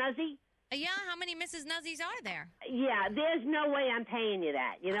Mrs. Nuzzy? Yeah, how many Mrs. Nuzzies are there? Yeah, there's no way I'm paying you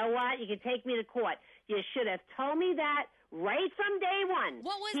that. You know what? You can take me to court. You should have told me that right from day one.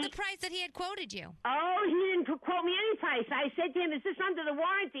 What was the price that he had quoted you? Oh, he didn't quote me any price. I said to him, is this under the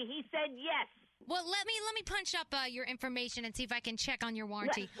warranty? He said yes. Well, let me punch up your information and see if I can check on your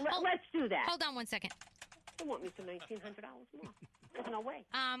warranty. Let's do that. Hold on one second. They want me for $1,900 more. There's no way.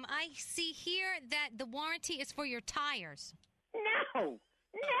 I see here that the warranty is for your tires. No.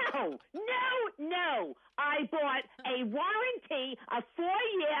 I bought a warranty, a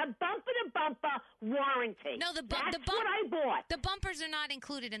 4-year bumper-to-bumper warranty. No, That's what I bought. The bumpers are not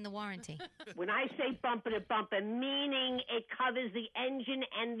included in the warranty. When I say bumper-to-bumper, meaning it covers the engine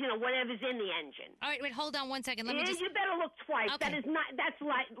and, whatever's in the engine. All right, wait, hold on one second. You better look twice. Okay. That's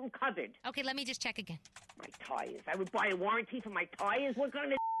covered. Okay, let me just check again. My tires. I would buy a warranty for my tires? What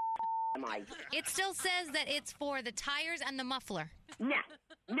kind of am I? It still says that it's for the tires and the muffler. No.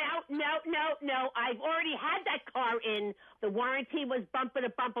 I've already had that car in. The warranty was bumper to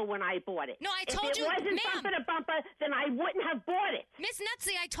bumper when I bought it. No, I told you, if it wasn't ma'am. bumper to bumper, then I wouldn't have bought it. Miss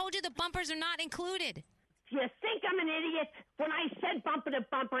Nutsy, I told you the bumpers are not included. You think I'm an idiot? When I said bumper to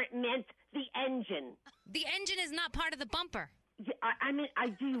bumper, it meant the engine. The engine is not part of the bumper. Do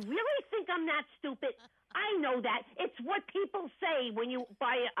you really think I'm that stupid? I know that. It's what people say when you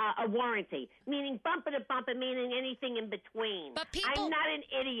buy a warranty, meaning bumper to bumper, meaning anything in between. I'm not an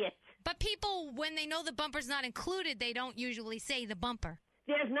idiot. But people, when they know the bumper's not included, they don't usually say the bumper.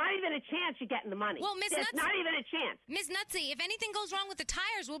 There's not even a chance you're getting the money. Well, Miss There's Nutsy, not even a chance. Miss Nutsy, if anything goes wrong with the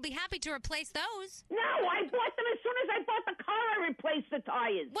tires, we'll be happy to replace those. No, I bought them as soon as I bought the car. I replaced the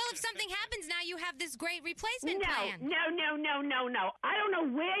tires. Well, if something happens now, you have this great replacement plan. No. I don't know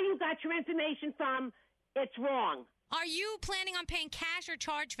where you got your information from. It's wrong. Are you planning on paying cash or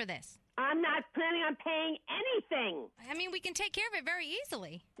charge for this? I'm not planning on paying anything. I mean, we can take care of it very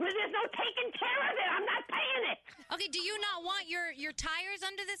easily. Well, there's no taking care of it. I'm not paying it. Okay, do you not want your tires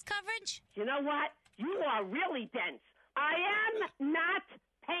under this coverage? You know what? You are really dense. I am not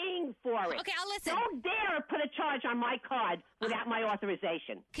paying for it. Okay, I'll listen. Don't dare put a charge on my card without my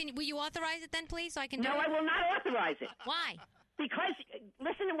authorization. Will you authorize it then, please, so I can do it? No, I will not authorize it. Why? Because,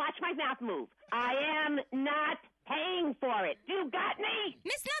 listen and watch my mouth move. I am not paying for it. You got me?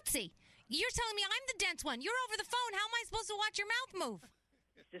 Miss Nutsy, you're telling me I'm the dense one. You're over the phone. How am I supposed to watch your mouth move?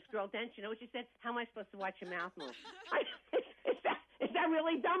 Is this girl dense? You know what she said? How am I supposed to watch your mouth move? Is that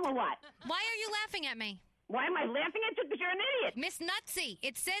really dumb or what? Why are you laughing at me? Why am I laughing at you? Because you're an idiot. Miss Nutsy,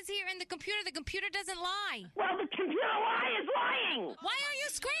 it says here in the computer doesn't lie. Well, the computer lie is lying. Why are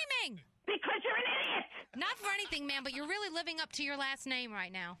you screaming? Because you're an idiot. Not for anything, ma'am, but you're really living up to your last name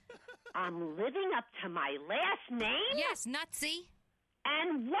right now. I'm living up to my last name? Yes, Nutsy.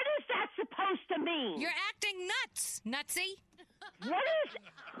 And what is that supposed to mean? You're acting nuts, Nutsy. What is...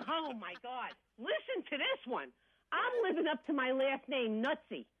 Oh, my God. Listen to this one. I'm living up to my last name,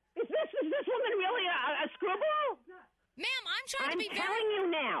 Nutsy. Is this woman really a screwball? Ma'am, I'm trying to be I'm telling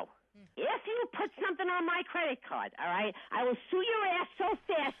you now. If you put something on my credit card, all right, I will sue your ass so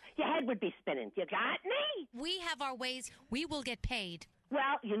fast your head would be spinning. You got me? We have our ways. We will get paid.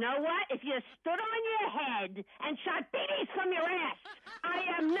 Well, you know what? If you stood on your head and shot BBs from your ass, I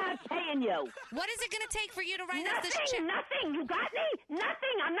am not paying you. What is it going to take for you to write us this check? Nothing. You got me?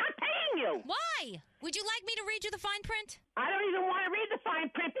 Nothing. I'm not paying you. Why? Would you like me to read you the fine print? I don't even want to read the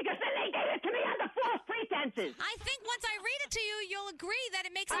fine print because then they gave it to me under false pretenses. I think once I read it to you, you'll agree that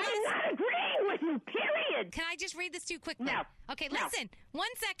it makes a lot of I'm sense. not agreeing with you, period. Can I just read this to you quickly? No. Okay, No. listen. 1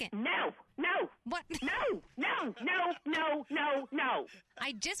 second. No. What? No.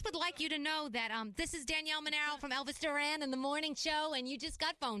 I just would like you to know that this is Danielle Monaro from Elvis Duran and the Morning Show, and you just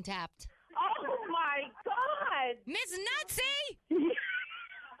got phone tapped. Oh, my God. Miss Nutsy!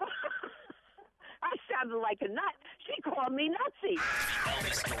 I sounded like a nut. She called me nutsy.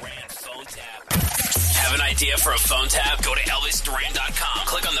 Elvis Duran phone tap. Have an idea for a phone tap? Go to ElvisDuran.com.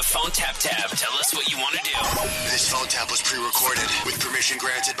 Click on the phone tap tab. Tell us what you want to do. This phone tap was pre-recorded with permission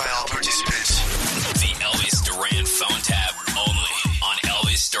granted by all participants. The Elvis Duran phone tap only on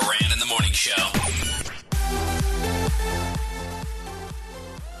Elvis Duran in the Morning Show.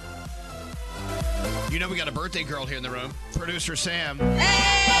 You know we got a birthday girl here in the room. Producer Sam.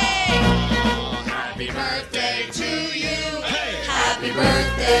 Happy birthday to you. Hey. Happy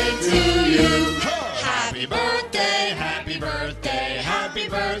birthday to you. Happy birthday, happy birthday, happy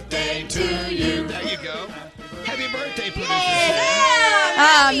birthday to you. There you go. Happy birthday, producer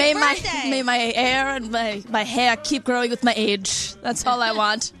Ah, may my hair and my hair keep growing with my age. That's all I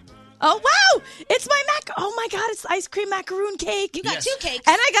want. Oh, wow! It's my oh my God, it's ice cream macaroon cake. You got 2 cakes.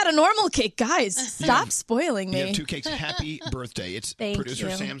 And I got a normal cake. Guys, stop spoiling me. You have 2 cakes. Happy birthday. It's Thank producer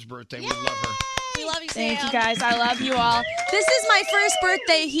you. Sam's birthday. We love her. We love you, Sam. Thank you, guys. I love you all. This is my first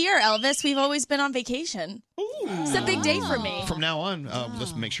birthday here, Elvis. We've always been on vacation. It's a big day for me. From now on,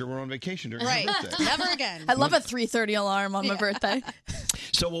 let's make sure we're on vacation during your birthday. Never again. I love a 3:30 alarm on my birthday.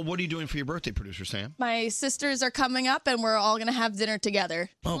 So, well, what are you doing for your birthday, producer Sam? My sisters are coming up, and we're all going to have dinner together.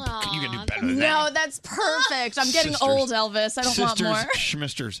 Oh, you can do better than that. No, that's perfect. I'm getting Sisters. old, Elvis. I don't want more.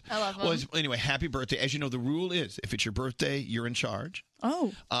 Schmisters. I love them. Well, anyway, happy birthday. As you know, the rule is if it's your birthday, you're in charge.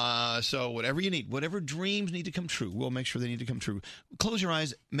 Oh. So whatever you need, whatever dreams need to come true, we'll make sure they need to come true. Close your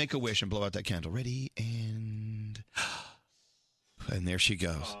eyes, make a wish, and blow out that candle. Ready? And there she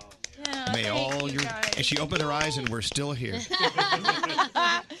goes. Yeah, May all your guys. and she opened her eyes, and we're still here.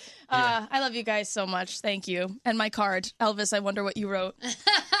 I love you guys so much. Thank you. And my card. Elvis, I wonder what you wrote.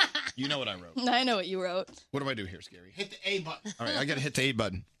 You know what I wrote. I know what you wrote. What do I do here, Scary? Hit the A button. All right, I got to hit the A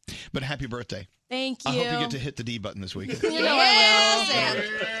button. But happy birthday. Thank you. I hope you get to hit the D button this weekend. You know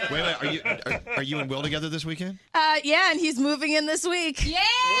I will. Wait, are you and Will together this weekend? Yeah, and he's moving in this week. Yeah!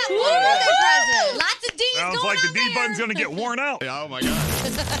 Woo! Birthday present. Lots of D's Sounds going like the on D there. button's going to get worn out. Oh, my God.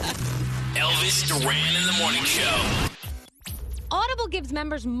 Elvis Duran in the Morning Show. Audible gives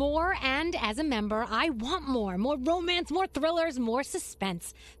members more, and as a member, I want more. More romance, more thrillers, more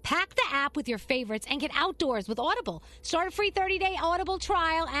suspense. Pack the app with your favorites and get outdoors with Audible. Start a free 30-day Audible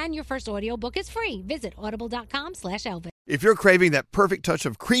trial, and your first audiobook is free. Visit audible.com/Elvis. If you're craving that perfect touch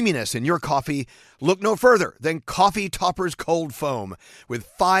of creaminess in your coffee, look no further than Coffee Topper's Cold Foam. With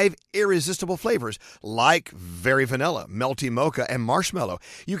 5 irresistible flavors like very vanilla, melty mocha, and marshmallow.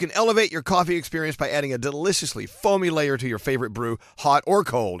 You can elevate your coffee experience by adding a deliciously foamy layer to your favorite brew, hot or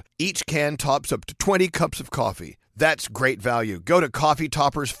cold. Each can tops up to 20 cups of coffee. That's great value. Go to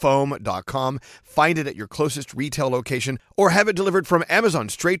coffeetoppersfoam.com, find it at your closest retail location, or have it delivered from Amazon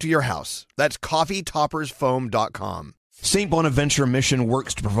straight to your house. That's coffeetoppersfoam.com. St. Bonaventure Mission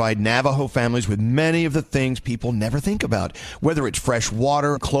works to provide Navajo families with many of the things people never think about. Whether it's fresh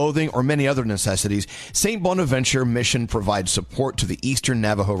water, clothing, or many other necessities, St. Bonaventure Mission provides support to the Eastern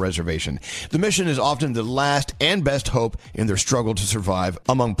Navajo Reservation. The mission is often the last and best hope in their struggle to survive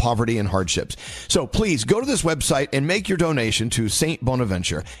among poverty and hardships. So please go to this website and make your donation to St.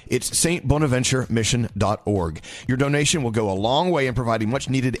 Bonaventure. It's stbonaventuremission.org. Your donation will go a long way in providing much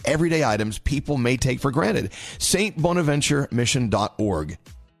needed everyday items people may take for granted. St. Bonaventuremission.org.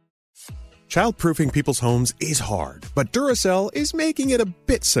 Childproofing people's homes is hard, but Duracell is making it a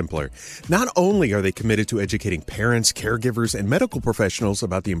bit simpler. Not only are they committed to educating parents, caregivers, and medical professionals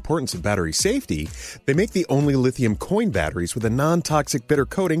about the importance of battery safety, they make the only lithium coin batteries with a non-toxic bitter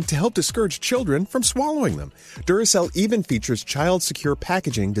coating to help discourage children from swallowing them. Duracell even features child-secure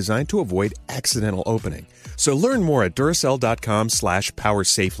packaging designed to avoid accidental opening. So learn more at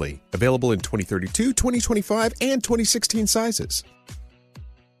Duracell.com/powersafely. Available in 2032, 2025, and 2016 sizes.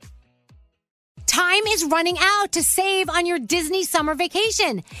 Time Time is running out to save on your Disney summer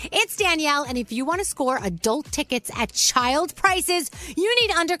vacation. It's Danielle, and if you want to score adult tickets at child prices, you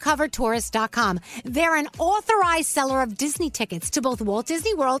need UndercoverTourist.com. They're an authorized seller of Disney tickets to both Walt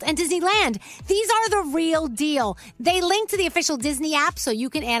Disney World and Disneyland. These are the real deal. They link to the official Disney app so you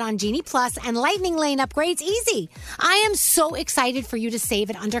can add on Genie Plus and Lightning Lane upgrades easy. I am so excited for you to save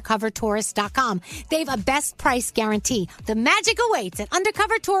at UndercoverTourist.com. They've a best price guarantee. The magic awaits at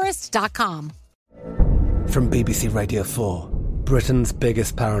UndercoverTourist.com. From BBC Radio 4, Britain's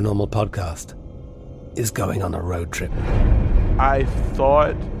biggest paranormal podcast is going on a road trip. I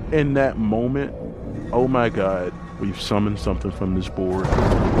thought in that moment, oh my God, we've summoned something from this board.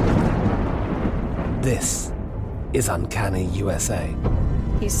 This is Uncanny USA.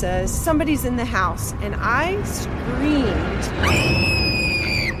 He says, somebody's in the house, and I screamed.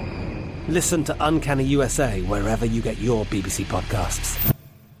 Listen to Uncanny USA wherever you get your BBC podcasts,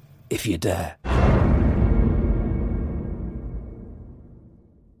 if you dare.